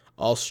than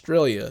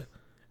Australia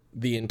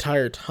the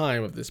entire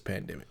time of this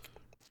pandemic.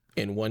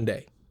 In one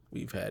day,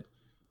 we've had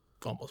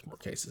almost more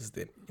cases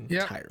than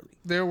entirely.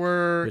 There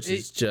were, which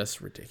is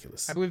just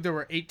ridiculous. I believe there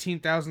were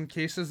 18,000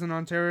 cases in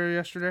Ontario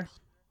yesterday.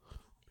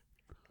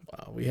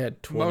 Wow, we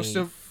had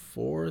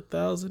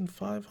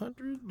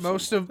 24,500.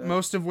 Most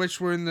of which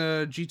were in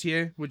the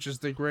GTA, which is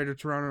the Greater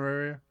Toronto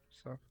area.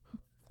 So,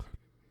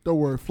 don't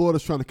worry,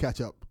 Florida's trying to catch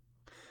up.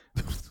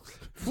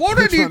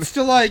 Florida needs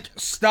to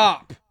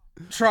stop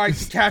trying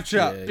to catch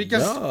up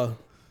because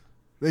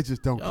they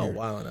just don't care.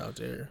 Wilding out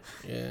there,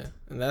 and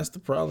that's the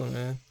problem,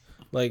 man.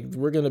 Like,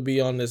 we're going to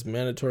be on this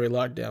mandatory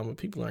lockdown, but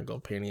people aren't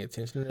going to pay any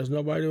attention. There's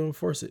nobody to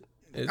enforce it.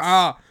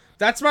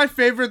 That's my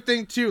favorite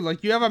thing, too.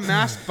 Like, you have a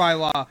mask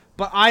bylaw,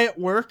 but I, at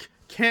work,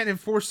 can't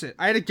enforce it.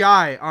 I had a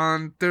guy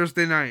on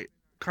Thursday night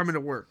coming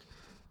to work.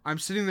 I'm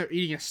sitting there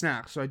eating a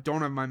snack, so I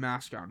don't have my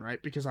mask on, right?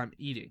 Because I'm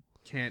eating.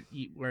 Can't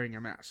eat wearing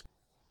a mask.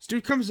 This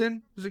dude comes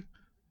in. He's like,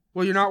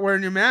 "Well, you're not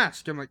wearing your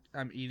mask." I'm like,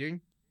 "I'm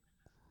eating."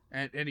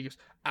 And he goes,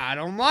 "I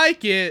don't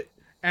like it."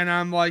 And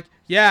I'm like,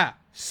 "Yeah,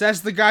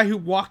 says the guy who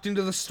walked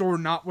into the store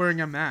not wearing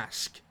a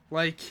mask."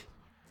 Like,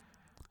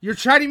 you're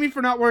chiding me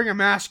for not wearing a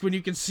mask when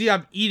you can see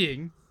I'm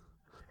eating,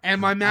 and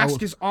my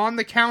mask is on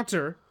the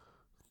counter,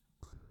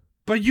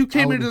 but you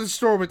came into the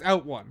store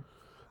without one.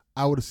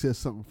 I would have said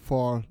something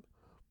far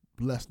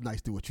less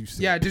nice than what you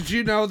said. Yeah, did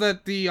you know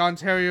that the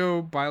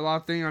Ontario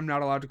bylaw thing, I'm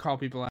not allowed to call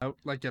people out,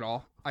 at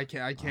all? I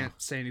can't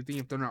say anything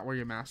if they're not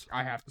wearing a mask.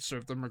 I have to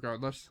serve them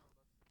regardless.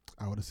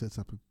 I would have said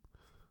something.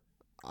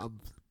 I'm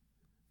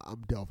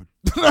Delvin.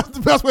 That's the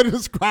best way to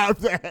describe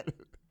that.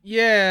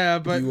 Yeah,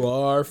 but you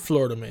are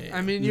Florida man.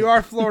 I mean, you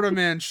are Florida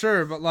man,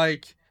 sure, but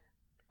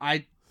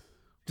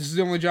this is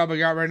the only job I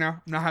got right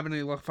now. I'm not having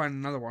any luck finding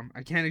another one.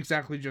 I can't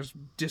exactly just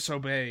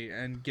disobey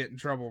and get in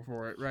trouble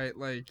for it, right?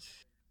 Like,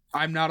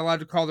 I'm not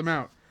allowed to call them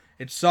out.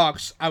 It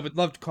sucks. I would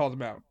love to call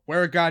them out.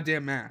 Wear a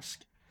goddamn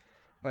mask.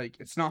 Like,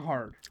 it's not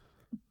hard.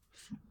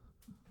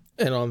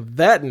 And on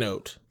that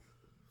note,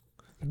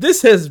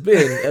 this has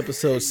been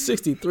episode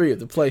 63 of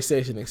the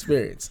PlayStation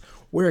Experience.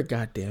 Wear a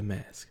goddamn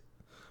mask.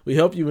 We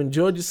hope you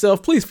enjoyed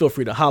yourself. Please feel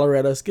free to holler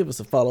at us. Give us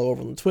a follow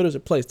over on the Twitters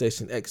at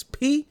PlayStation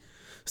XP.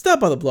 Stop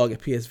by the blog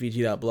at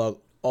psvg.blog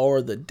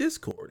or the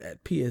Discord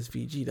at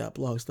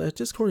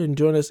psvg.blog/discord and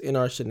join us in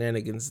our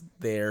shenanigans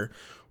there.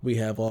 We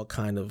have all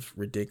kind of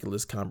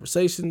ridiculous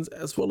conversations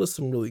as well as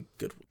some really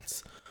good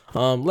ones.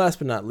 Last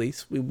but not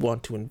least, we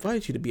want to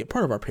invite you to be a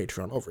part of our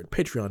Patreon over at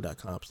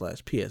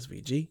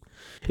patreon.com/psvg.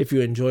 If you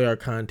enjoy our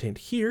content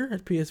here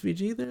at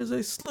PSVG, there's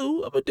a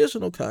slew of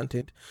additional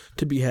content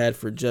to be had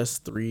for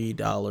just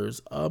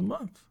 $3 a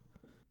month.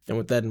 And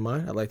with that in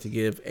mind, I'd like to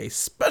give a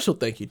special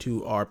thank you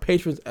to our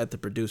patrons at the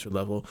producer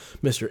level,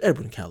 Mr.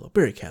 Edwin Callow,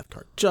 Barry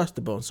Cathcart, Josh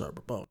the Bone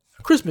Bone,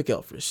 Chris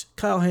McElfresh,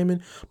 Kyle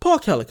Heyman, Paul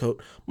Calicote,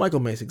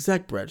 Michael Mason,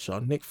 Zach Bradshaw,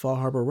 Nick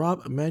Fallharbor,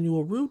 Rob,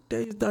 Emmanuel Root,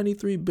 Days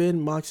 93, Ben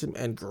Moxham,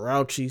 and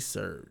Grouchy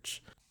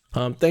Surge.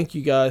 Thank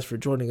you guys for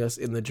joining us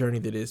in the journey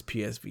that is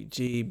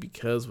PSVG,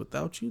 because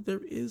without you,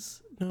 there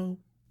is no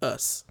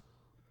us.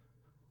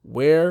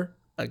 Wear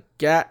a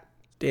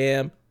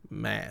goddamn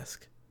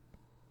mask.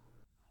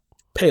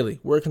 Paley,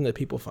 where can the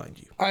people find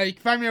you? You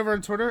can find me over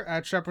on Twitter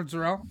at Shepard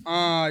Zarel.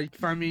 You can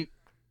find me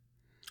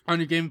on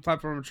your gaming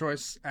platform of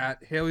choice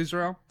at Haley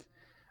Zarel.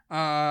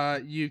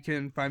 You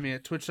can find me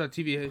at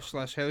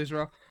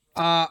twitch.tv/HaleyZarel.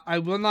 I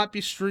will not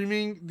be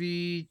streaming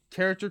the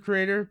character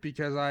creator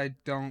because I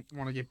don't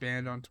want to get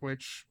banned on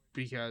Twitch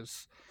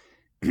because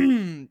of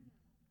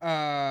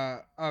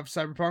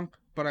Cyberpunk,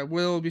 but I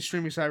will be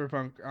streaming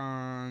Cyberpunk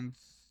on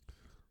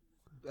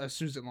as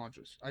soon as it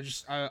launches.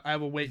 I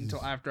will wait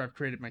until after I've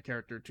created my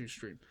character to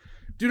stream.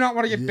 Do not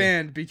want to get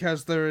banned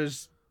because there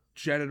is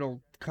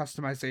genital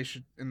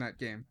customization in that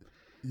game.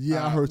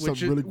 Yeah, I heard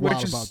something really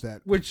wild about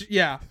that.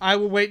 I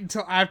will wait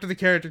until after the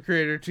character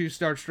creator to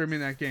start streaming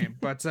that game.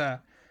 But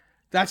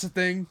that's the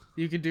thing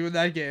you can do in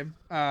that game.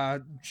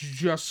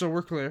 Just so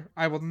we're clear,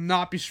 I will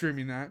not be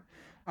streaming that.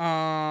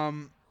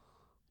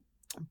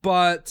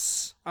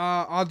 But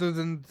other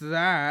than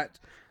that,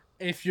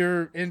 if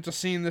you're into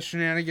seeing the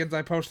shenanigans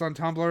I post on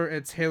Tumblr,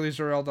 it's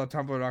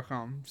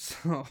HaleyZarel.tumblr.com.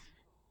 So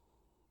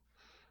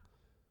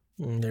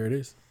there it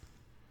is.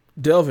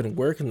 Delvin,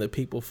 where can the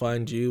people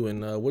find you,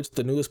 and what's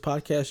the newest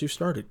podcast you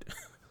started?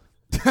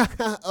 You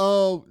can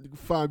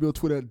find me on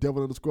Twitter at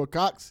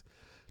Delvin_Cox.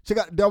 Check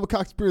out the Delvin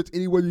Cox Experience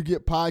anywhere you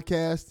get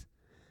podcasts.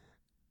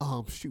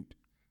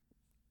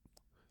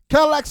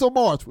 Cadillacs on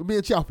Mars with me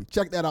and Chalfie.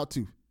 Check that out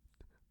too.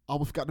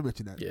 Almost forgot to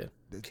mention that. Yeah.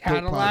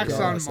 Cadillacs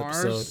on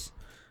Mars.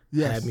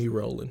 Yes. Had me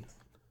rolling.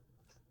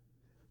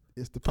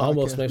 It's the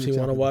almost makes me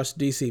want to watch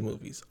DC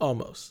movies.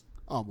 Almost.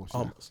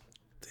 Yeah.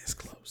 This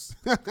close.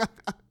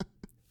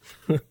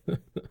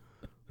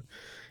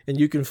 And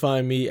you can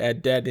find me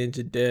at Dat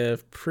Ninja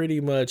Dev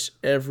pretty much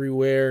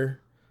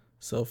everywhere.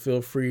 So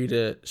feel free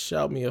to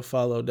shout me a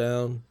follow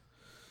down.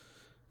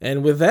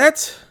 And with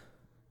that,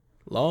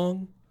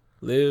 long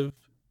live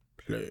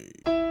play.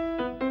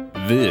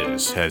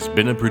 This has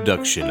been a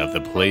production of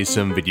the Play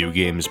Some Video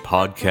Games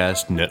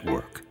Podcast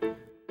Network.